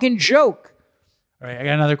fucking joke. All right, I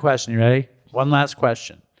got another question. You ready? One last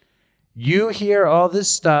question. You hear all this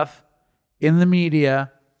stuff in the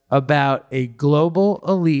media about a global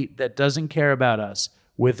elite that doesn't care about us,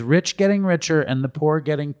 with rich getting richer and the poor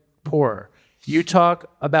getting poorer. You talk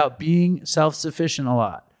about being self-sufficient a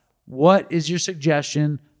lot. What is your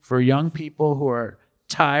suggestion for young people who are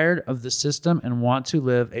tired of the system and want to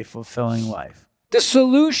live a fulfilling life? The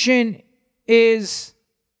solution is,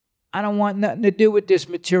 I don't want nothing to do with this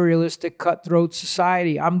materialistic cutthroat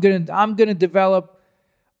society. I'm gonna develop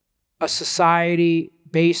a society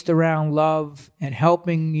based around love and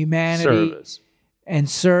helping humanity and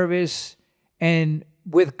service, and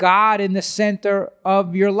with God in the center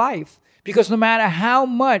of your life. Because no matter how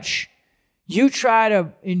much you try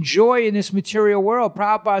to enjoy in this material world,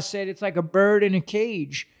 Prabhupada said it's like a bird in a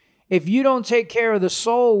cage. if you don't take care of the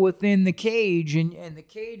soul within the cage, and the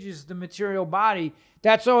cage is the material body,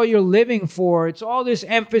 that's all you're living for. It's all this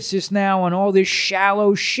emphasis now on all this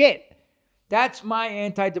shallow shit. That's my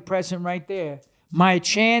antidepressant right there. My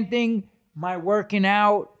chanting, my working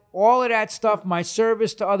out, all of that stuff, my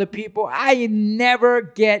service to other people. I never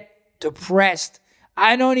get depressed.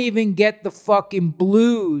 I don't even get the fucking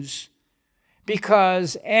blues.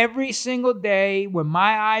 Because every single day when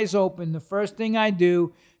my eyes open, the first thing I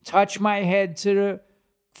do, touch my head to the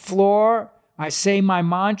floor. I say my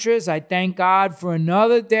mantras. I thank God for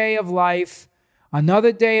another day of life,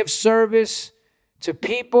 another day of service to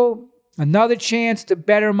people, another chance to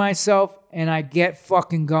better myself, and I get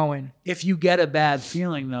fucking going. If you get a bad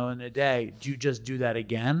feeling, though, in a day, do you just do that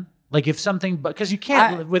again? Like if something, because you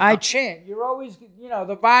can't live with... I chant. You're always, the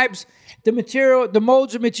vibes, the material, the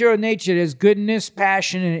modes of material nature, there's goodness,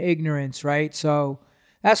 passion, and ignorance, right? So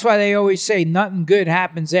that's why they always say nothing good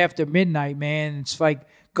happens after midnight, man. It's like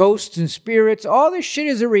ghosts and spirits. All this shit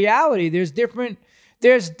is a reality. There's different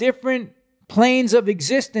planes of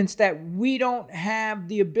existence that we don't have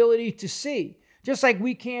the ability to see. Just like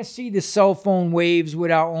we can't see the cell phone waves with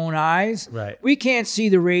our own eyes. Right. We can't see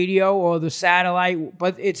the radio or the satellite,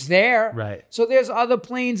 but it's there. Right. So there's other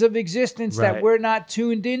planes of existence Right. that we're not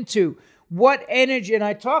tuned into. What energy, and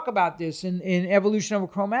I talk about this in Evolution of a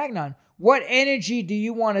Cro-Magnon, what energy do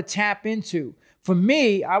you want to tap into? For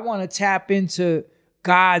me, I want to tap into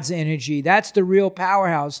God's energy. That's the real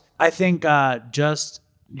powerhouse. I think just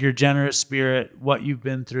your generous spirit, what you've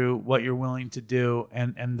been through, what you're willing to do,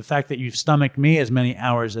 and the fact that you've stomached me as many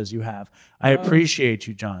hours as you have. I appreciate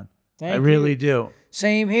you, John. I really do.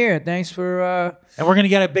 Same here. Thanks for... and we're going to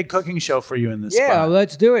get a big cooking show for you in this spot.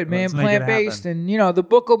 Let's do it, man. Let's make it Plant-based. happen. And, the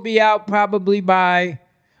book will be out probably by...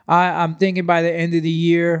 I'm thinking by the end of the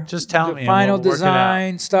year. Just tell the me. Final We'll work it out.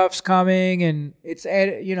 design stuff's coming, and it's,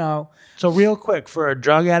 So real quick, for a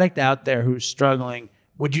drug addict out there who's struggling,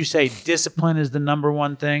 would you say discipline is the number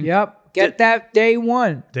one thing? Yep. Get that day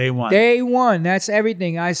one. Day one. Day one. That's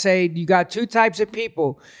everything. I say you got two types of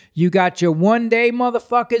people. You got your one day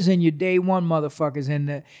motherfuckers and your day one motherfuckers.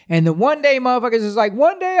 And the one day motherfuckers is like,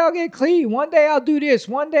 one day I'll get clean. One day I'll do this.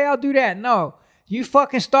 One day I'll do that. No. You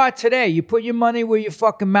fucking start today. You put your money where your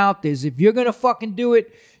fucking mouth is. If you're going to fucking do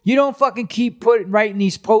it, you don't fucking keep writing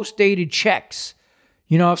these post-dated checks.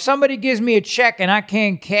 If somebody gives me a check and I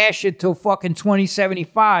can't cash it till fucking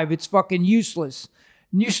 2075, it's fucking useless.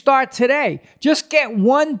 And you start today. Just get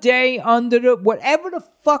one day under whatever the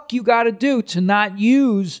fuck you got to do to not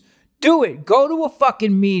use, do it. Go to a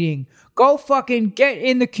fucking meeting. Go fucking get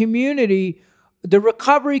in the community. The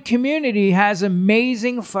recovery community has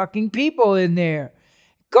amazing fucking people in there.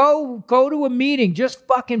 Go to a meeting. Just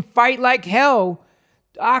fucking fight like hell.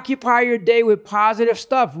 Occupy your day with positive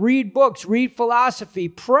stuff. Read books. Read philosophy.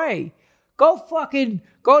 Pray. Go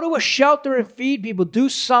to a shelter and feed people. Do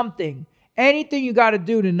something. Anything you got to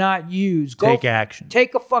do to not use. Take action.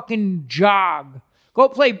 Take a fucking jog. Go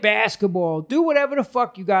play basketball. Do whatever the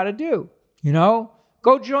fuck you got to do.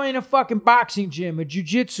 Go join a fucking boxing gym, a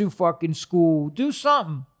jiu-jitsu fucking school. Do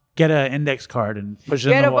something. Get an index card and push it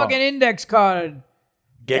in Get the a wall. fucking index card.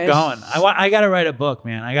 Get going. I got to write a book,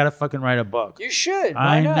 man. I got to fucking write a book. You should.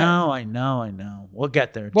 Why I not? know. We'll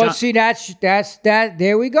get there. Well, see, that's that.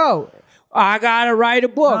 There we go. I got to write a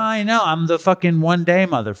book. I know. I'm the fucking one day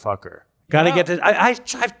motherfucker. Got to get to...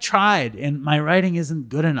 I've tried, and my writing isn't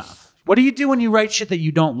good enough. What do you do when you write shit that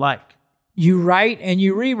you don't like? You write and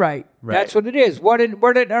you rewrite. Right. That's what it is. What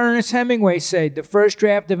did Ernest Hemingway say? The first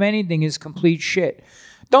draft of anything is complete shit.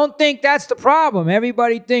 Don't think that's the problem.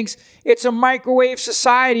 Everybody thinks it's a microwave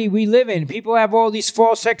society we live in. People have all these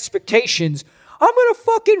false expectations. I'm going to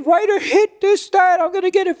fucking write a hit, this, that. I'm going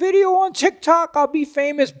to get a video on TikTok. I'll be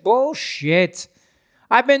famous. Bullshit.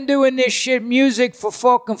 I've been doing this shit music for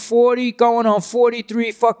fucking 40, going on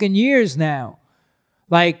 43 fucking years now.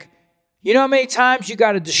 Like, you know how many times you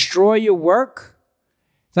got to destroy your work?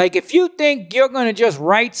 Like, if you think you're going to just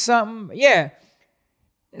write something, yeah,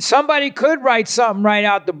 somebody could write something right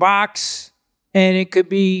out the box and it could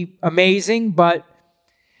be amazing, but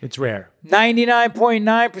it's rare.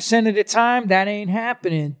 99.9% of the time, that ain't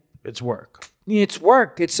happening. It's work. It's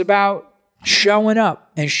work. It's about showing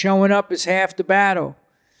up, and showing up is half the battle.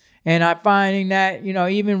 And I'm finding that,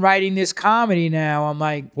 even writing this comedy now, I'm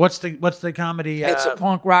like... What's the comedy? It's a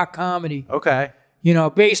punk rock comedy. Okay.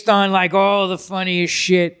 Based on like all the funniest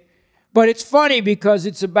shit. But it's funny because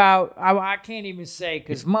it's about... I can't even say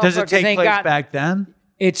because motherfuckers Does it take place back then?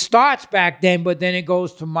 It starts back then, but then it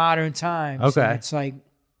goes to modern times. Okay. And it's like,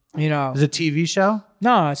 Is it a TV show?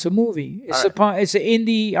 No, it's a movie. It's an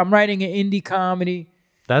indie... I'm writing an indie comedy.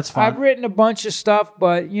 That's fine. I've written a bunch of stuff,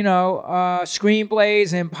 but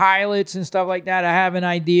screenplays and pilots and stuff like that. I have an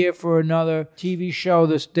idea for another TV show.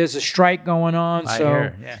 There's a strike going on, I so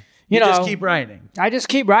hear, yeah. You just keep writing. I just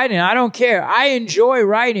keep writing. I don't care. I enjoy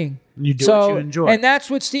writing. You do what you enjoy. And that's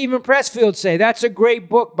what Stephen Pressfield say. That's a great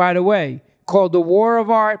book, by the way, called The War of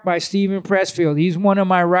Art by Stephen Pressfield. He's one of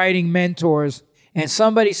my writing mentors. And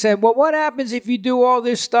somebody said, well, what happens if you do all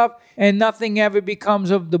this stuff and nothing ever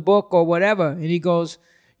becomes of the book or whatever? And he goes,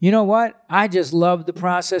 you know what? I just love the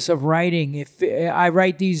process of writing. If I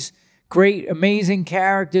write these great, amazing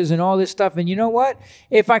characters and all this stuff. And you know what?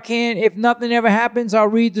 If nothing ever happens, I'll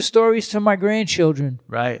read the stories to my grandchildren.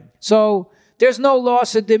 Right. So there's no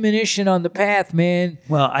loss or diminution on the path, man.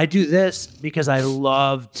 Well, I do this because I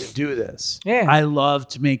love to do this. Yeah. I love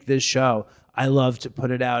to make this show. I love to put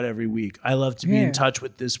it out every week. I love to be in touch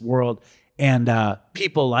with this world. And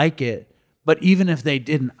people like it. But even if they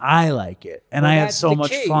didn't, I like it. And I have so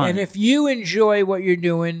much fun. And if you enjoy what you're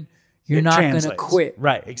doing, you're not going to quit.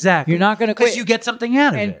 Right, exactly. You're not going to quit. Because you get something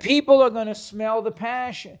out of it. And people are going to smell the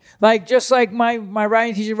passion. Just like my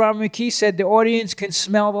writing teacher, Robert McKee, said, the audience can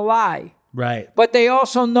smell the lie. Right. But they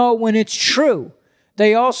also know when it's true.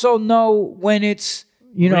 They also know when it's,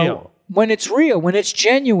 real. When it's real, when it's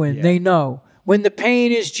genuine, they know. When the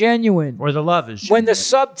pain is genuine. Or the love is genuine. When the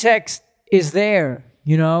subtext is there,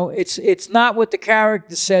 it's not what the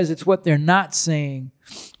character says, it's what they're not saying.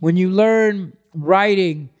 When you learn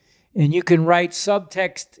writing and you can write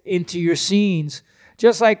subtext into your scenes,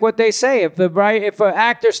 just like what they say, if an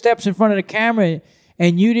actor steps in front of the camera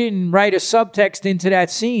and you didn't write a subtext into that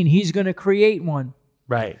scene, he's going to create one.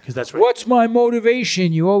 Right, because that's right. What's my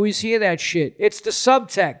motivation? You always hear that shit. It's the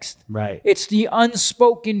subtext. Right. It's the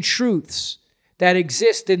unspoken truths that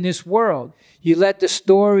exist in this world. You let the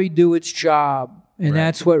story do its job. And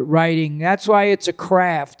that's what writing, that's why it's a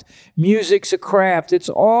craft. Music's a craft. It's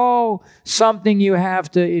all something you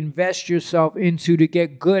have to invest yourself into to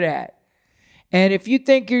get good at. And if you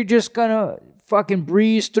think you're just going to fucking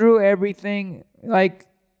breeze through everything,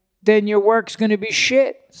 then your work's going to be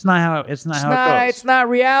shit. It's not how it goes. It's not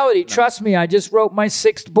reality. No. Trust me, I just wrote my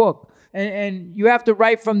 6th book. And you have to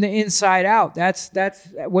write from the inside out. That's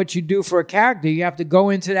what you do for a character. You have to go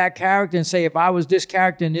into that character and say, if I was this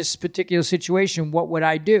character in this particular situation, what would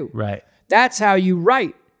I do? Right. That's how you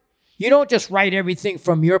write. You don't just write everything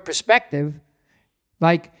from your perspective.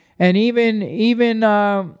 And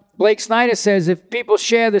even Blake Snyder says, if people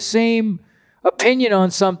share the same opinion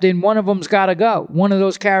on something, one of them's got to go. One of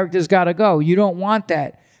those characters got to go. You don't want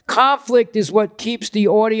that. Conflict is what keeps the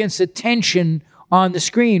audience attention on the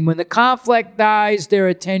screen. When the conflict dies, their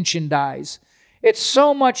attention dies. It's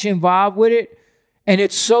so much involved with it, and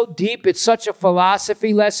it's so deep. It's such a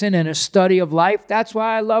philosophy lesson and a study of life. That's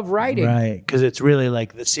why I love writing. Right, because it's really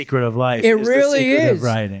like the secret of life. It really the secret is. Of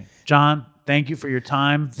writing. John, thank you for your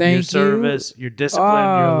time, your service, your discipline,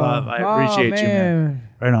 your love. I appreciate you, man.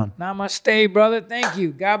 Right on. Namaste, brother. Thank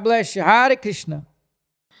you. God bless you. Hare Krishna.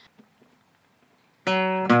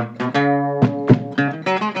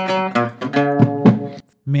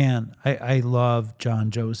 Man, I love John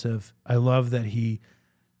Joseph. I love that he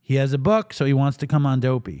has a book, so he wants to come on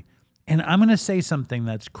Dopey. And I'm going to say something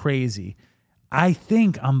that's crazy. I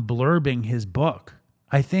think I'm blurbing his book.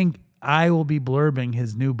 I think I will be blurbing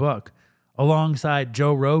his new book alongside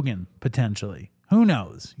Joe Rogan, potentially. Who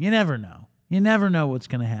knows? You never know. You never know what's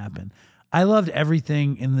going to happen. I loved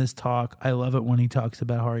everything in this talk. I love it when he talks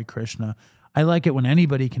about Hare Krishna. I like it when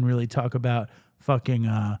anybody can really talk about fucking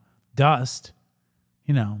dust.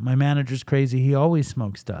 My manager's crazy. He always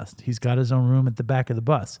smokes dust. He's got his own room at the back of the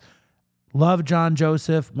bus. Love John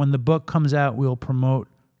Joseph. When the book comes out, we'll promote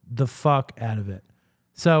the fuck out of it.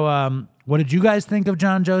 So what did you guys think of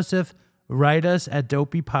John Joseph? Write us at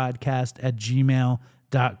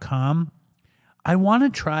dopeypodcast@gmail.com. I want to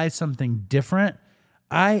try something different.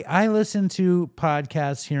 I listen to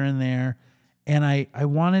podcasts here and there, and I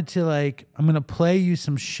wanted to I'm going to play you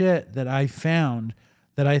some shit that I found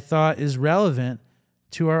that I thought is relevant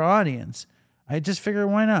to our audience. I just figured,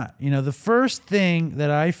 why not? The first thing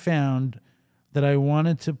that I found that I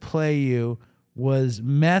wanted to play you was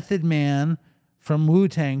Method Man from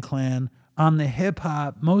Wu-Tang Clan on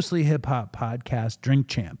the mostly hip-hop podcast, Drink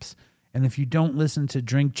Champs. And if you don't listen to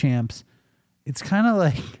Drink Champs, it's kind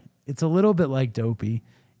of it's a little bit like Dopey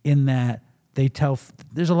in that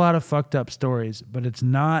there's a lot of fucked up stories, but it's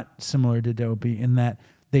not similar to Dopey in that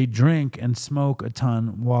they drink and smoke a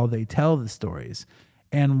ton while they tell the stories.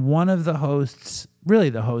 And one of the hosts, really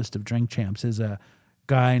the host of Drink Champs, is a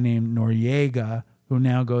guy named Noriega, who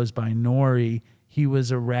now goes by Nori. He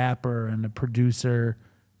was a rapper and a producer,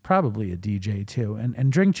 probably a DJ too.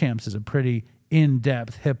 And Drink Champs is a pretty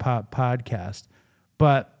in-depth hip-hop podcast.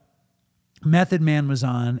 But Method Man was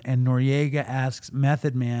on, and Noriega asks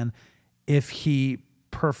Method Man if he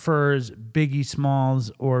prefers Biggie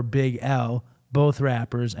Smalls or Big L, both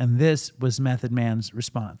rappers, and this was Method Man's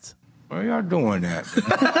response. Why y'all doing that?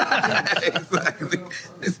 Exactly.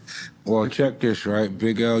 Well, check this, right?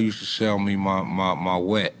 Big L used to sell me my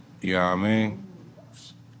wet. You know what I mean?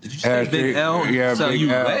 Did you say Big L sell you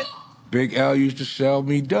wet? Big L used to sell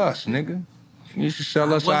me dust, nigga. He used to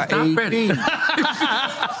sell us our 18.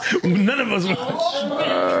 None of us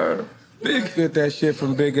were. Get that shit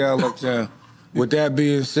from Big L uptown. With that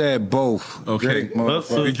being said, both. Okay. Drink,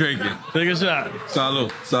 we drinking. Take a shot.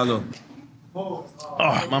 Salud. Oh,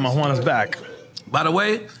 Mama Juana's back. By the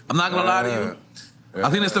way, I'm not gonna lie to you. I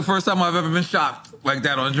think that's the first time I've ever been shocked like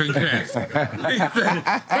that on Drink Champs.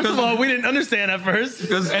 First of all, we didn't understand at first. And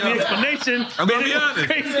the explanation. I'm gonna be honest.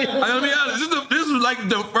 This was like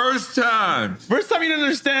the first time. First time you didn't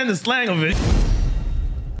understand the slang of it.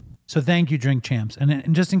 So thank you, Drink Champs.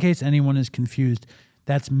 And just in case anyone is confused,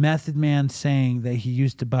 that's Method Man saying that he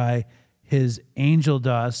used to buy his Angel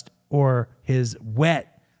Dust or his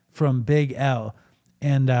Wet from Big L.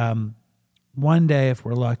 And one day, if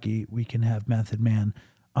we're lucky, we can have Method Man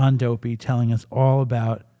on Dopey telling us all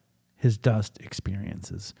about his dust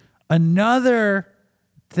experiences. Another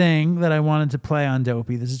thing that I wanted to play on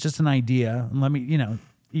Dopey, this is just an idea, and let me,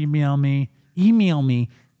 email me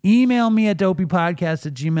at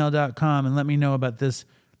dopeypodcast@gmail.com and let me know about this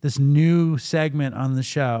new segment on the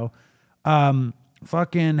show.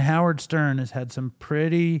 Fucking Howard Stern has had some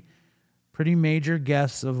pretty major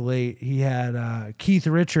guests of late. He had Keith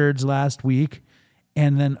Richards last week,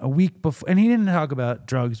 and then a week before, and he didn't talk about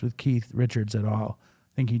drugs with Keith Richards at all.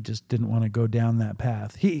 I think he just didn't want to go down that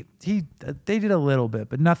path. They did a little bit,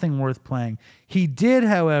 but nothing worth playing. He did,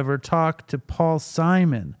 however, talk to Paul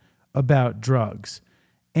Simon about drugs,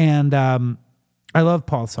 and I love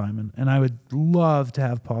Paul Simon, and I would love to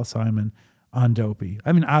have Paul Simon on Dopey.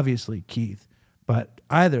 I mean, obviously Keith, but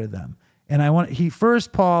either of them. And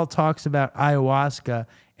Paul talks about ayahuasca,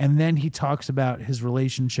 and then he talks about his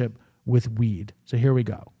relationship with weed. So here we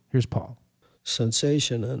go. Here's Paul.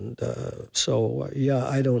 Sensation, and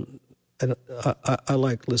I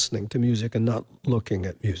like listening to music and not looking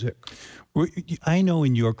at music. I know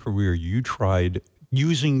in your career you tried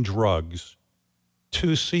using drugs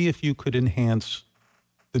to see if you could enhance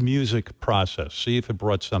the music process, see if it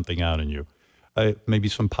brought something out in you. Maybe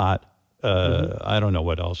some pot. I don't know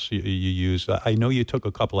what else you used. I know you took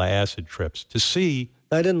a couple of acid trips to see.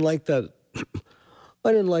 I didn't like that.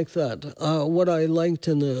 What I liked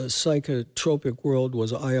in the psychotropic world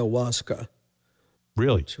was ayahuasca.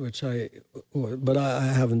 Really? But I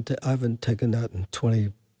haven't taken that in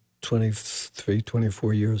 23,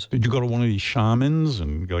 24 years. Did you go to one of these shamans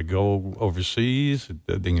and go overseas?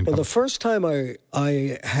 Well, the first time I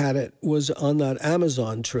had it was on that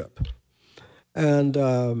Amazon trip. And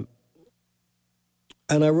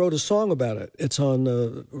I wrote a song about it. It's on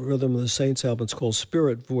the Rhythm of the Saints album. It's called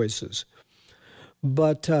Spirit Voices.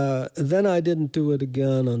 But then I didn't do it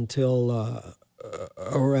again until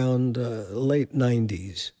around late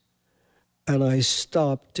 90s. And I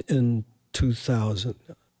stopped in 2000.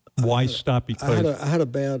 Why stop? Because I had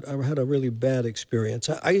a really bad experience.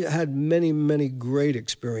 I had many, many great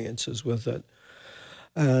experiences with it.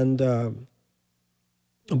 And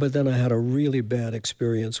but then I had a really bad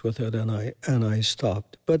experience with it, and I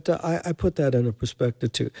stopped. But I put that into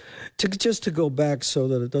perspective too, to go back so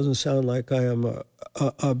that it doesn't sound like I am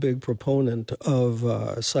a big proponent of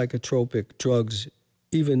psychotropic drugs,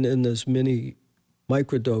 even in this mini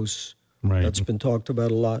microdose that's been talked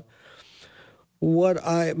about a lot.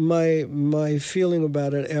 My feeling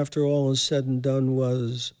about it after all is said and done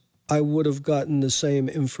was I would have gotten the same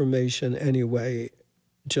information anyway,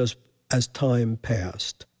 just as time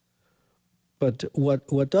passed. But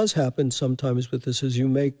what does happen sometimes with this is you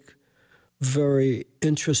make very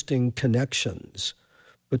interesting connections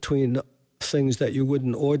between things that you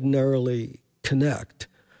wouldn't ordinarily connect.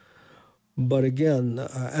 But again,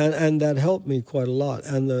 and that helped me quite a lot.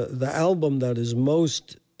 And the album that is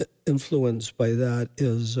most influenced by that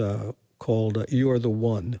is called You're the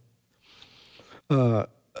One. The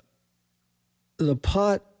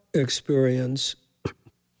pot experience,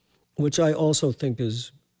 which I also think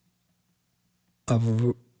is,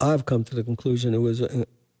 I've come to the conclusion it was a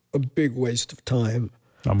big waste of time.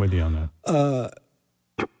 I'm with you on that.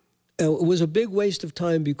 It was a big waste of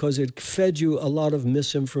time because it fed you a lot of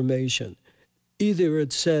misinformation. Either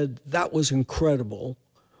it said, that was incredible,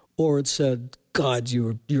 or it said, God,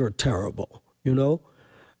 you're terrible,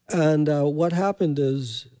 And what happened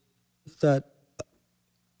is that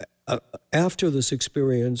after this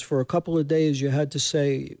experience, for a couple of days, you had to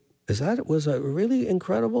say, was that really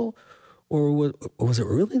incredible? Or was it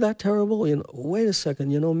really that terrible? Wait a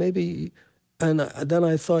second, maybe. And then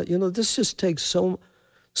I thought, this just takes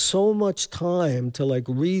so much time to like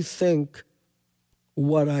rethink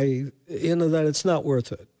that it's not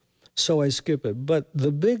worth it. So I skip it. But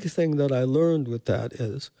the big thing that I learned with that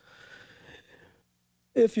is,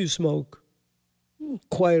 if you smoke,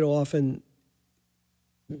 quite often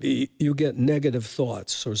you get negative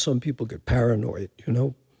thoughts, or some people get paranoid,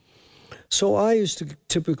 So I used to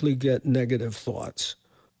typically get negative thoughts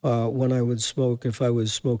when I would smoke, if I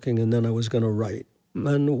was smoking, and then I was going to write.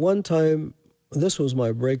 And one time, this was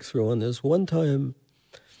my breakthrough on this, one time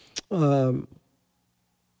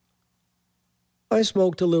I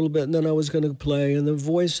smoked a little bit, and then I was going to play, and the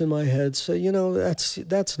voice in my head said,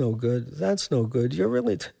 that's no good. That's no good. You're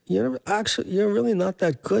really not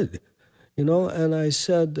that good, And I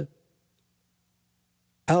said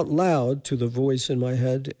out loud to the voice in my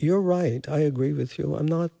head, you're right. I agree with you. I'm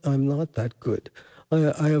not that good.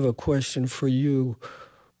 I have a question for you.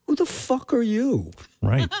 Who the fuck are you?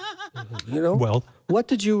 Right. Well, what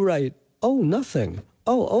did you write? Oh, nothing.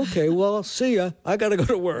 Oh, okay. Well, see ya. I got to go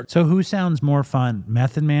to work. So who sounds more fun,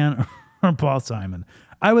 Method Man or Paul Simon?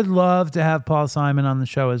 I would love to have Paul Simon on the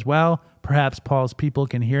show as well. Perhaps Paul's people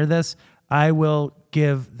can hear this. I will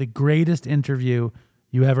give the greatest interview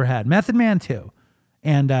you ever had. Method Man too.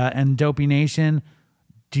 And Dopey Nation,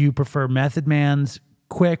 do you prefer Method Man's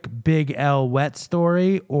quick Big L wet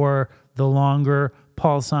story, or the longer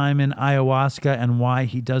Paul Simon ayahuasca and why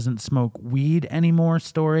he doesn't smoke weed anymore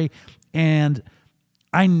story? And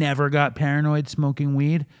I never got paranoid smoking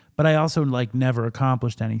weed, but I also never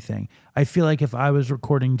accomplished anything. I feel like if I was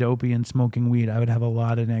recording Dopey and smoking weed, I would have a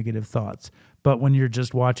lot of negative thoughts. But when you're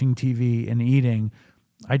just watching TV and eating,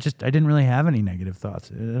 I didn't really have any negative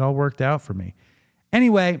thoughts. It all worked out for me.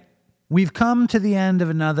 Anyway, we've come to the end of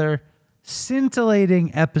another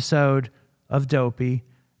scintillating episode of Dopey,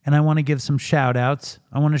 and I want to give some shout outs.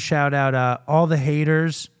 I want to shout out all the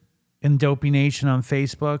haters in Dopey Nation on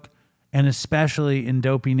Facebook, and especially in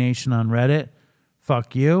Dopey Nation on Reddit.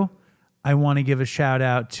 Fuck you. I want to give a shout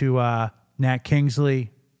out to Nat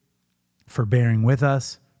Kingsley for bearing with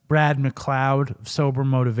us. Brad McLeod of Sober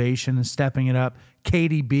Motivation and stepping it up.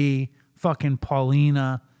 Katie B, fucking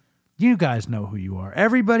Paulina. You guys know who you are.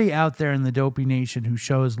 Everybody out there in the Dopey Nation who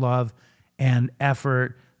shows love and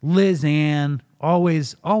effort. Liz Ann,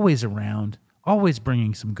 always around, always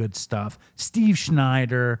bringing some good stuff. Steve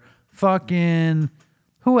Schneider, fucking,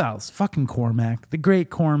 who else? Fucking Cormac, the great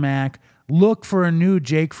Cormac. Look for a new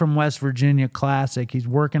Jake from West Virginia classic. He's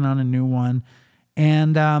working on a new one.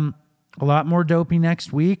 And a lot more Dopey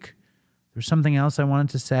next week. There's something else I wanted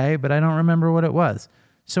to say, but I don't remember what it was.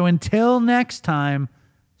 So until next time,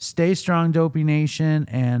 stay strong, Dopey Nation,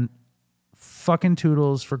 and fucking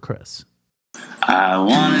toodles for Chris. I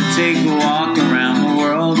want to take a walk around the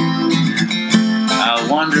world. I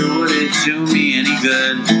wonder would it do me any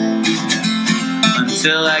good?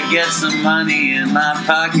 Until I get some money in my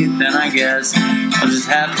pocket, then I guess I'll just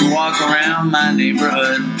have to walk around my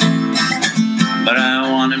neighborhood. But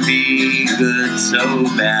I want to be good so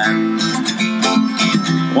bad.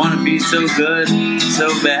 Want to be so good, so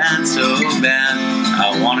bad, so bad.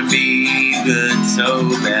 I want to be good so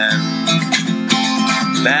bad.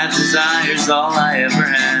 Bad desire's all I ever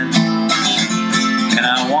had. And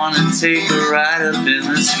I want to take a ride up in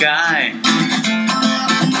the sky.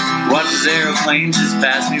 Watch this aeroplane just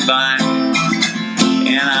pass me by.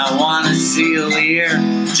 And I want to see a Lear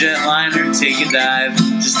jetliner take a dive,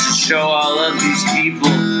 just to show all of these people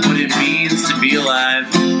what it means to be alive.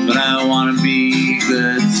 But I want to be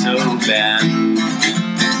good so bad.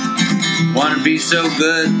 Want to be so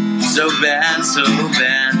good, so bad, so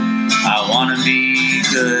bad. I want to be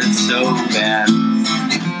good so bad.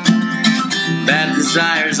 Bad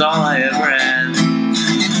desire's all I ever had.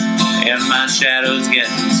 And my shadow's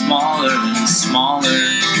getting smaller and smaller.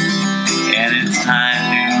 And it's time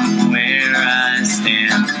to where I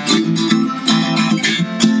stand.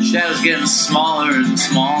 Shadow's getting smaller and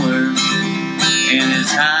smaller. And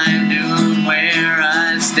it's time to where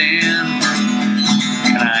I stand.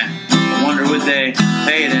 And I wonder would they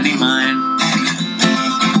pay it any mind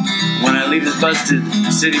when I leave this busted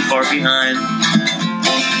city far behind.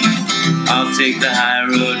 I'll take the high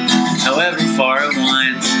road, however far it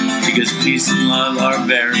winds, because peace and love are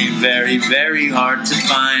very, very, very hard to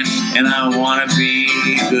find. And I want to be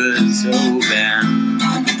good so bad.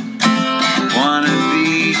 Want to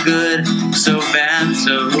be good so bad,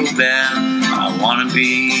 so bad. I want to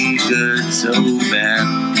be good so bad.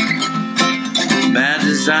 Bad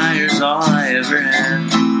desire's all I ever had.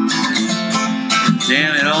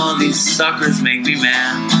 damn it, all these suckers make me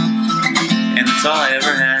mad. And it's all I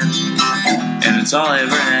ever had. And it's all I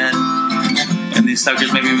ever had. And these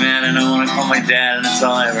suckers make me mad, and I want to call my dad. And it's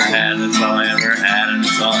all I ever had. And it's all I ever had. And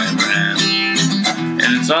it's all I ever had.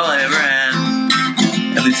 And it's all I ever had.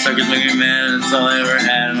 And these suckers make me mad, and it's all I ever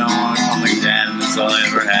had. And I want to call my dad. And it's all I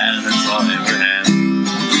ever had. And it's all I ever had.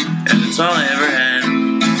 And it's all I ever